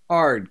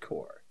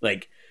hardcore.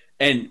 Like,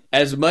 and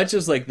as much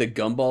as like the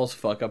gumballs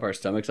fuck up our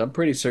stomachs, I'm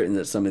pretty certain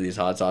that some of these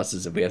hot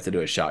sauces, if we have to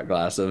do a shot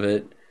glass of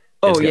it,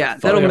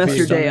 that'll mess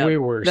your day up. Way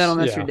worse. That'll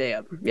mess your day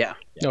up. Yeah.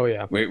 Oh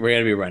yeah. We're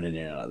gonna be running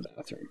in and out of the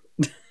bathroom.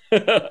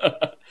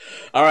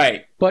 All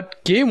right.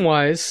 But game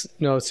wise,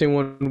 same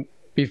one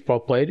we've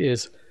both played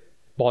is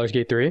Baldur's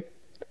Gate 3.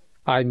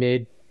 I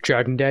made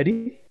Dragon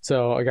Daddy,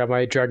 so I got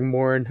my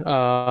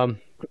Dragonborn.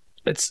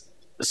 It's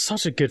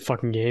such a good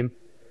fucking game.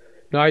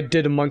 Now I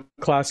did a monk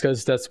class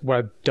because that's what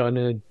I've done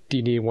in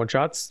D&D one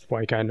shots.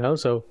 What I kind of know.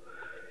 So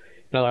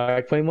I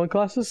like playing monk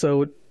classes,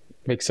 so it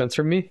makes sense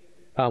for me.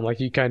 Like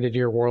you kind of did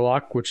your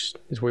warlock, which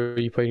is where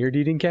you play your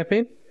D&D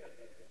campaign.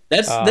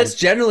 That's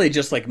generally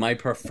just like my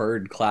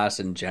preferred class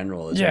in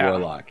general is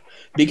warlock,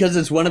 because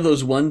it's one of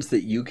those ones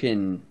that you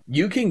can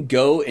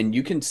go and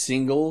you can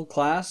single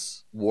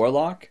class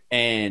warlock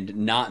and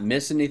not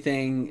miss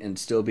anything and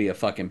still be a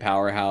fucking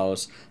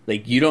powerhouse.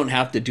 Like you don't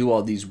have to do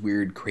all these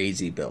weird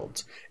crazy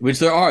builds, which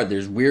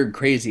there's weird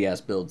crazy ass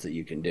builds that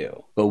you can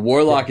do, but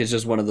warlock is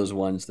just one of those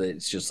ones that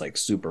it's just like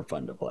super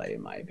fun to play,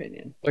 in my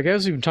opinion. Like I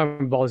was even talking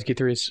about Baldur's Gate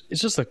 3, it's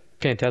just a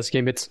fantastic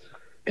game.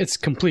 It's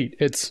complete.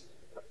 It's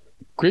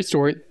great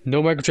story,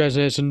 no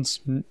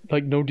microtransactions,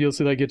 like no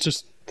DLC. Like it's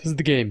just, this is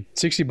the game.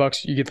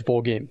 $60, you get the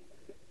full game,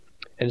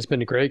 and it's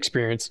been a great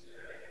experience.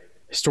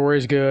 The story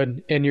is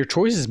good, and your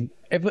choices,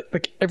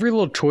 every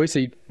little choice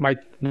that you might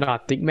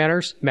not think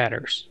matters.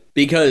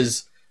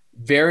 Because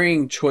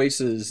varying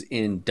choices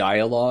in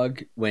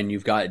dialogue, when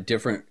you've got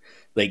different,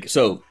 like,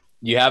 so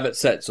you have it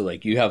set so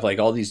like you have like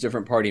all these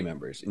different party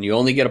members, and you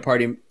only get a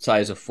party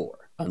size of 4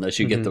 unless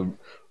you get the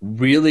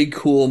really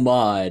cool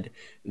mod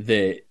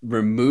that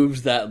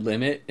removes that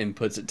limit and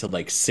puts it to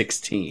like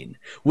 16,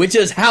 which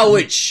is how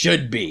it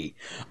should be.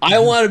 I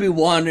want to be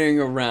wandering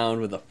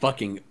around with a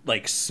fucking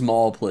like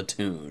small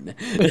platoon.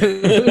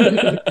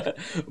 The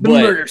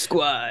murder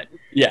squad.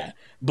 Yeah.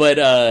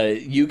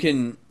 But you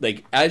can,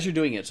 like, as you're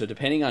doing it, so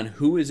depending on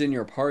who is in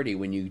your party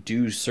when you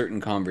do certain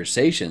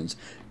conversations,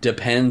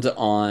 depends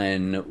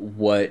on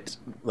what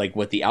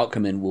the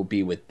outcome in will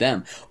be with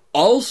them.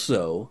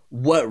 Also,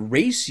 what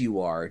race you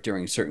are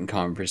during certain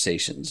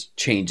conversations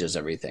changes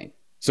everything.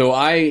 So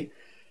I've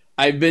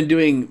been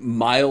doing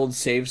mild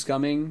save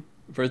scumming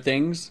for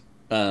things,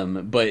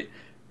 but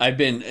I've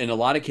been, in a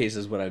lot of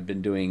cases, what I've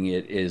been doing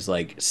it is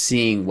like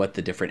seeing what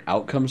the different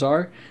outcomes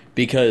are,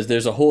 because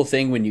there's a whole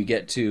thing when you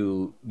get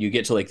to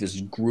like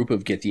this group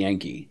of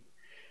Githyanki,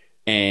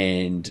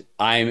 and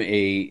I'm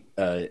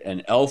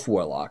an elf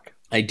warlock.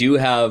 I do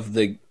have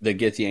the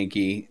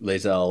Githyanki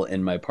Lae'zel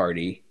in my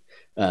party.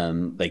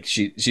 Like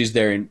she's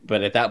there,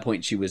 but at that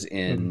point she was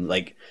in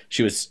like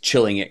she was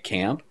chilling at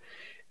camp,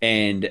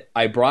 and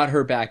I brought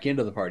her back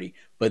into the party.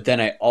 But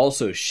then I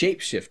also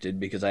shapeshifted,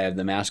 because I have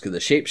the Mask of the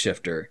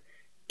Shapeshifter,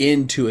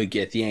 into a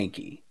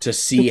Githyanki to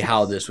see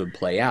how this would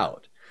play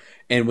out.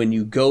 And when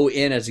you go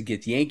in as a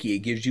Githyanki, it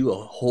gives you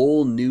a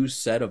whole new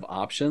set of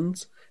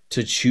options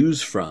to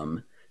choose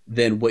from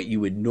than what you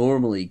would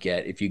normally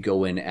get if you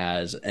go in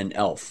as an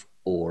elf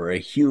or a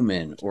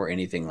human or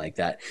anything like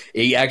that.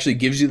 It actually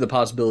gives you the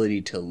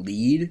possibility to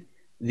lead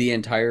the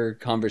entire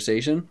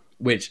conversation,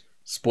 which,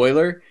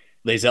 spoiler,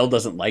 Lae'zel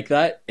doesn't like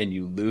that, and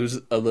you lose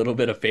a little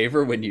bit of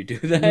favor when you do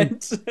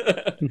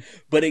that.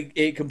 But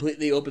it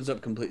completely opens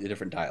up completely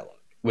different dialogue,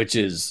 which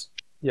is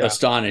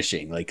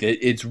astonishing. Like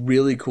it's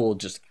really cool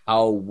just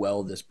how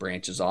well this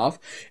branches off.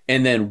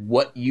 And then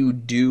what you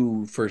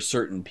do for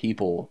certain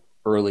people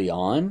early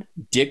on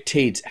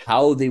dictates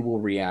how they will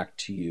react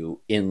to you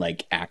in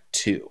like Act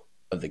 2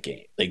 of the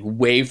game. Like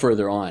way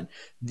further on,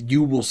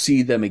 you will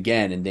see them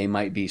again, and they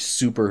might be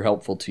super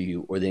helpful to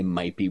you, or they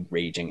might be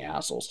raging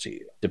assholes to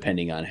you,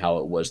 depending on how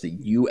it was that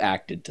you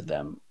acted to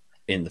them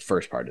in the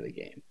first part of the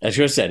game. As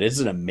you said, it's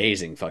an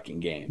amazing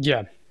fucking game.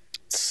 Yeah,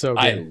 it's so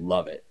good. I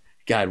love it.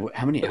 God,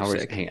 how many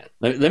hours? Hang on.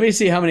 Let me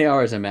see how many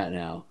hours I'm at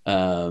now.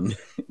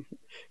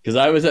 Because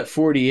I was at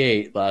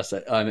 48 last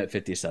night. I'm at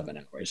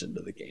 57 hours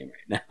into the game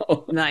right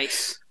now.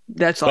 Nice.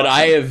 That's awesome. But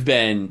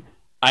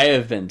I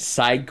have been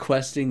side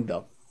questing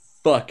the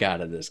fuck out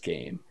of this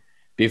game.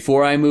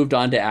 Before I moved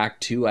on to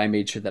Act 2, I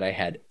made sure that I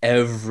had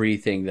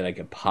everything that I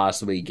could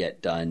possibly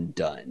get done.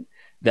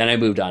 Then I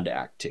moved on to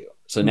Act 2.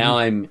 So now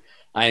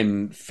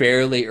I'm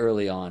fairly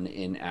early on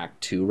in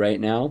Act 2 right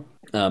now.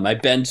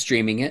 I've been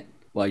streaming it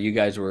while you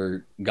guys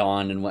were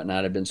gone and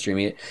whatnot. I've been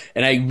streaming it,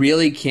 and I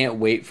really can't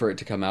wait for it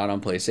to come out on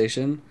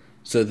PlayStation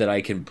so that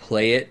I can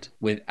play it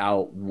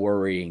without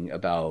worrying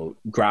about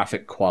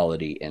graphic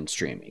quality and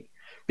streaming.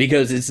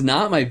 Because it's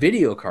not my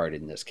video card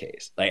in this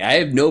case. Like, I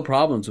have no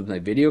problems with my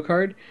video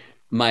card.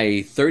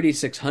 My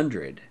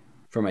 3600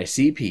 for my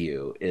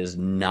CPU is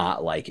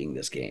not liking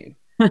this game.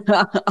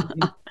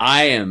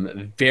 I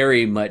am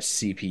very much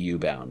CPU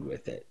bound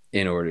with it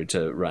in order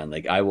to run.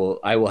 Like, I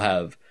will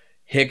have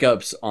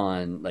hiccups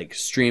on like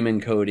stream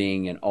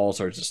encoding and all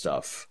sorts of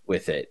stuff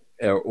with it,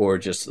 or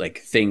just like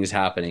things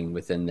happening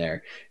within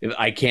there. If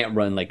I can't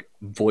run like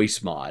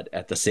voice mod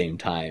at the same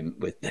time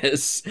with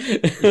this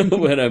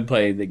when I'm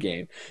playing the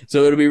game.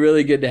 So it'll be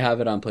really good to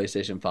have it on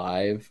PlayStation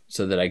 5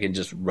 so that I can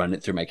just run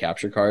it through my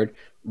capture card,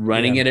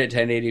 running it at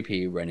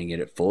 1080p, running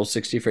it at full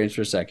 60 frames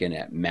per second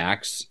at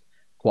max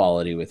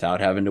quality without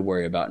having to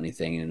worry about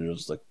anything, and it'll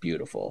just look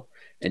beautiful,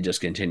 and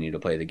just continue to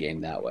play the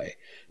game that way.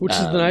 Which is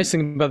the nice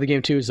thing about the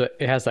game too, is that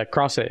it has that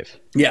cross save.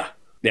 Yeah,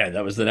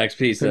 that was the next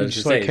piece. That I was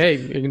just like, hey,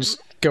 you can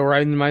just go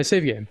right into my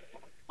save game.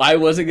 I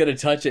wasn't gonna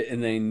touch it,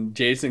 and then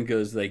Jason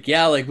goes like,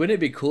 "Yeah, like wouldn't it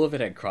be cool if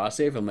it had cross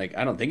save?" I'm like,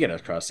 "I don't think it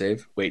has cross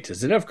save." Wait,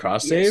 does it have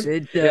cross save? Yes,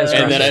 it does.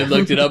 And then I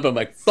looked it up. I'm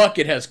like, "Fuck,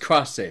 it has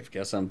cross save."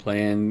 Guess I'm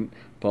playing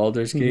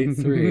Baldur's Gate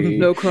 3.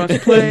 No cross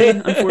play,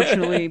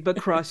 unfortunately, but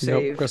cross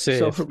save. Nope, cross save.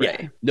 So hooray!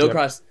 Yeah,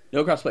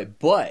 no cross play,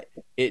 but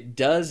it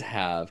does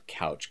have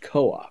couch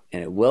co-op,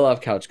 and it will have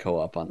couch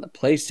co-op on the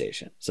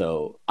PlayStation.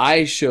 So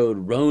I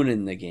showed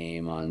Ronan the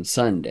game on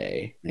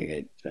Sunday. Like,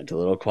 I spent a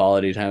little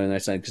quality time with my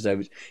son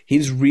because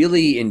he's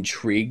really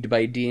intrigued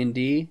by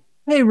D&D.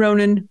 Hey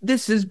Ronan,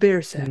 this is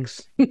bear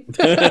sex.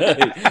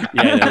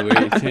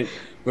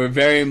 We're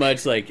very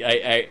much like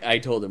I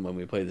told him when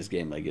we play this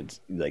game, like, it's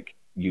like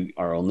you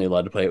are only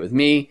allowed to play it with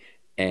me,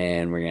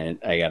 and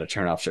I got to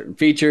turn off certain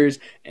features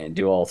and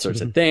do all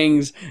sorts of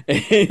things.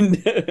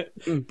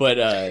 But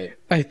I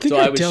think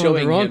I was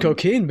showing the wrong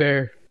cocaine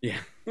bear. Yeah.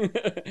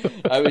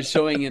 I was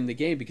showing him the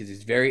game because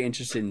he's very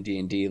interested in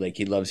D&D. Like,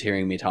 he loves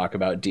hearing me talk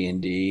about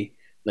D&D,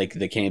 like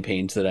the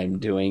campaigns that I'm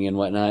doing and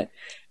whatnot.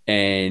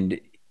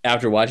 And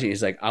after watching it,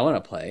 he's like, I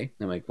want to play.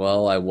 I'm like,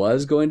 well, I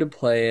was going to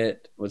play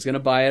it, was going to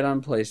buy it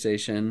on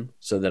PlayStation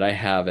so that I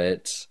have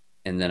it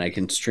and then I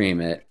can stream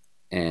it.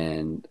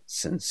 And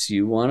since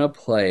you want to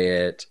play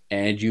it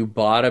and you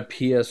bought a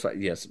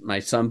PS5, yes, my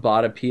son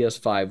bought a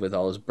PS5 with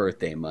all his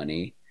birthday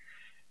money,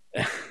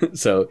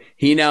 So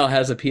he now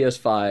has a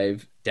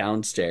PS5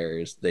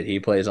 downstairs that he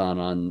plays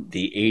on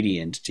the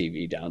 80-inch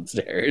TV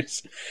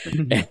downstairs.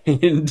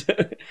 And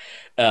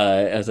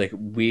I was like,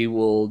 we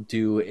will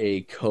do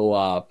a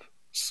co-op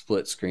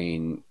split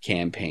screen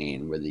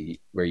campaign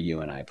where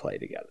you and I play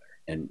together.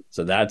 And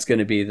so that's going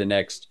to be the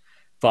next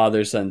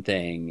father-son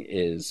thing,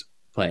 is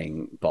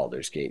playing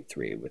Baldur's Gate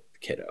 3 with the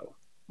kiddo.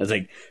 I was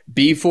like,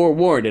 be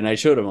forewarned. And I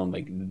showed him, I'm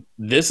like,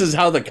 this is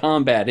how the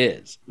combat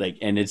is. Like,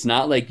 and it's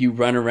not like you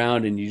run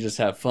around and you just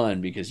have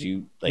fun, because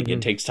you like,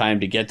 it takes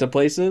time to get to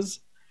places,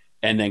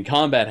 and then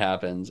combat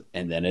happens,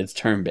 and then it's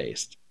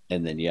turn-based,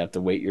 and then you have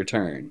to wait your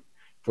turn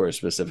for a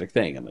specific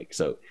thing. I'm like,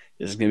 so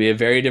this is going to be a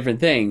very different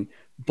thing,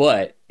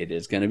 but it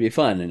is going to be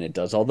fun, and it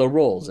does all the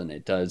rolls, and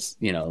it does,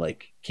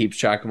 like, keeps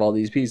track of all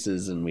these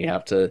pieces, and we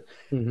have to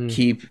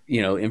keep,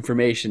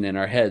 information in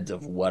our heads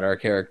of what our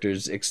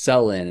characters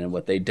excel in and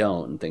what they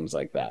don't, and things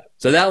like that.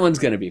 So that one's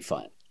going to be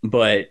fun.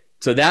 But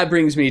so that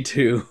brings me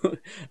to,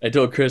 I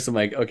told Chris, I'm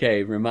like,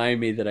 okay, remind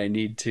me that I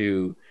need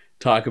to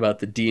talk about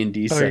the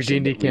D&D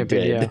session D&D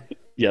campaign,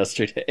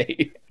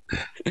 yesterday.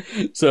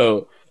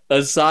 So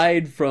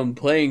aside from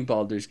playing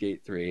Baldur's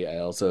Gate 3, I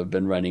also have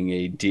been running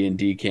a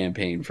D&D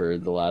campaign for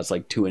the last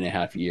like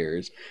 2.5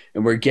 years,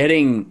 and we're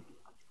getting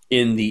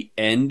in the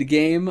end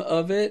game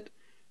of it.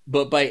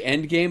 But by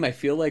end game, I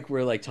feel like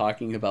we're like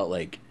talking about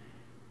like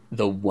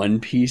the One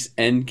Piece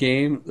end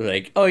game.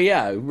 Like, oh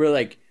yeah, we're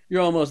like,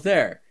 you're almost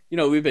there.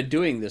 We've been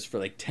doing this for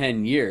like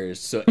 10 years,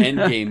 so end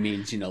game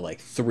means, like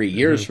 3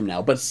 years from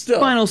now. But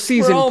still, final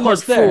season, we're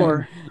almost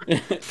part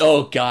 4.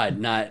 Oh God,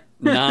 not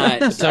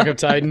Attack on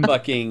Titan.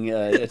 Fucking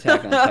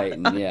Attack on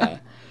Titan, yeah.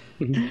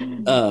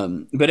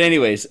 But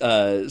anyways,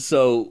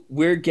 so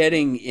we're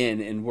getting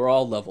in, and we're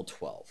all level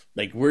 12.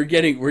 Like we're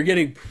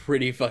getting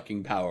pretty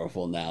fucking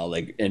powerful now.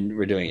 Like, and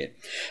we're doing it,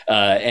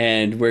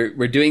 and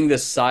we're doing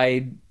this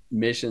side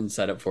mission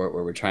setup for it,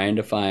 where we're trying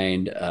to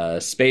find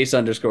space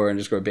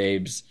 _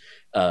 babes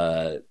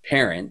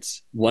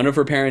parents. One of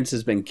her parents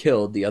has been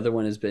killed. The other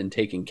one has been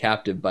taken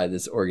captive by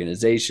this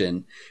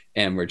organization,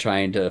 and we're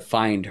trying to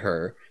find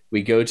her.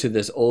 We go to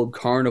this old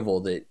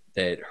carnival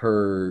that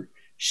her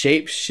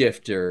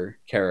shapeshifter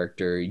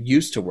character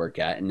used to work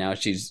at, and now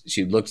she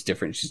looks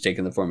different. She's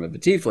taken the form of a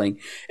tiefling,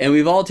 and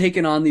we've all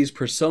taken on these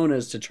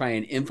personas to try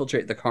and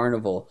infiltrate the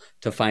carnival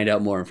to find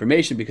out more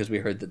information, because we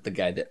heard that the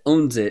guy that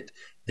owns it,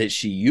 that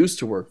she used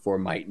to work for,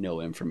 might know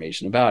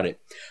information about it.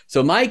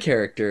 So my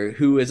character,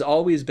 who has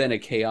always been a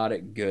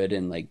chaotic good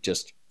and like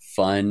just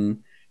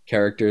fun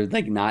character,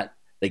 like not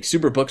like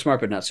super book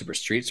smart, but not super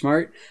street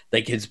smart,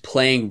 like is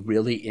playing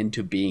really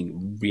into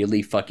being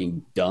really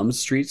fucking dumb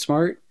street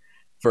smart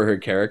for her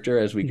character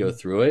as we go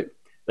through it.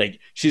 Like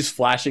she's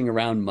flashing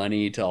around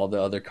money to all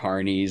the other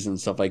carnies and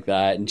stuff like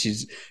that. And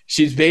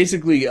she's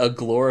basically a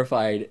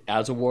glorified,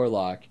 as a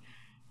warlock,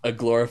 a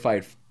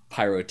glorified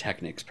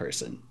pyrotechnics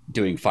person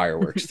doing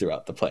fireworks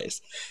throughout the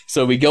place.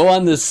 So we go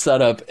on this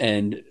setup,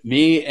 and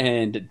me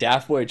and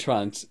Daft Boy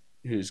Trunks,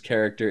 whose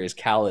character is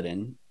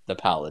Kaladin, the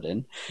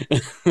paladin,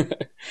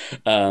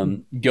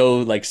 go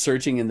like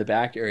searching in the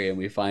back area, and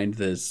we find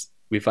these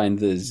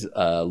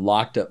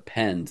locked up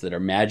pens that are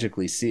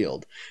magically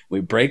sealed.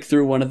 We break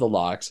through one of the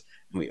locks,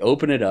 and we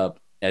open it up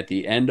at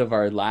the end of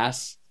our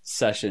last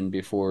session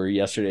before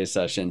yesterday's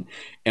session,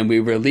 and we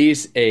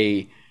release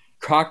a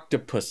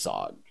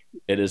croctopusog.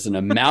 It is an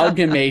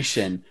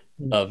amalgamation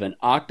of an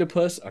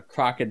octopus, a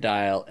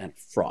crocodile, and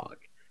frog.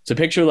 So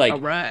picture like, all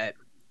right,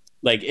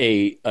 like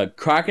a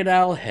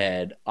crocodile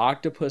head,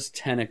 octopus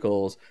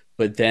tentacles,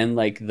 but then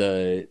like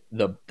the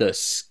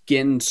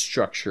skin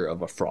structure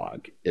of a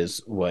frog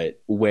is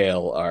what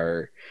Whale,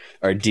 our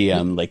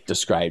DM, like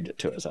described it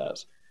to us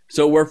as.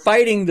 So we're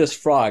fighting this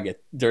frog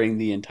during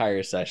the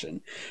entire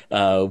session.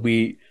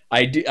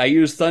 I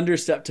use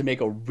Thunderstep to make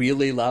a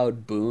really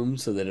loud boom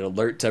so that it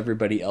alerts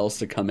everybody else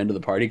to come into the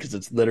party, because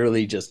it's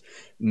literally just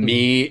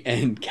me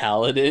and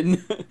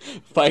Kaladin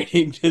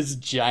fighting this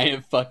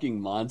giant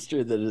fucking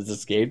monster that has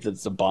escaped.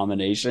 It's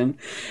Abomination.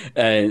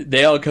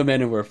 They all come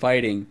in and we're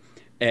fighting,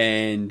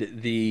 and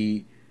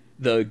the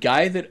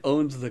guy that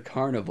owns the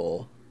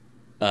carnival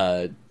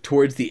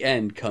towards the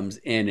end comes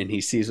in, and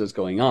he sees what's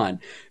going on.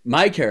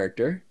 My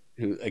character,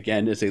 who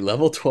again is a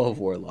level 12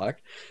 warlock,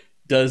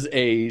 does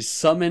a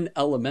summon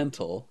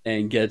elemental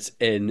and gets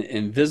an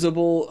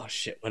invisible,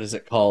 what is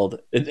it called?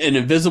 An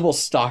invisible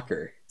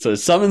stalker. So it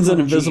summons an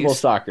invisible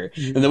stalker.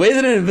 And the way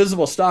that an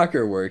invisible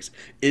stalker works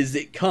is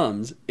it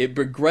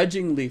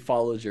begrudgingly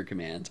follows your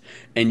commands,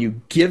 and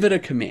you give it a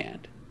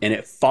command, and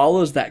it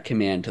follows that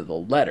command to the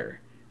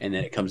letter, and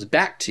then it comes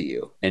back to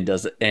you and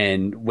does it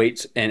and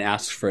waits and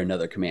asks for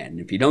another command. And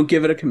if you don't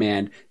give it a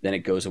command, then it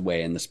goes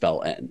away and the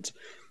spell ends.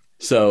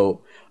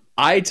 So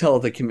I tell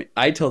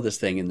this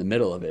thing in the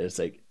middle of it, it's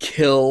like,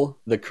 kill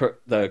the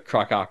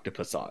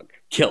crococtopusog,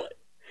 kill it.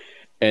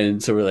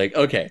 And so we're like,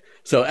 okay.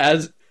 So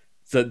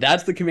So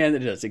that's the command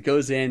that it does. It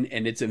goes in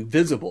and it's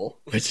invisible,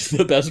 which is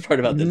the best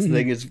part about this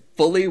thing. Is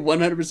fully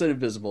 100%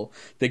 invisible.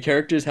 The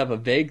characters have a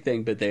vague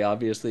thing, but they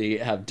obviously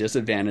have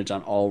disadvantage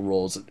on all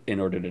rolls in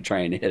order to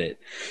try and hit it.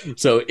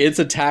 So it's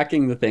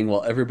attacking the thing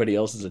while everybody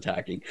else is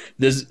attacking.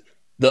 The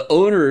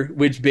owner,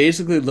 which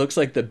basically looks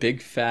like the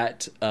big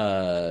fat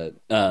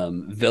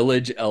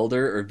village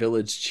elder or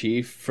village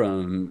chief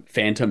from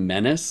Phantom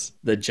Menace,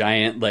 the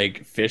giant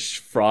like fish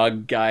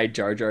frog guy,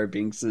 Jar Jar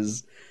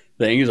Binks's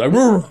thing. He's like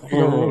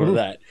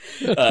that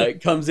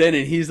comes in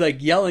and he's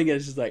like yelling at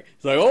us. He's like,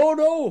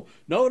 oh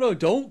no,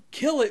 don't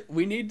kill it.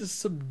 We need to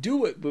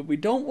subdue it, but we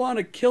don't want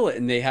to kill it.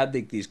 And they had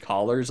like these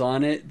collars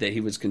on it that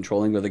he was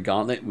controlling with a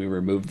gauntlet. We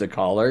removed the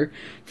collar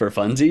for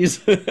funsies.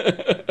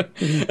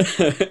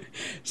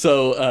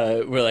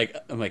 So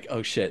I'm like,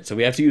 oh shit. So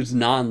we have to use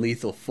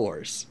non-lethal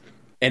force.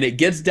 And it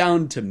gets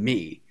down to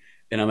me.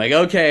 And I'm like,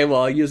 okay,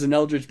 well, I'll use an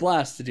Eldritch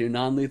Blast to do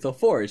non-lethal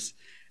force.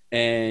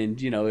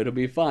 And, it'll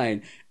be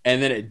fine.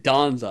 And then it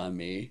dawns on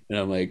me. And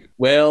I'm like,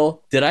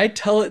 well, did I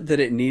tell it that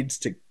it needs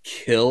to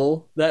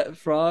kill that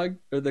frog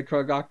or the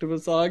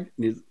Krog-octopus frog?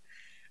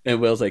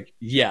 And Will's like,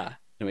 yeah. And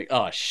I'm like,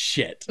 oh,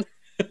 shit.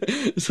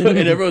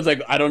 And everyone's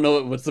like, I don't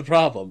know. What's the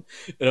problem?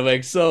 And I'm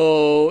like,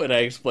 and I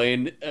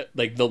explain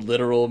like the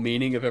literal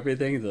meaning of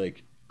everything. And they're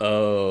like,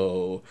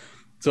 oh.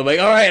 So I'm like,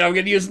 all right, I'm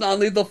going to use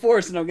non-lethal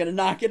force and I'm going to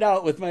knock it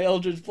out with my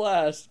Eldritch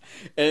Blast.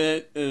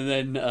 And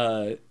then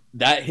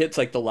that hits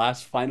like the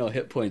last final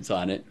hit points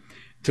on it.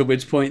 To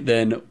which point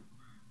then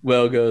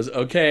Will goes,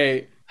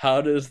 okay, how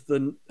does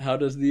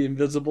the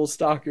invisible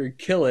stalker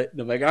kill it?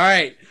 And I'm like, all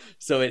right.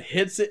 So it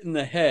hits it in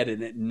the head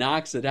and it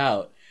knocks it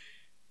out.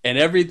 And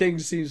everything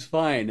seems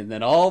fine. And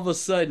then all of a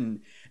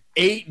sudden,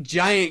 8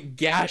 giant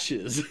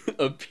gashes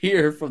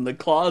appear from the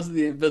claws of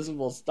the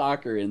invisible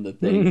stalker in the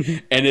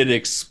thing. And it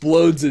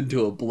explodes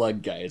into a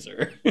blood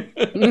geyser.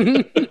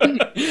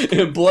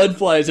 And blood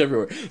flies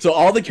everywhere. So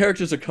all the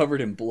characters are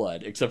covered in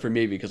blood, except for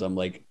me because I'm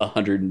like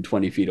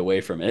 120 feet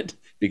away from it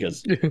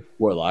because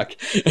Warlock.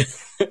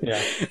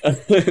 Yeah.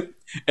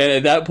 And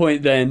at that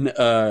point, then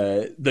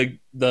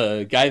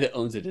the guy that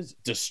owns it is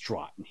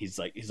distraught. He's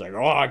like,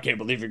 oh, I can't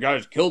believe you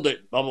guys killed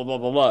it. Blah blah blah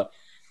blah blah.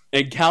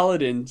 And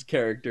Kaladin's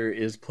character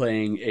is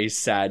playing a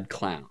sad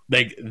clown,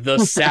 like the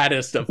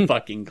saddest of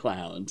fucking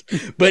clowns.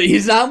 But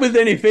he's not with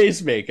any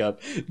face makeup.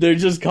 They're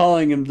just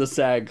calling him the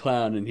sad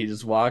clown, and he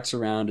just walks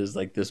around as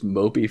like this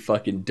mopey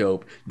fucking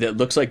dope that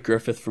looks like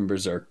Griffith from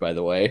Berserk, by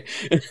the way.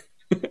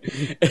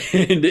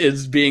 And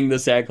is being the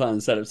sad clown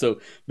setup.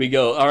 So we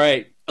go, all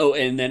right. Oh,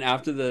 and then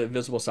after the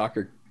invisible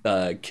stalker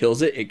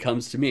kills it, it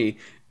comes to me,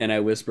 and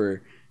I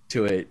whisper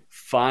to it,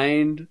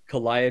 find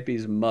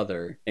Calliope's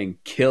mother and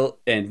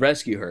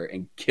rescue her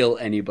and kill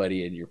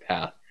anybody in your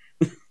path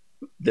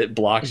that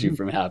blocks you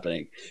from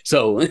happening.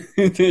 So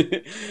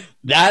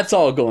that's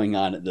all going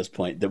on at this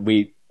point that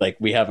we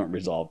haven't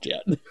resolved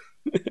yet.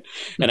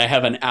 And I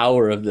have an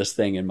hour of this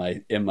thing in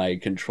my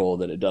control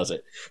that it does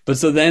it. But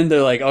so then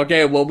they're like,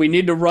 okay, well, we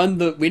need to run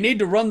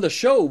the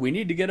show. We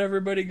need to get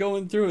everybody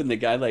going through. And the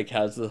guy like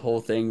has the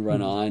whole thing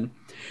run on.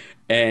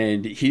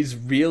 And he's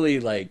really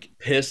like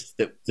pissed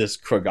that this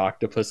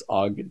Krog-octopus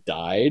Og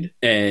died.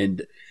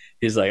 And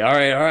he's like, all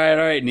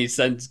right. And he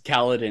sends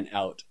Kaladin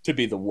out to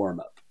be the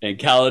warm-up. And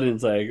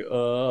Kaladin's like,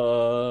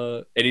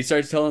 and he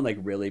starts telling like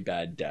really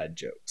bad dad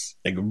jokes.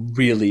 And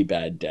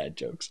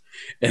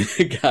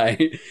the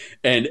guy,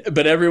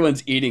 but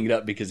everyone's eating it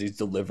up because he's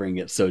delivering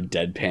it so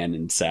deadpan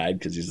and sad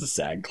because he's a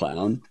sad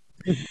clown.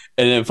 And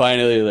then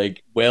finally,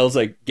 like, Whale's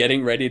like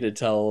getting ready to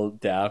tell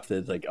Daft that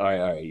it's like, all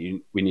right,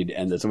 we need to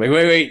end this. I'm like,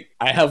 wait,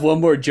 I have one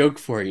more joke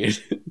for you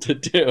to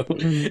do.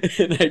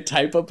 And I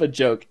type up a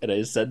joke and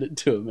I send it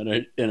to him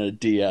in a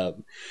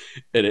DM.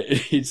 And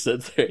he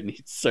sits there and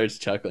he starts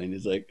chuckling.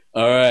 He's like,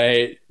 all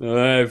right,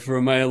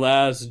 for my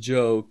last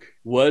joke,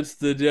 what's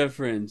the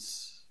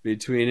difference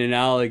between an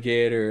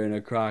alligator and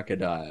a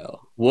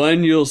crocodile?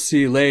 One you'll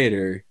see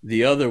later.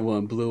 The other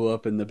one blew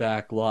up in the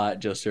back lot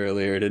just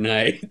earlier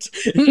tonight.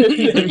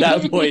 At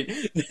that point,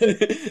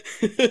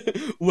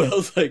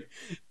 Will's like,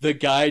 the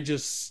guy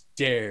just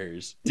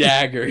daggers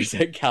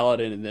at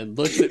Kaladin, and then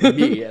looks at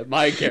me, at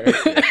my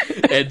character,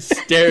 and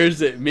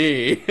stares at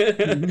me,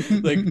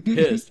 like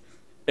pissed.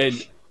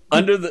 And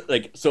under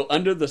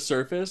the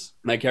surface,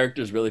 my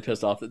character is really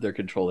pissed off that they're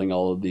controlling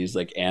all of these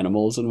like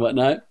animals and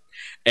whatnot.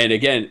 And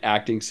again,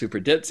 acting super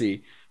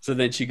ditzy. So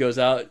then she goes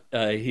out,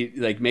 he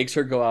like makes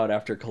her go out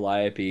after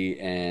Calliope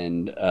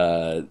and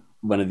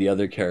one of the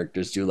other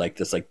characters do like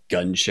this like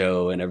gun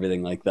show and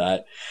everything like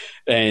that.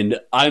 And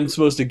I'm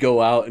supposed to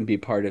go out and be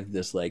part of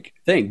this like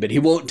thing, but he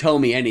won't tell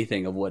me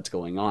anything of what's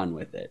going on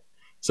with it.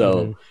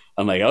 So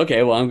I'm like,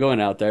 okay, well, I'm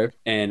going out there.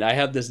 And I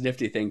have this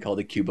nifty thing called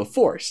a Cube of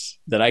Force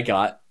that I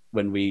got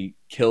when we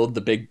killed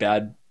the big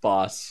bad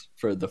boss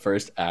for the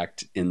first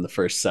act in the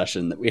first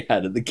session that we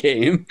had of the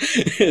game.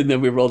 And then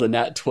we rolled a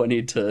nat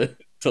 20 to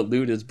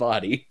loot his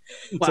body.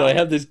 Wow. So I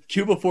have this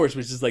Cube of Force,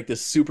 which is like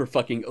this super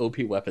fucking OP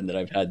weapon that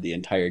I've had the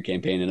entire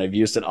campaign, and I've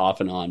used it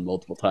off and on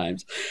multiple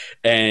times.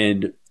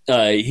 And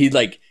he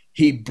like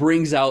he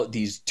brings out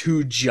these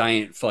 2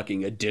 giant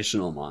fucking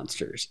additional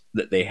monsters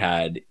that they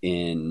had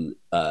in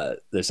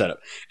the setup,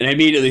 and I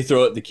immediately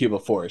throw out the cube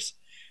of force.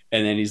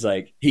 And then he's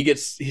like, he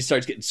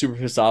starts getting super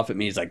pissed off at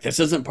me. He's like, this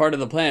isn't part of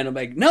the plan. I'm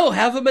like, no,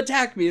 have him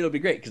attack me. It'll be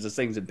great because this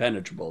thing's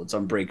impenetrable. It's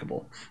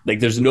unbreakable. Like,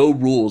 there's no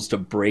rules to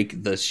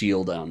break the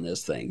shield on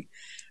this thing.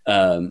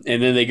 And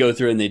then they go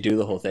through and they do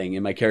the whole thing.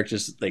 And my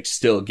character's like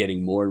still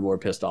getting more and more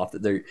pissed off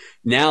that they're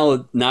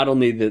now not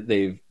only that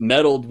they've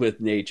meddled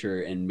with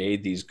nature and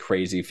made these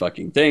crazy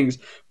fucking things,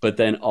 but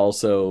then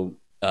also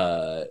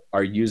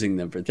are using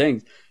them for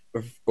things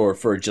or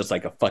for just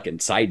like a fucking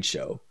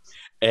sideshow.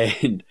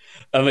 And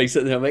I'm like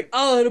sitting there, I'm like,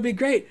 oh, it'll be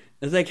great.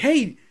 It's like,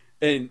 hey,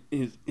 and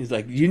he's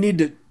like, you need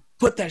to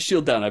put that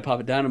shield down. I pop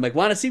it down. I'm like,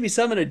 want to see me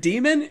summon a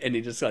demon? And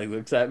he just like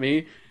looks at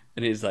me,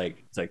 and he's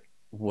like, it's like,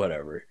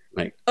 whatever.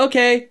 I'm like,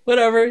 okay,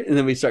 whatever. And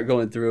then we start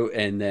going through,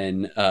 and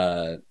then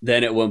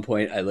at one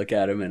point I look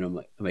at him and I'm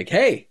like,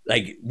 hey,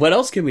 like, what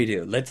else can we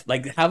do? Let's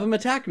like have him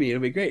attack me.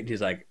 It'll be great. And he's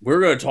like,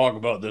 we're gonna talk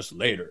about this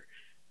later,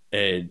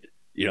 and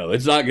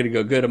it's not gonna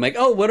go good. I'm like,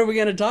 oh, what are we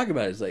gonna talk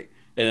about? It's like.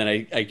 And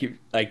then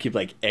I keep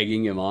like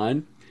egging him on,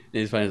 and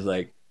he's finally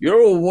like, you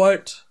know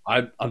what?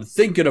 I'm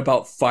thinking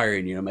about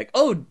firing you. I'm like,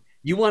 oh,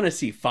 you want to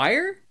see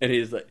fire? And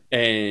he's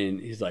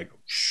like,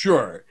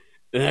 sure.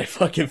 And I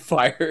fucking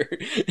fire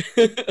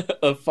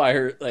a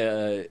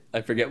fire.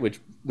 I forget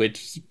which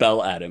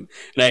spell at him,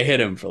 and I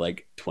hit him for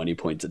like 20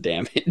 points of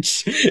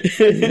damage.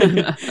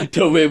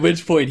 To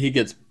which point he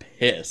gets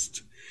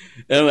pissed,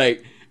 and I'm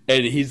like.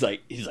 And he's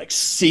like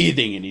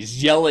seething and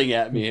he's yelling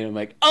at me. And I'm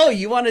like, oh,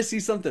 you want to see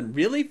something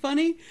really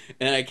funny?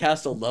 And I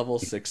cast a level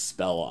 6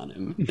 spell on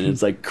him. And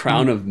it's like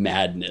Crown of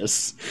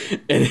Madness.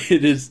 And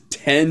it is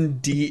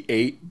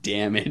 10d8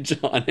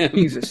 damage on him.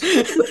 Jesus.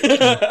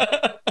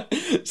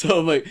 So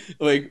I'm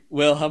like,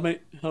 well, how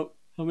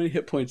many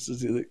hit points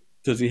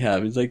does he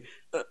have? He's like,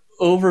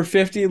 over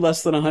 50,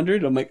 less than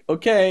 100. I'm like,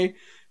 okay.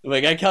 I'm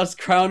like, I cast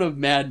Crown of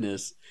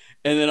Madness.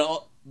 And then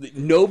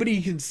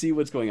nobody can see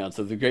what's going on.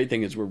 So the great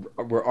thing is we're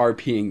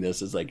RPing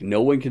this. Is like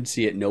no one can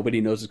see it. Nobody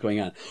knows what's going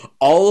on.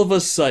 All of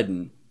a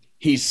sudden,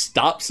 he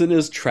stops in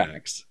his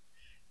tracks,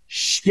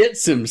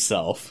 shits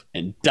himself,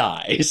 and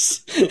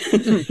dies.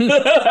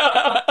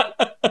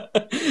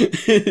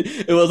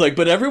 It was like,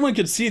 but everyone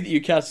can see that you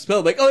cast a spell.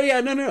 I'm like, oh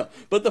yeah, no.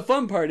 But the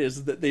fun part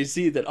is that they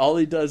see that all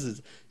he does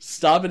is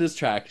stop in his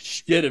tracks,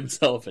 shit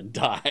himself, and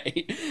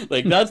die.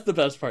 Like that's the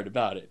best part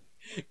about it.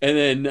 And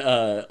then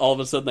all of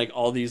a sudden, like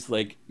all these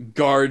like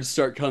guards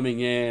start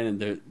coming in,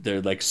 and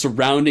they're like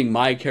surrounding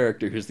my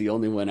character, who's the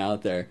only one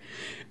out there.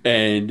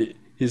 And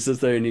he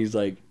sits there and he's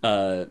like,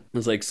 I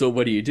was like, so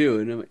what do you do?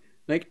 And I'm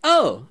like,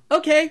 oh,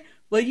 okay.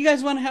 Well, you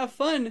guys want to have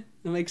fun?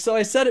 I'm like, so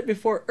I said it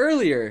before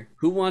earlier.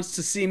 Who wants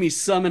to see me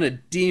summon a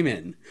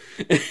demon?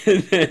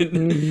 And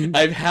then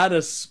I've had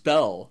a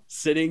spell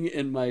sitting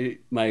in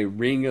my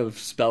ring of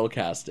spell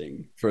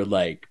casting for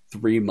like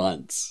 3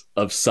 months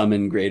of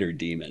summon greater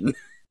demon.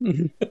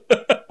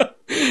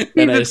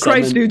 Jesus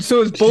Christ, dude!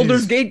 So is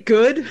Baldur's Gate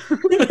good?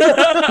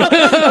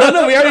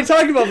 No, we already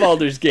talked about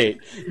Baldur's Gate,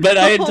 but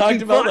I had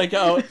talked about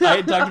how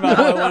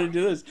I wanted to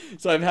do this.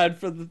 So I've had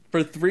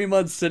for 3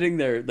 months sitting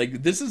there.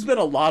 Like this has been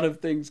a lot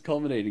of things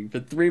culminating for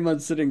 3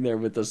 months sitting there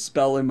with a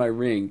spell in my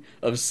ring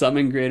of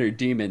summon greater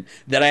demon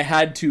that I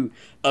had to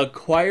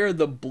acquire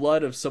the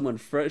blood of someone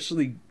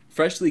freshly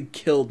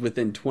killed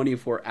within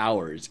 24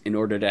 hours in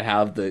order to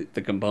have the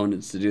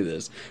components to do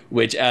this.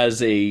 Which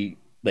as a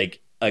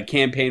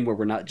campaign where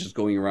we're not just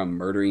going around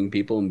murdering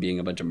people and being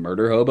a bunch of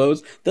murder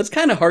hobos, that's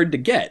kind of hard to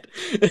get.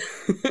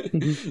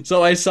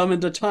 So I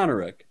summoned a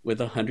Tanaruk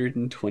with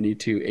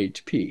 122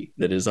 HP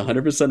that is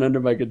 100% under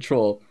my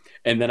control.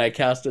 And then I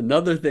cast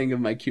another thing of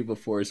my Cube of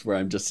Force where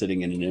I'm just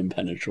sitting in an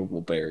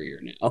impenetrable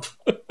barrier now.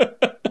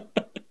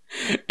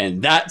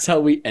 And that's how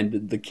we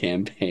ended the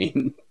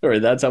campaign, or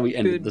that's how we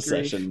ended the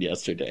session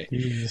yesterday.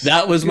 Yes.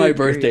 That was my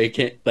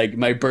birthday,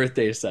 my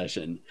birthday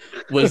session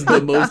was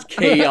the most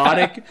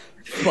chaotic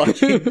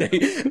fucking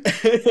thing.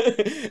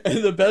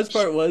 And the best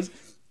part was,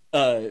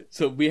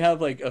 so we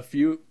have like a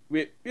few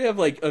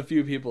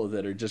people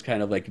that are just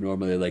kind of like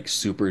normally like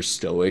super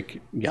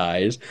stoic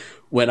guys.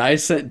 When I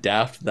sent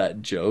Daft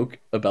that joke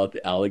about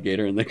the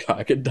alligator and the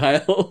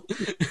crocodile,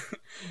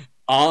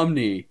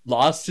 Omni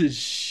lost his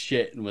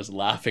shit and was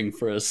laughing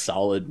for a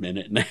solid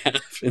minute and a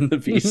half in the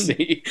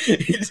PC.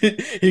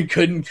 He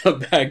couldn't come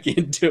back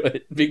into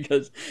it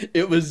because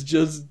it was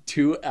just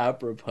too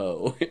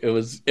apropos. It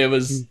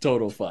was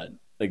total fun.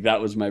 Like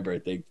that was my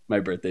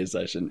birthday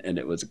session, and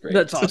it was great.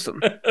 That's awesome.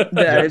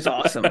 That is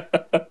awesome.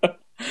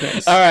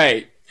 Nice. All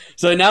right.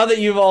 So now that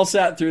you've all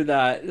sat through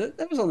that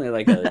was only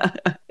like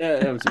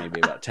it was maybe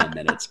about 10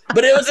 minutes,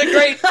 but it was a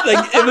great,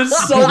 it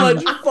was so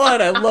much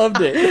fun. I loved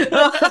it.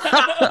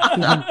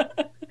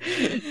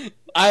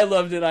 I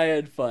loved it. I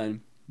had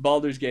fun.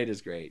 Baldur's Gate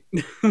is great.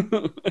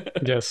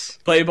 Yes.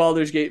 Play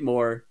Baldur's Gate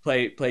more.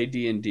 Play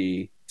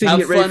D&D. So you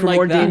get ready for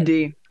more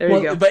D&D. There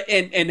you go. But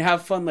and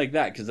have fun like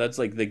that, because that's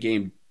like the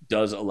game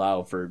does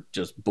allow for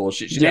just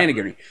bullshit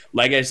shenanigans. Yeah.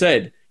 Like I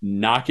said,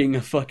 knocking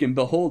a fucking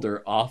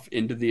beholder off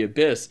into the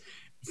abyss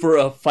for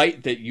a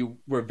fight that you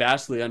were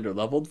vastly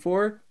underleveled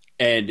for,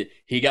 and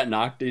he got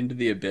knocked into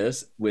the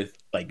abyss with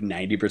like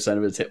 90%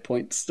 of his hit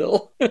points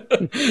still,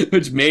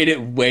 which made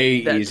it way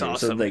easier.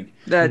 Awesome. So like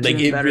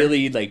it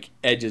really like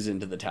edges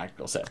into the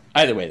tactical set.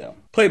 Either way though,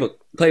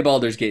 play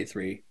Baldur's Gate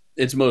 3.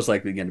 It's most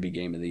likely going to be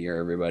game of the year,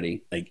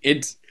 everybody. Like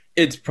it's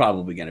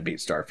probably going to beat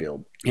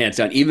Starfield hands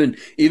down. Even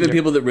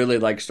people that really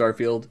like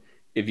Starfield,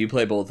 if you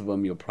play both of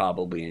them, you'll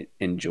probably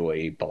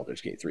enjoy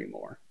Baldur's Gate 3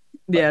 more.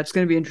 Yeah, it's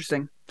going to be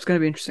interesting. It's going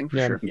to be interesting for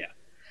sure. Yeah.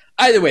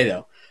 Either way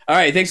though. All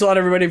right, thanks a lot,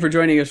 everybody, for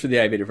joining us for the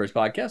I Beat It First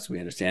podcast. We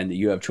understand that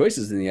you have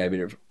choices in the I Beat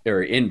It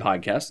or in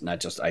podcast, not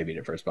just I Beat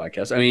It First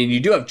podcast. I mean, you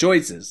do have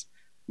choices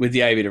with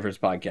the I Beat It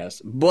First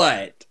podcast,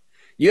 but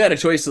you had a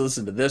choice to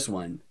listen to this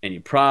one, and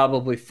you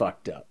probably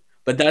fucked up.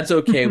 But that's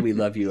okay. We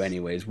love you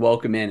anyways.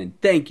 Welcome in, and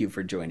thank you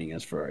for joining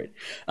us for it.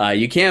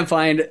 You can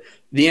find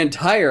the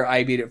entire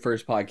I Beat It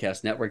First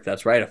podcast network.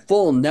 That's right, a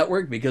full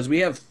network, because we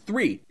have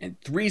 3, and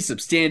 3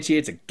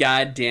 substantiates a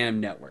goddamn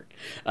network.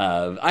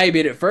 I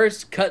Beat It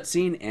First,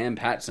 Cutscene, and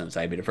Patch Notes.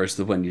 I Beat It First is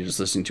the one you're just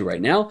listening to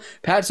right now.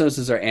 Patch Notes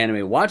is our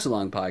anime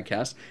watch-along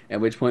podcast, at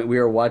which point we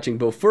are watching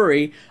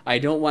Bofuri, I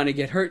Don't Want to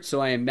Get Hurt,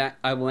 So I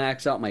Will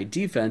Max Out My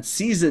Defense,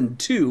 Season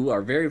 2,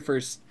 our very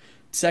first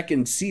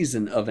second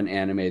season of an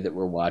anime that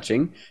we're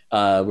watching.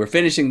 We're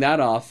finishing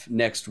that off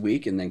next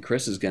week, and then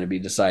Chris is going to be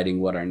deciding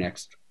what our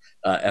next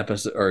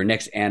episode or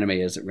next anime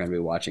is that we're going to be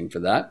watching for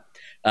that.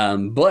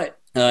 And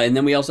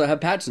then we also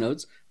have Patch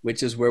Notes,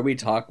 which is where we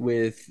talk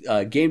with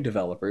game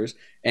developers,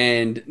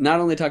 and not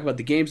only talk about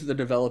the games that they're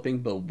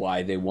developing, but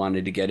why they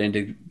wanted to get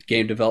into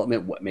game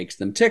development, what makes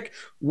them tick,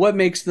 what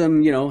makes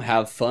them,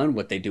 have fun,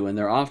 what they do in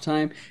their off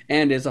time,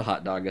 and is a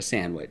hot dog a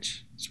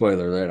sandwich?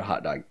 Spoiler alert, a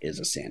hot dog is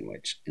a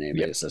sandwich, and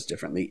anybody that says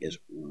differently is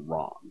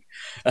wrong.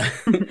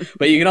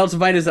 But you can also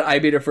find us at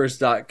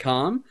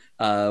ibeatitfirst.com,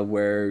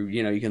 where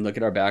you can look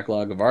at our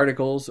backlog of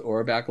articles or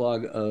a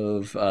backlog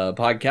of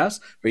podcasts.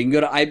 Or you can go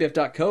to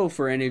ibif.co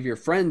for any of your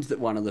friends that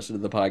want to listen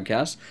to the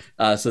podcast,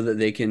 so that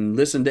they can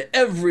listen to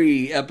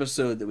every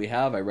episode that we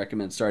have. I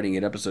recommend starting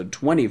at episode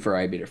 20 for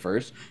I Beat It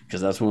First,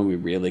 because that's when we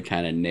really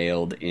kind of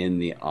nailed in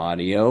the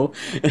audio.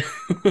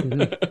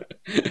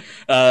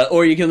 Mm-hmm.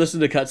 Or you can listen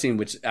to Cutscene,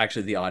 which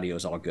actually the audio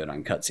is all good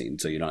on Cutscene,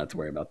 so you don't have to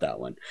worry about that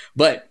one.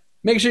 But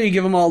make sure you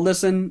give them all a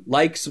listen,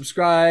 like,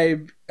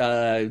 subscribe,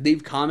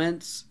 leave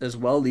comments as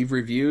well, leave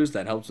reviews.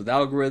 That helps with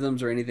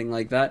algorithms or anything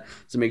like that,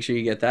 so make sure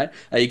you get that.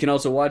 You can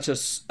also watch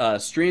us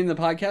stream the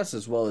podcast,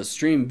 as well as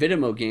stream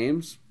Vidimo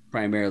games,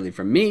 primarily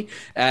from me,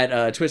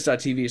 at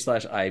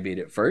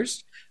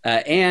twitch.tv/ibeatitfirst.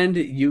 And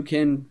you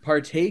can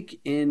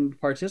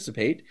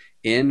participate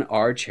in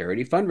our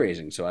charity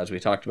fundraising. So as we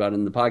talked about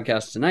in the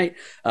podcast tonight,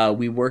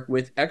 we work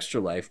with Extra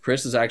Life.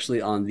 Chris is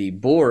actually on the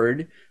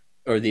board,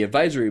 or the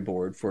advisory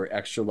board, for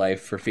Extra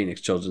Life for Phoenix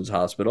Children's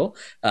Hospital.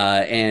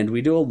 And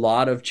we do a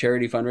lot of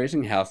charity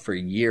fundraising, have for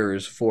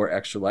years, for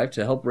Extra Life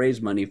to help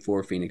raise money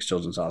for Phoenix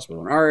Children's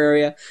Hospital in our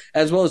area,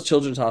 as well as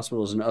children's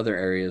hospitals in other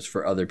areas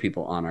for other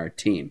people on our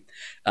team.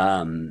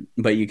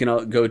 But you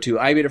can go to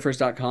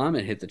ibeatitfirst.com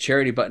and hit the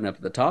charity button up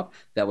at the top.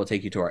 That will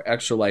take you to our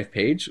Extra Life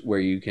page, where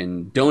you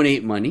can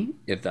donate money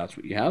if that's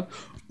what you have.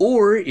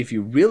 Or if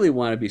you really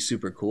want to be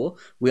super cool,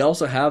 we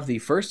also have the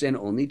first and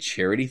only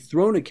Charity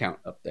Throne account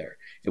up there.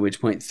 At which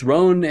point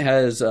Throne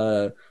has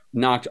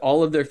knocked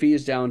all of their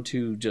fees down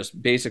to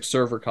just basic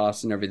server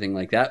costs and everything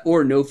like that,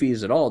 or no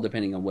fees at all,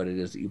 depending on what it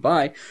is that you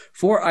buy,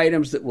 for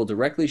items that will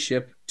directly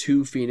ship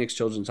to Phoenix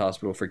Children's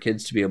Hospital for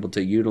kids to be able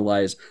to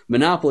utilize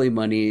Monopoly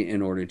money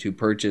in order to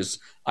purchase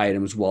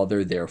items while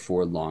they're there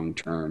for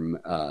long-term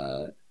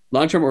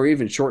or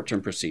even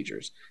short-term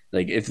procedures.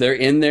 Like if they're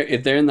in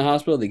the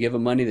hospital, they give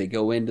them money, they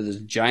go into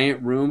this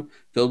giant room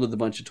filled with a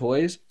bunch of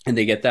toys, and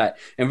they get that.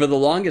 And for the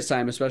longest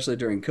time, especially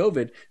during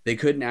COVID, they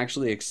couldn't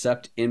actually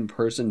accept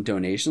in-person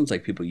donations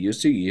like people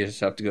used to. You just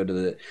have to go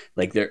to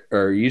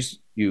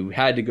you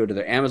had to go to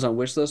their Amazon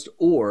wish list,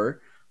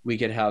 or we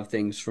could have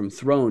things from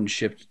Throne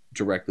shipped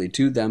directly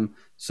to them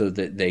so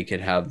that they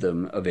could have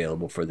them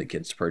available for the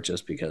kids to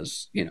purchase,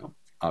 because,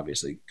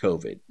 obviously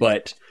COVID.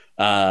 But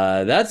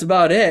that's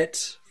about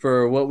it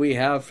for what we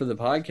have for the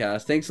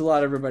podcast. Thanks a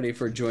lot, everybody,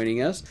 for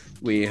joining us.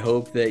 We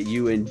hope that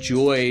you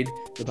enjoyed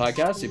the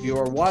podcast. If you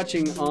are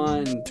watching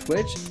on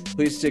Twitch,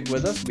 please stick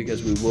with us,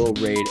 because we will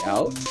raid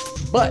out.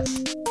 But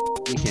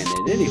we can't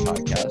end any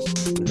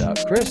podcast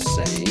without Chris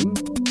saying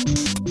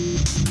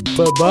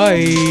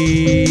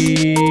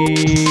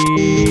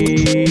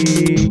bye-bye.